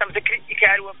estamos a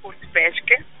criticar o acordo de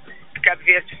pesca que Cabo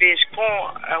Verde fez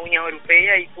com a União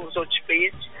Europeia e com os outros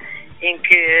países, em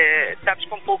que estamos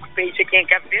com pouco país aqui em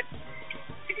Cabo Verde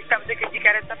e estamos a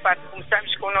criticar essa parte.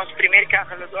 Começamos com o nosso primeiro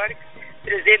carro alegórico,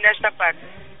 trazer nesta parte,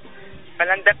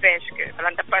 falando da pesca,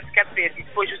 falando da parte de Cabo Verde, e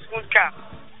depois o segundo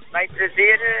carro vai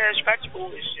trazer as partes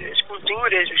boas, as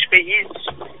culturas, os países,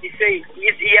 isso aí.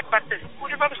 E a parte da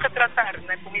segura vamos retratar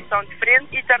na comissão de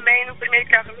frente e também no primeiro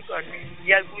carro alegórico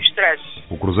e alguns trajes.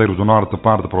 O Cruzeiro do Norte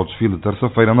parte para o desfile de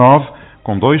terça-feira 9,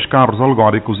 com 2 carros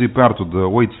alegóricos e perto de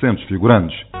 800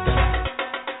 figurantes.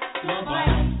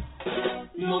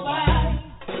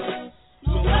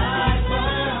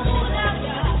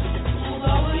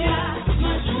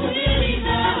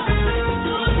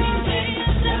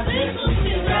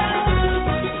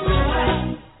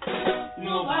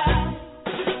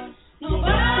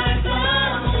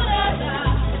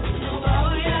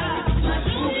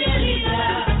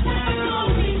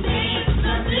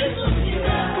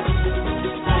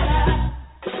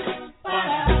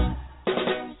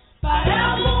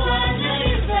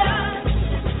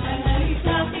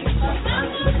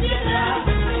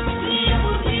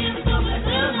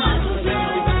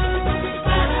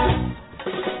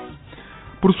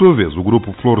 Por sua vez, o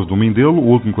grupo Flores do Mindelo, o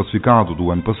último classificado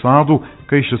do ano passado,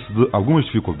 queixa-se de algumas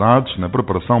dificuldades na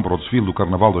preparação para o desfile do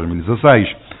Carnaval 2016.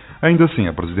 Ainda assim,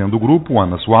 a presidente do grupo,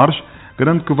 Ana Soares,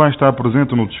 garante que vai estar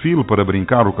presente no desfile para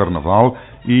brincar o Carnaval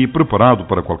e preparado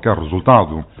para qualquer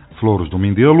resultado. Flores do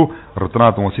Mindelo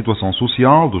retratam a situação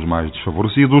social dos mais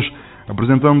desfavorecidos,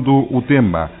 apresentando o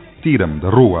tema Tira-me da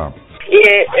Rua.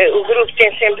 O grupo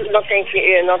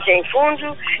não tem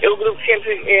fundo, o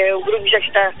grupo já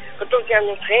está 14 anos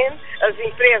no terreno, as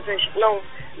empresas não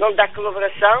dão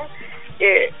colaboração,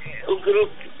 o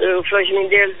grupo, o Flores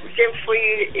Mindelo, sempre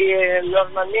foi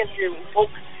normalmente um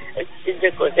pouco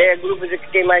de coisa. É grupo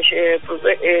que tem mais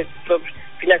problemas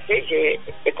financeiros,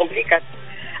 é complicado.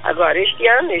 Agora, este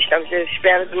ano, estamos à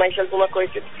espera de mais alguma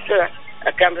coisa que será.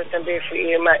 A Câmara também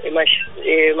foi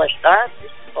mais tarde,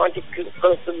 onde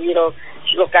conseguiram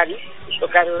deslocar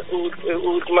o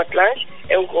último Atlântico,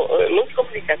 é muito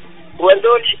complicado. O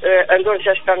Andor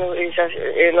já está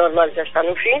já está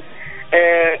no fim,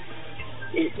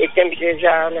 e temos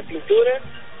já na pintura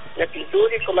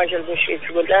e com mais algumas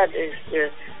dificuldades,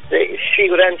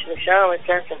 figurantes no chão,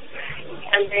 etc.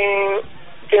 Também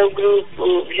tem um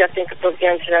grupo que já tem 14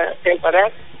 anos, já tem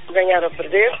parado, ganhar ou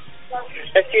perder.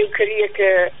 Assim, eu queria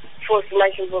que fosse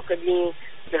mais um bocadinho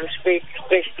de respeito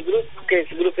para este grupo, porque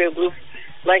esse grupo é o grupo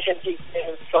mais antigo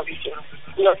de São Vicente.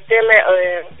 O nosso tema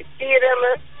é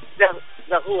tira-me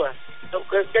da rua, é um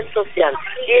conceito social.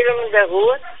 Tira-me da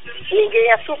rua,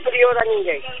 ninguém é superior a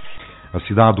ninguém. A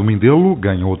cidade do Mindelo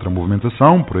ganha outra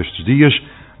movimentação por estes dias,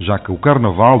 já que o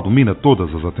Carnaval domina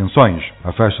todas as atenções.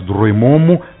 A festa do Rei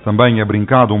Momo também é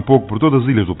brincada um pouco por todas as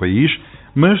ilhas do país,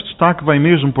 mas destaque vai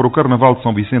mesmo para o Carnaval de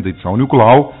São Vicente e de São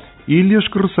Nicolau, ilhas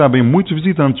que recebem muitos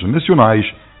visitantes nacionais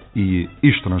e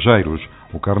estrangeiros.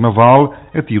 O Carnaval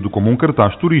é tido como um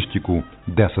cartaz turístico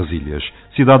dessas ilhas.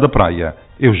 Cidade da Praia,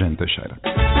 Eugênio Teixeira.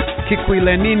 Kiko e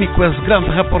Lenini com as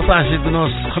grandes reportagens do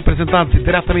nosso representante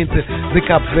diretamente de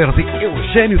Cabo Verde,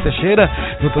 Eugênio Teixeira.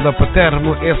 No Toda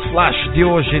Paterno, esse flash de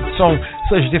hoje, edição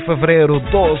 6 de fevereiro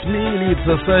de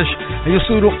 2016. Eu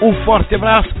suro um forte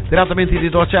abraço, diretamente de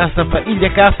Dorchester para Ilha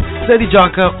Cass, da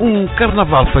Dijoca, um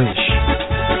Carnaval feliz.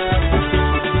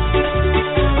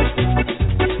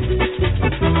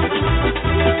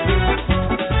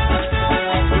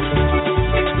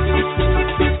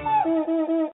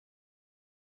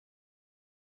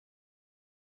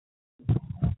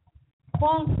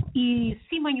 Bom, e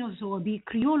Simanho Zobi,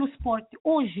 Crioulo Sport,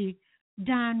 hoje,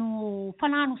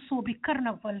 falando sobre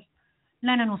Carnaval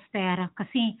lá na nossa terra, que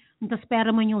assim, não te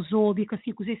espera amanhã Zobi, que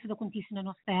assim, coisas que acontecem na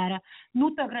nossa terra.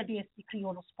 Não te agradece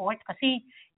Crioulo Sport, que assim,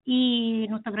 e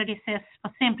não te agradece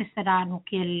para sempre estar no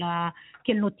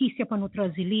aquela notícia para nos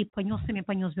trazer ali, para nós também,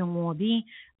 para nós ver um hobby,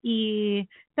 e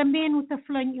também não te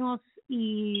falamos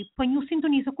e para nos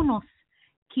sintonizar com nós.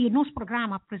 Que nosso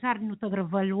programa, apesar de não estar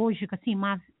gravando hoje, que assim,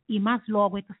 mais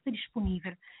logo, está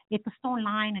disponível, está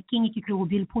online, quem é que quer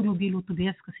ouvir, pode ouvir outra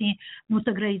vez, que assim, não te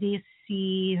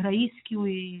agradece Rahiz que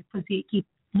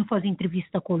não faz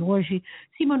entrevista com hoje,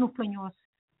 sim, mas não planhos,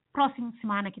 próxima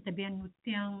semana aqui também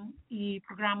tem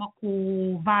programa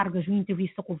com o Vargas, uma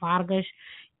entrevista com o Vargas,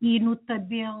 e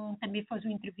também faz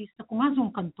uma entrevista com mais um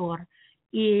cantor.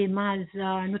 Mas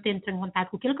não tem entrado em contato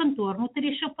com aquele cantor, não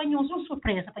teria apanhou uma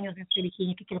surpresa, apanhou uma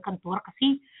quem que aquele cantor,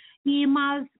 assim,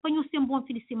 mas apanhou sempre um bom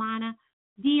fim de semana,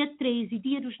 dia 13,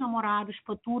 dia dos namorados,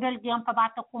 para tudo, alguém para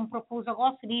bater com propósito,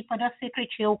 gosto de para dar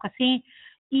secreto, assim,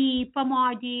 e para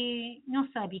modo, não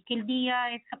sabe, aquele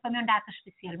dia é para mim uma data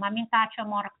especial, mas a minha taxa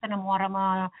mora que namora,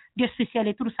 mas dia especial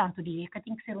é todo santo dia, que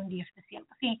tem que ser um dia especial,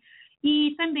 assim,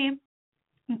 e também,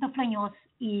 então, Nhos,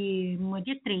 e no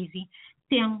dia 13,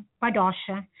 tem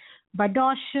Basta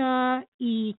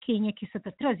e quem é que se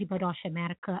traz de Basta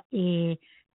América é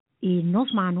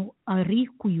nos mano a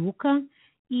Ricuyuca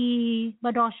e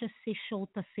Basta se show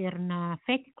a ser na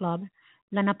Fete Club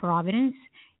lá na Providence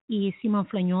e Simão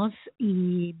Nhos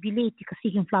e bilhete que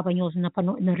sigam Nhos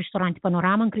no restaurante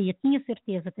Panorama, que eu tinha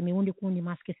certeza também onde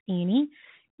mais que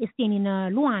estene na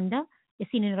Luanda,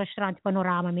 estene no restaurante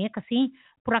Panorama, que assim,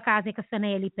 por acaso é que está na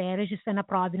Eli Pérez, está na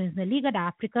Providence, na Liga da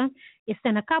África,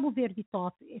 está na Cabo Verde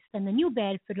Top, está na New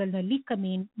Bedford, na Lica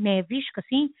Neves, que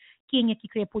assim, quem é que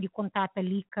quer poder contato a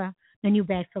Lica na New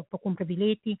Bedford para comprar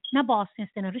bilhete, na Boston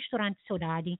está no restaurante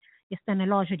Saudade, está na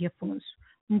loja de Afonso.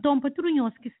 Então, para todos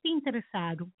nós que estão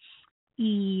interessados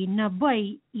e na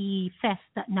Bay e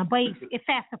festa, na Bay é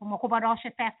festa, como a Badacha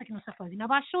é festa que nós fazemos, na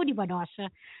Baixa show de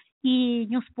Badacha, e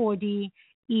nos pode,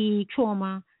 e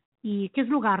chama, e que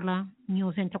lugar lá,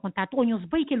 nós entra em contato, ou nós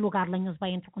vai que lugar lá, nós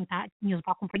vai entrar em contato, nós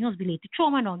vai comprar os bilhetes,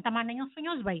 chama não, também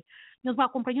nós vai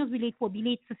comprar os bilhetes, por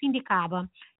bilhetes assim de caba,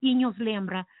 e nós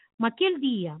lembra, mas aquele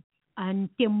dia,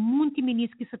 tem muitos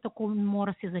meninos que se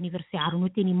comemoram seus aniversários, não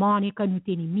tem Mônica, não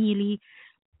tem Mili,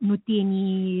 não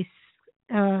tem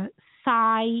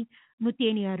Sai, não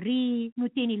tem Ari, não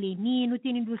tem Leni, não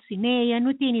tem Dulcineia,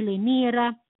 não tem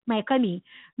Lenira, mas é caminho,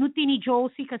 não tem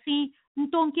Josie, que assim,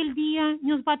 então aquele dia,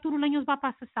 nós vai tudo lá, nós vai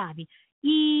passar, sabe?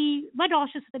 E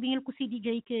Badocha também ele com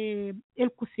DJ que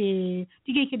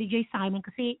DJ Simon,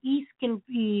 que se isso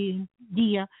que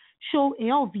dia show é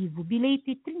ao vivo,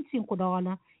 bilhete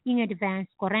 $35 em advance,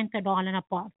 $40 na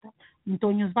porta.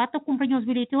 Então nós vai comprar os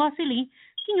bilhetes ali,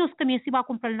 que nós também se vai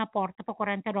comprar na porta para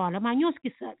 $40, mas nós que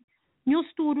sabe, nós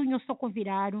tudo, nós só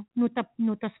convidado, não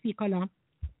tá fica lá,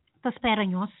 tá espera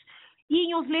nós. E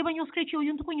nós levamos nós cresceu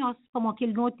junto com nós, como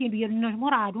aquele não tem dia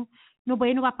namorado, no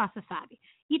banho não vai passar, sabe?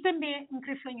 E também um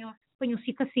cresceu nós, para nós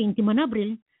ficar síntima na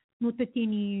abril, não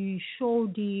tem show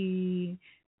de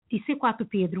C4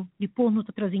 Pedro, depois nós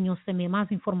trazemos também mais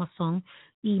informação,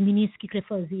 e ministro que quer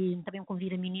fazer, também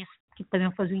convida ministro que também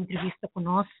fazer uma entrevista com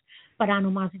nós, para dar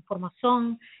mais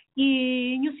informação,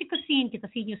 e nós fica síntima,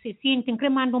 assim, nós se sentem, que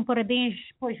mandam parabéns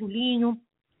para Julinho,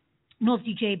 nosso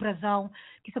DJ Brasil,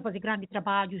 que está fazendo grande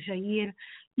trabalho, Jair,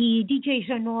 e DJ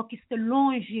Janot, que está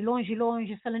longe,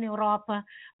 está lá na Europa,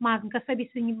 mas nunca sabe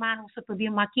se não se tobe,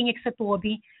 mas quem é que se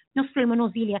tobe? Nós falamos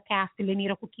nos Ilha Casta,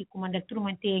 Lenira Cuqui, comanda tudo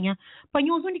mantenha, para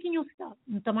nós onde que nós está?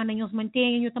 Então, nós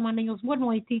mantenha, então, nós boa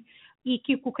noite, e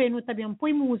que o Creno também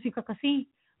põe música, assim,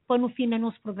 para no fim do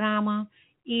nosso programa,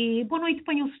 e boa noite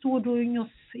para nós tudo,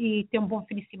 e tem um bom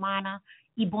fim de semana,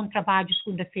 e bom trabalho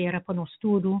segunda-feira para nós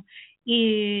tudo,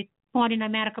 e moro na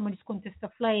América, mas descontesta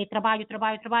falei, trabalho,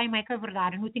 mas é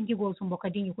verdade, não tem que gozar um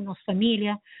bocadinho com a nossa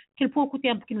família, aquele pouco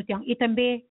tempo que não tem, e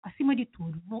também, acima de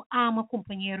tudo, não ama o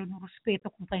companheiro, não respeita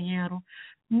o companheiro,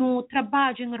 não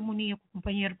trabalha em harmonia com o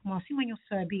companheiro, como acima não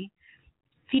sabe,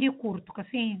 vira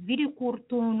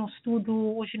curto, no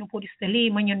estudo, hoje não pode estar ali,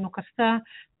 amanhã nunca está,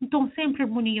 então sempre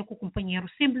harmonia com o companheiro,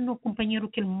 sempre no companheiro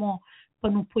que ele morre, para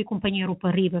não pôr o companheiro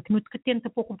para arriba, que não tenta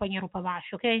pôr o companheiro para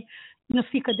baixo, ok? Nós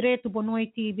fica direto, boa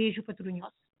noite e beijo para todos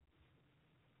nós.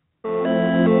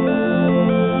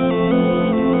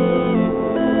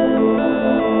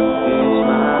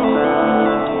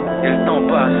 Então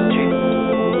passe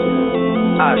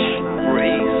HipHop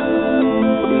Rahiz.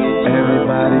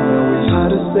 Everybody knows how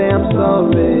to say I'm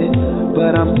sorry,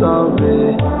 but I'm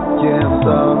sorry, yeah I'm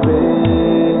sorry.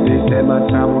 They said my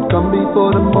time would come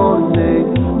before the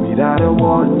morning, without a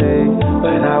warning,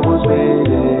 but I was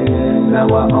waiting. Now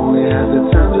I only have the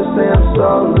time to say I'm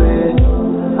sorry,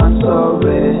 I'm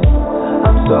sorry,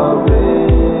 I'm sorry.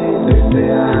 They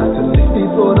say I have to leave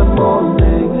before the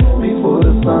morning, before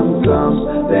the sun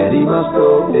comes, that he must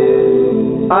go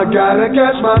in. I gotta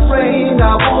catch my train,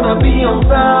 I wanna be on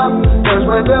time, cause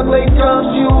when the plane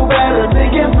comes you better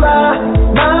take and fly.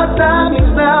 My time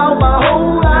is now, my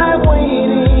whole life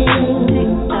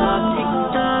waiting.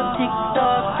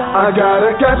 I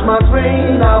gotta catch my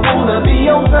train, I wanna be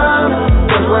on time,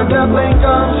 cause when the plane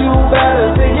comes you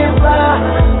better take and fly.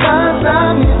 My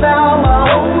time is now, my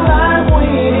whole life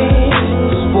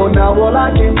waiting. For now all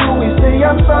I can do is say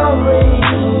I'm sorry.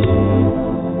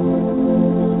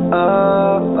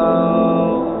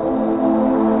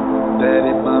 That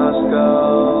it must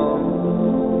go.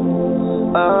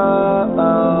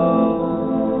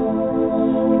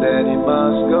 That it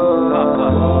must go.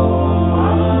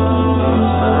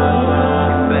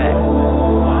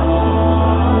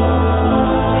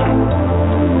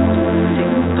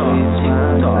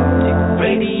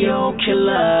 Radio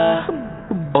killer.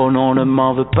 Oh non, ne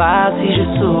m'en veux pas si je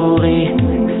souris,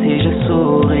 si je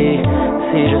souris,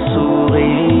 si je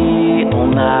souris.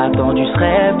 On a attendu ce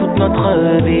rêve toute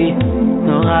notre vie,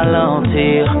 nous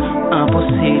ralentir,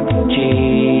 impossible,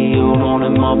 G. Oh non, ne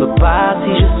m'en veux pas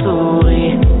si je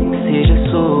souris, si je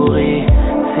souris,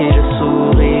 si je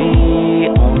souris.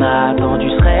 On a attendu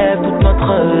ce rêve toute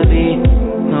notre vie,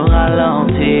 nous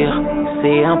ralentir,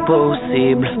 c'est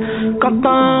impossible. Quand t'as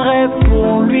un rêve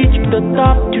pour lui, tu te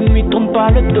tapes, tu ne lui tournes pas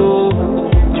le dos.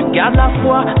 Tu gardes la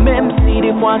foi, même si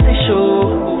des fois c'est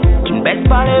chaud. Tu ne baisses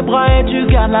pas les bras et tu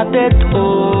gardes la tête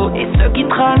haut. Et ceux qui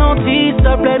te ralentissent, s'il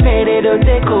te plaît, mets-les de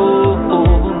tes côtes.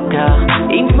 Car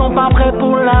ils ne sont pas prêts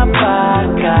pour la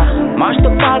bagarre. Moi je te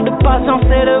parle de patience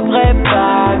et de vraie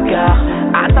bagarre.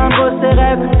 Atteindre ses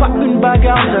rêves, pas une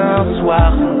bagarre d'un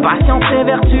soir. Patience et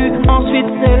vertu, ensuite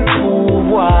c'est le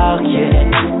pouvoir, yeah.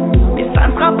 Et ça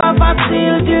ne sera pas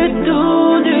facile du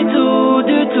tout, du tout,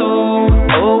 du tout.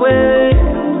 Oh ouais.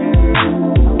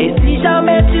 Et si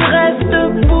jamais tu restes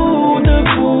debout,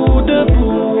 debout,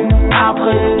 debout,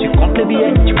 après tu comptes les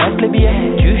billets, tu comptes les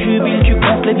billets, tu jubiles, tu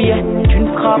comptes les billets. Tu ne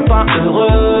seras pas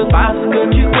heureux parce que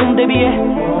tu comptes des billets.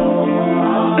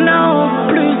 Non,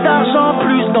 plus d'argent,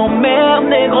 plus d'emmerde,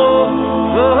 négro.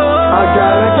 I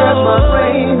gotta catch my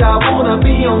train, I wanna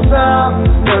be on time.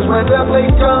 Cause when the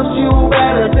place comes, you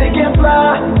better take and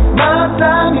fly. My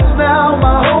time is now,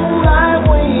 my whole life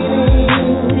waiting.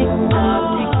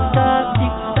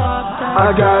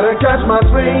 I gotta catch my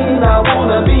train, I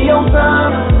wanna be on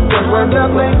time. Cause when the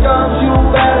plane comes, you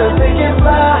better take and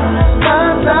fly.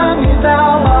 My time is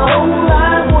now, my whole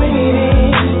life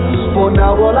waiting. For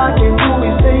now all I can do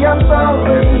is say I'm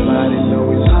sorry. Everybody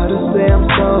know it's hard to say I'm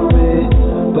sorry,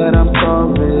 but I'm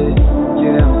sorry,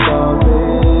 yeah I'm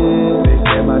sorry. They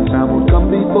said my time would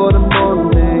come before the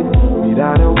morning,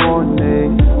 without a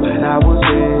warning, but I was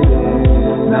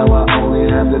waiting. Now I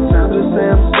only have the time to say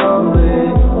I'm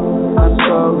sorry, I'm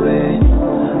sorry,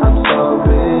 I'm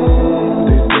sorry.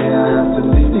 They say I have to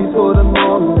leave before the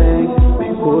morning,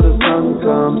 before the sun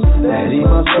comes, that he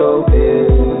must go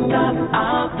in. Top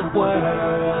of the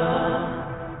world,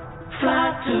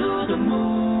 fly to the moon.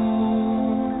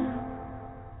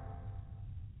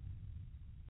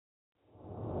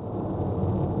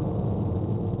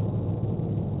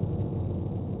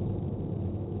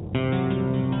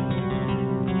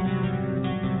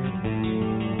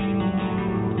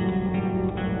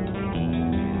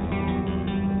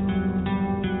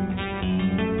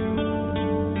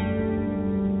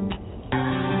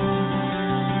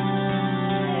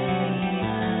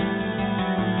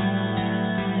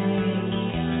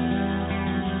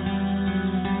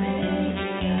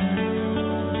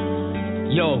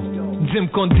 Dizem-me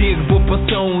contigo, vou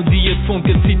passar um dia de fome.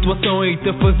 Que a situação é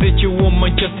te fazer que o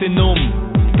homem já sem nome.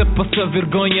 Te passa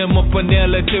vergonha, uma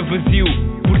panela te vazio.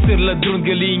 Por ser ladrão de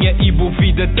galinha e boa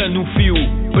vida tá no fio.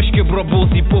 Mas quebra o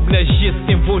bolso e povo na gesta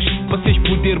sem voz. Para seres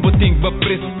poder, batem que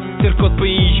preço. Cercado para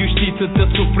injustiça,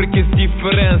 te sofrer que é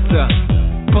diferença.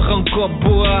 Para arrancar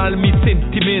boa alma e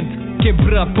sentimento.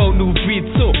 Quebrar pau no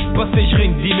vidro só para seres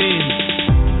rendimento.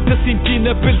 Te sentir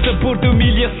na pele sabor de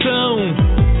humilhação.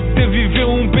 Te viveu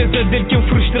um pesadelo que é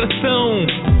frustração.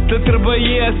 Te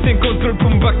trabalhar sem controle por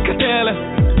uma bacatela.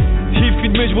 E fim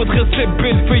de mês vou-te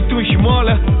receber feito um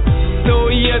esmola. Estou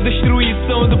aí a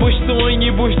destruição de bons sonhos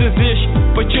e bons desejos.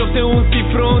 Para te ser um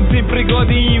cifrão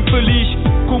desempregado e infeliz.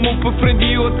 Como um para frente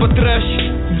e outro para trás.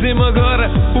 Diz-me agora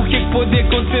o que é que pode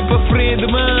acontecer para frente.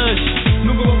 Mas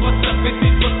nunca vou passar por essa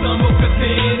situação. Vou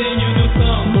ter nenhuma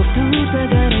noção. Vou tudo a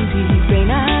garantir, sem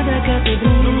nada que te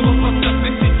brinque. Nunca vou passar por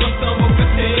essa situação. Vou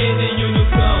ter nenhuma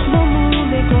noção. No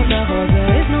mundo é cor da rosa,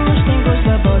 és nós tem gosto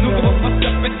da bosa. Nunca vou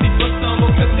passar por essa situação.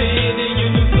 Vou ter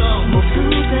nenhuma noção. Vou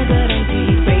tudo a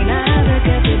garantir, sem nada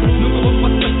que te brinque. Nunca vou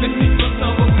passar por essa situação.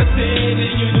 Vou ter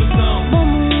nenhuma noção. No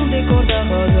mundo é cor da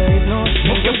rosa, és nós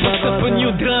tem gosto da bosa. Nunca passa para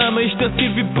nenhum drama. Isto a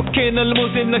servir pequena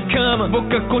limousine na cama.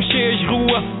 Boca com cheias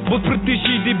rua. Vou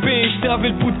protegido e bem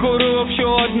estável. Puto coroa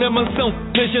fechado na mansão.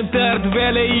 Na jantar de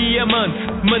velha e amante.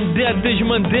 Mandar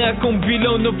desmandar com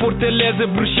vilão na Fortaleza.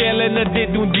 Bruxelas na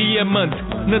dedo um diamante.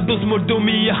 Na doce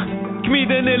mordomia.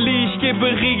 Comida na lixo que a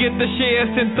barriga tá cheia.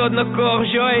 Sentado na corre,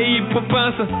 joia e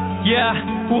poupança. Yeah,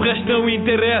 o resto não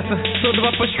interessa. Só de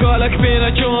vá pra escola que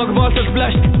pena chão, vossas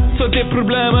plástico. Só tem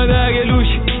problema da luz,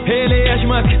 ele é as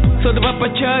marcas. Só de vá pra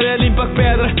chara, limpa a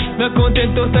pedra. Não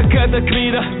contentou-se a cada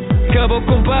comida. Acabou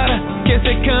compara, que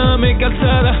se cama em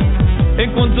calçada.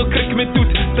 Enquanto eu creio que me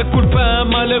tudo, da culpa a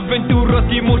malaventura,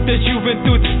 e morta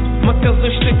juventude. Mas caso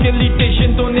esteja ali, tem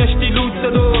gente honesta e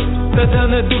lutador. Tá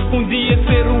dando a dor com um dia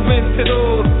ser um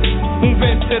vencedor. Um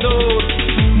vencedor.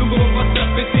 Nunca vou passar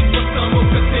por situação, vou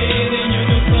fazer nenhuma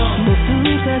noção. Vou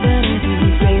tudo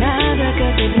garantir, sem nada que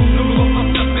te diga. Nunca vou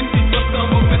passar por situação,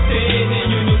 vou fazer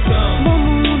nenhuma noção. Bom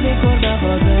mundo é cor da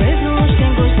rosa, és nós quem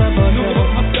gosta da bosa. Nunca vou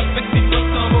passar por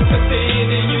situação, vou fazer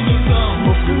nenhuma noção.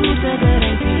 Vou tudo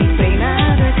garantir, sem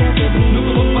nada que te diga.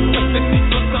 Nunca vou passar por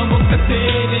situação, vou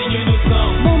fazer nenhuma noção.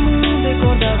 Bom mundo é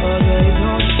cor da rosa, és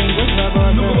nós quem gosta da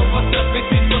bosa. Nunca vou passar por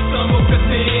situação, vou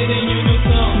fazer nenhuma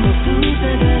noção. Vou tudo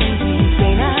garantir,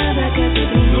 sem nada que te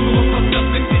diga. Nunca vou passar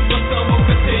por situação, vou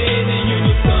fazer nenhuma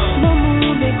noção. Bom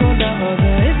mundo é cor da rosa,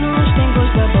 és nós quem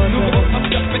gosta da bosa. Nunca vou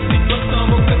passar por situação,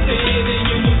 vou fazer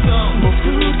nenhuma noção. Vou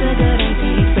tudo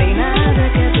garantir, sem nada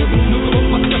que te diga. Nunca vou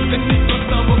passar por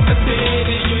situação, vou fazer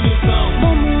nenhuma noção.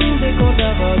 Bom mundo é cor da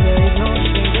rosa, és nós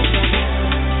quem gosta da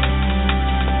bosa.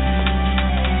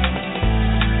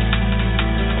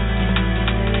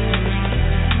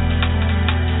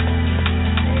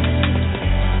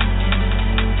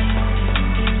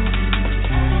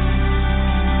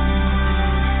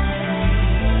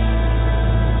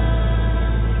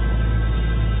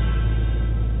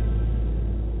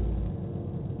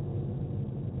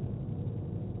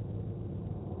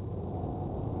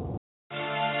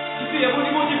 Sofia,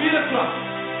 vou te vir aqui, ó.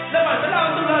 Levanta lá,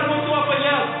 outro lado, vou só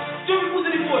apanhar. Se eu me pus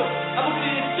depois, a vou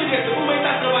querer direto, vou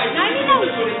aumentar trabalho. Não.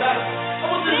 A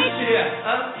vou ter que ser,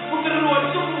 vou ter no olho,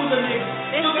 só com os amigos.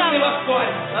 Só que levar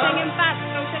fora. Tenha em paz,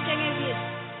 não sei quem é disso.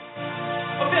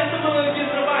 Eu penso no dia de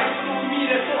trabalho, não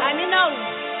comida. A mim não.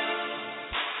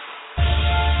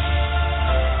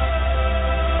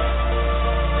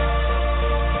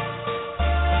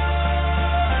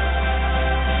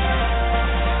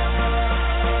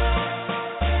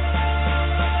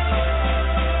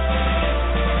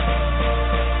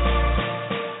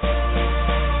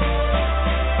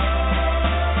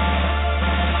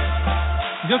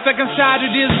 Eu estou cansado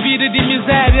de vida de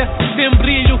miséria, sem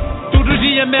brilho, todo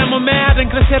dia mesmo merda em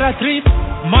crescer atriz.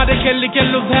 Mora aquele que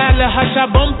novela, racha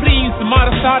bom príncipe,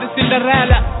 mora história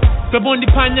Cinderela. Sabão de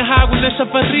panha, água na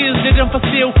chafariz, dedão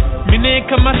fácil. Menina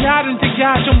camarada, não te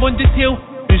acham bom de teu.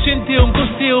 Gentil,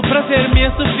 gostil, prazer, minha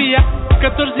Sofia.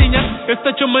 14, eu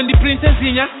estou chamando de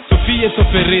princesinha. Sofia se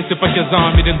oferece para que as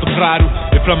homens dentro claro.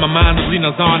 E para mamar ali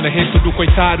na zona, resto do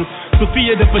coitado.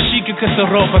 Sofia da Pachica que essa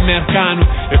roupa americano.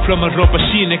 E para uma roupa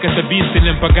china que essa vista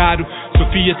nem pagado.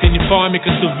 Sofia tem fome que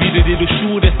essa vida de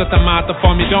luxúria. Essa tamata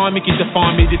fome de homem que tem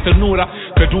fome de ternura.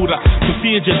 Que dura,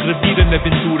 Sofia já gravida na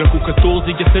aventura. Com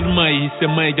 14 já ser mãe e ser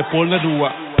mãe de pôr na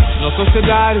rua. Na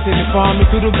sociedade tem fome,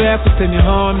 tudo beco tem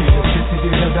home. Esquece de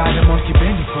verdade, amor que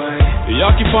bem de pai. E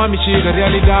ó que fome chega, a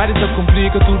realidade só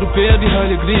complica. Tudo perde a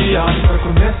alegria, onde pra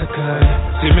começa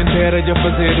cai. Cemitério de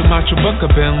fazer o macho banca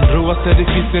bem. Rua está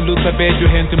difícil, luta bem, o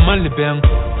gente mal bem.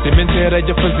 Cemitério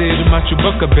de fazer o macho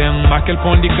banca bem. Aquele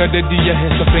pão de cada dia,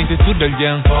 resta frente tudo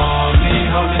alguém. Fome,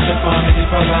 aumenta fome de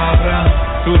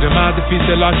palavra. Tudo é mais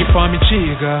difícil, lá que fome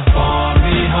chega.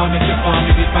 Fome, aumenta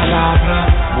fome de palavra.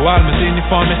 O alma tem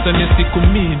fome, essa nesse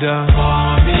comida.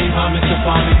 Fome, aumenta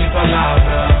fome de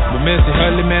palavra. Momentos de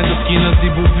alimentos, esquinas de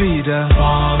bovida.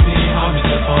 Fome,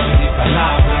 aumenta fome de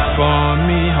palavra.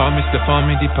 Fome, aumenta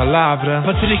fome de palavra.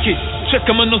 Patrick,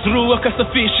 checa-me nas ruas com essa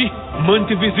fiche.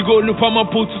 Mante visigolho para uma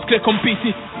putos que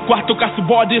compite. Quarto caço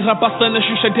bode, rapaça na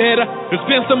chuchadeira. Eles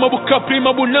pensam uma boca prima,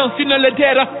 ambulância na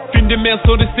ladeira. Fim de mês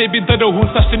só recebe da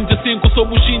russa 35. Sou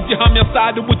buchinho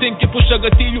ameaçado, botem que puxa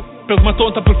gatilho. Pega uma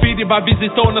tonta prefere, vai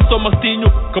visitar na São Martinho.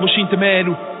 Como xinte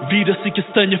mero, vida se que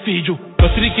estanha filho.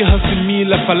 Patrick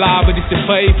assimila a palavra de ser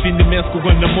feio. Fim de mês com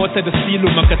a mota de estilo,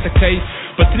 uma cataquei.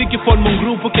 Patrick forma um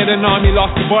grupo que era nome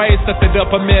Lost Boys.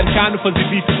 Stand-up americano, fazer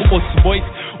bife com outros boys.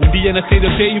 Um dia na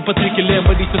tiroteio, Patrick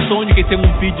lembra desse sonho. Que tem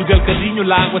um vídeo del carrinho,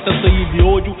 lá água tá sair de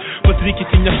ódio. Patrick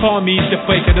tinha fome e se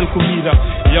feita del comida.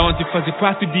 E ontem fazia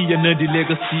 4 dias na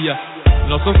delegacia.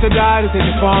 Na sociedade tem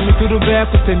fome, tudo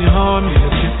beco tem home.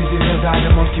 Esquece de verdade,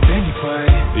 amor que bem de pai.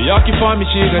 E ó que fome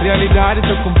chega, a realidade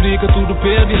só complica. Tudo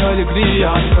perde a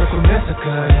alegria, onde pra começa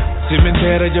cai.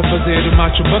 Cemitério de fazer o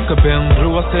macho banca bem.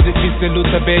 Rua está difícil,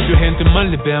 luta bem, o gente mal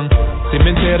bem.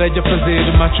 Cemitério de fazer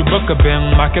o macho banca bem.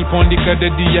 Aquele pão de cada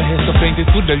dia, resta frente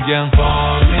tudo alguém.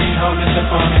 Fome, aumenta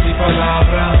fome de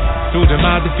palavra. Tudo é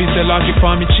mais difícil é que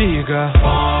fome chega.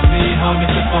 Fome, homem,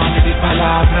 essa fome de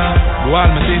palavra. O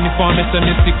alma tem fome, essa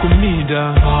nesse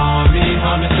comida. Fome,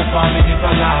 homem, essa fome de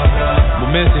palavra.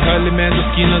 Momentos de alimentos,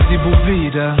 quinas e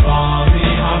bovida. Fome,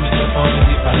 homem, essa fome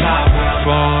de palavra.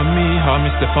 Fome,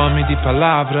 homem, essa fome de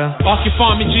palavra. Ó que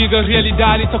fome diga, a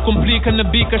realidade só complica na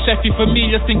bica. Chefe e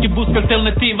família tem que buscar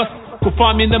alternativas. Com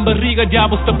fome na barriga,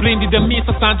 diabo está prende da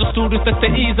missa. Santo estudo está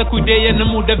saída, com ideia não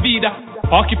muda a vida.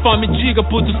 Ó que fome diga,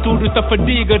 puto estudo está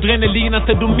fadiga. Adrenalina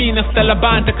está domina, está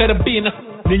labanta carabina.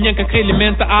 Ninguém que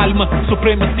alimenta a alma,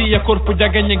 supremacia, corpo já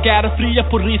ganha guerra fria,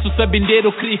 por isso sabendeiro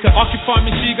o crica. Ó que fome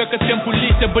diga que tem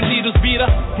polícia, bandidos vira.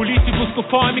 Políticos com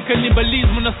fome,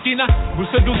 canibalismo na esquina.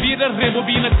 Bolsa duvida,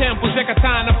 rebobina tempo, Zé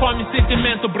Katana. Fome,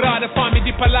 sentimento, brother, fome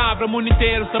de palavra. Mundo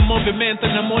inteiro se movimenta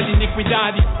na mão de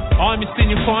iniquidade. Homens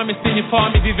têm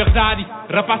fome de verdade.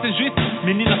 Rapazes juízes,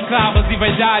 meninas escravas de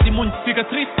vaidade. Mundo fica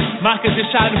triste, marcas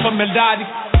deixadas para maldade.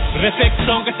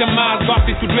 Reflexão que te mais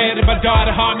gosta e tudo é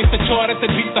rebaldora. Homem, se chora, se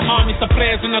grita, homem, se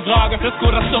preso na droga.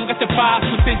 Coração que te passa,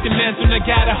 o sentimento na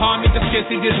guerra. Homem, te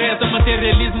esquece de reza,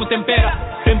 materialismo tempera.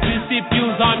 Sem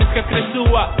princípios, homens que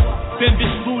crescua. Sem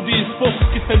virtudes, poucos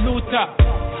que se luta.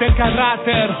 Sem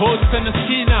caráter, rosto na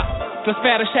esquina.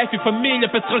 Prospera chefe e família,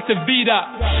 petróleo se vira.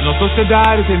 Não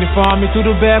sociedade, tem fome,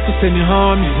 tudo beco, sem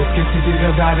home. Esquece de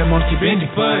verdade, a morte vem de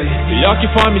pai. E ó que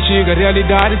fome chega, a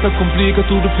realidade só complica,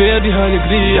 tudo perde a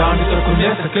alegria. Onde só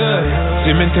começa a cair.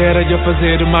 Cemitério de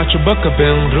fazer o macho boca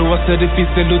bem. Rua se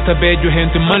difícil, luta bem, o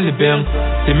gente mal bem.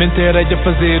 Cemitério de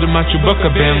fazer o macho boca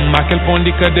bem. Mas aquele pão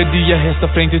de cada dia, resta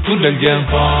frente tudo alguém.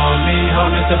 Fome,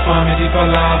 home, essa fome de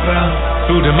palavra.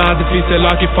 Tudo é mais difícil,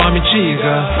 ó que fome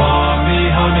chega. Fome,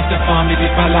 home, essa fome de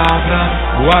palavra.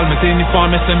 O alma tem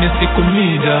fome, essa nesse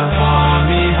comida.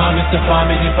 Fome, home, essa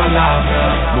fome de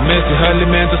palavra. Momentos de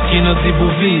alimentos, quinas e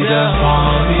bovida.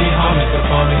 Fome, home, essa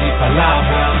fome de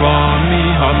palavra. Fome,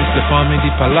 home, essa fome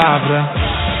de palavra.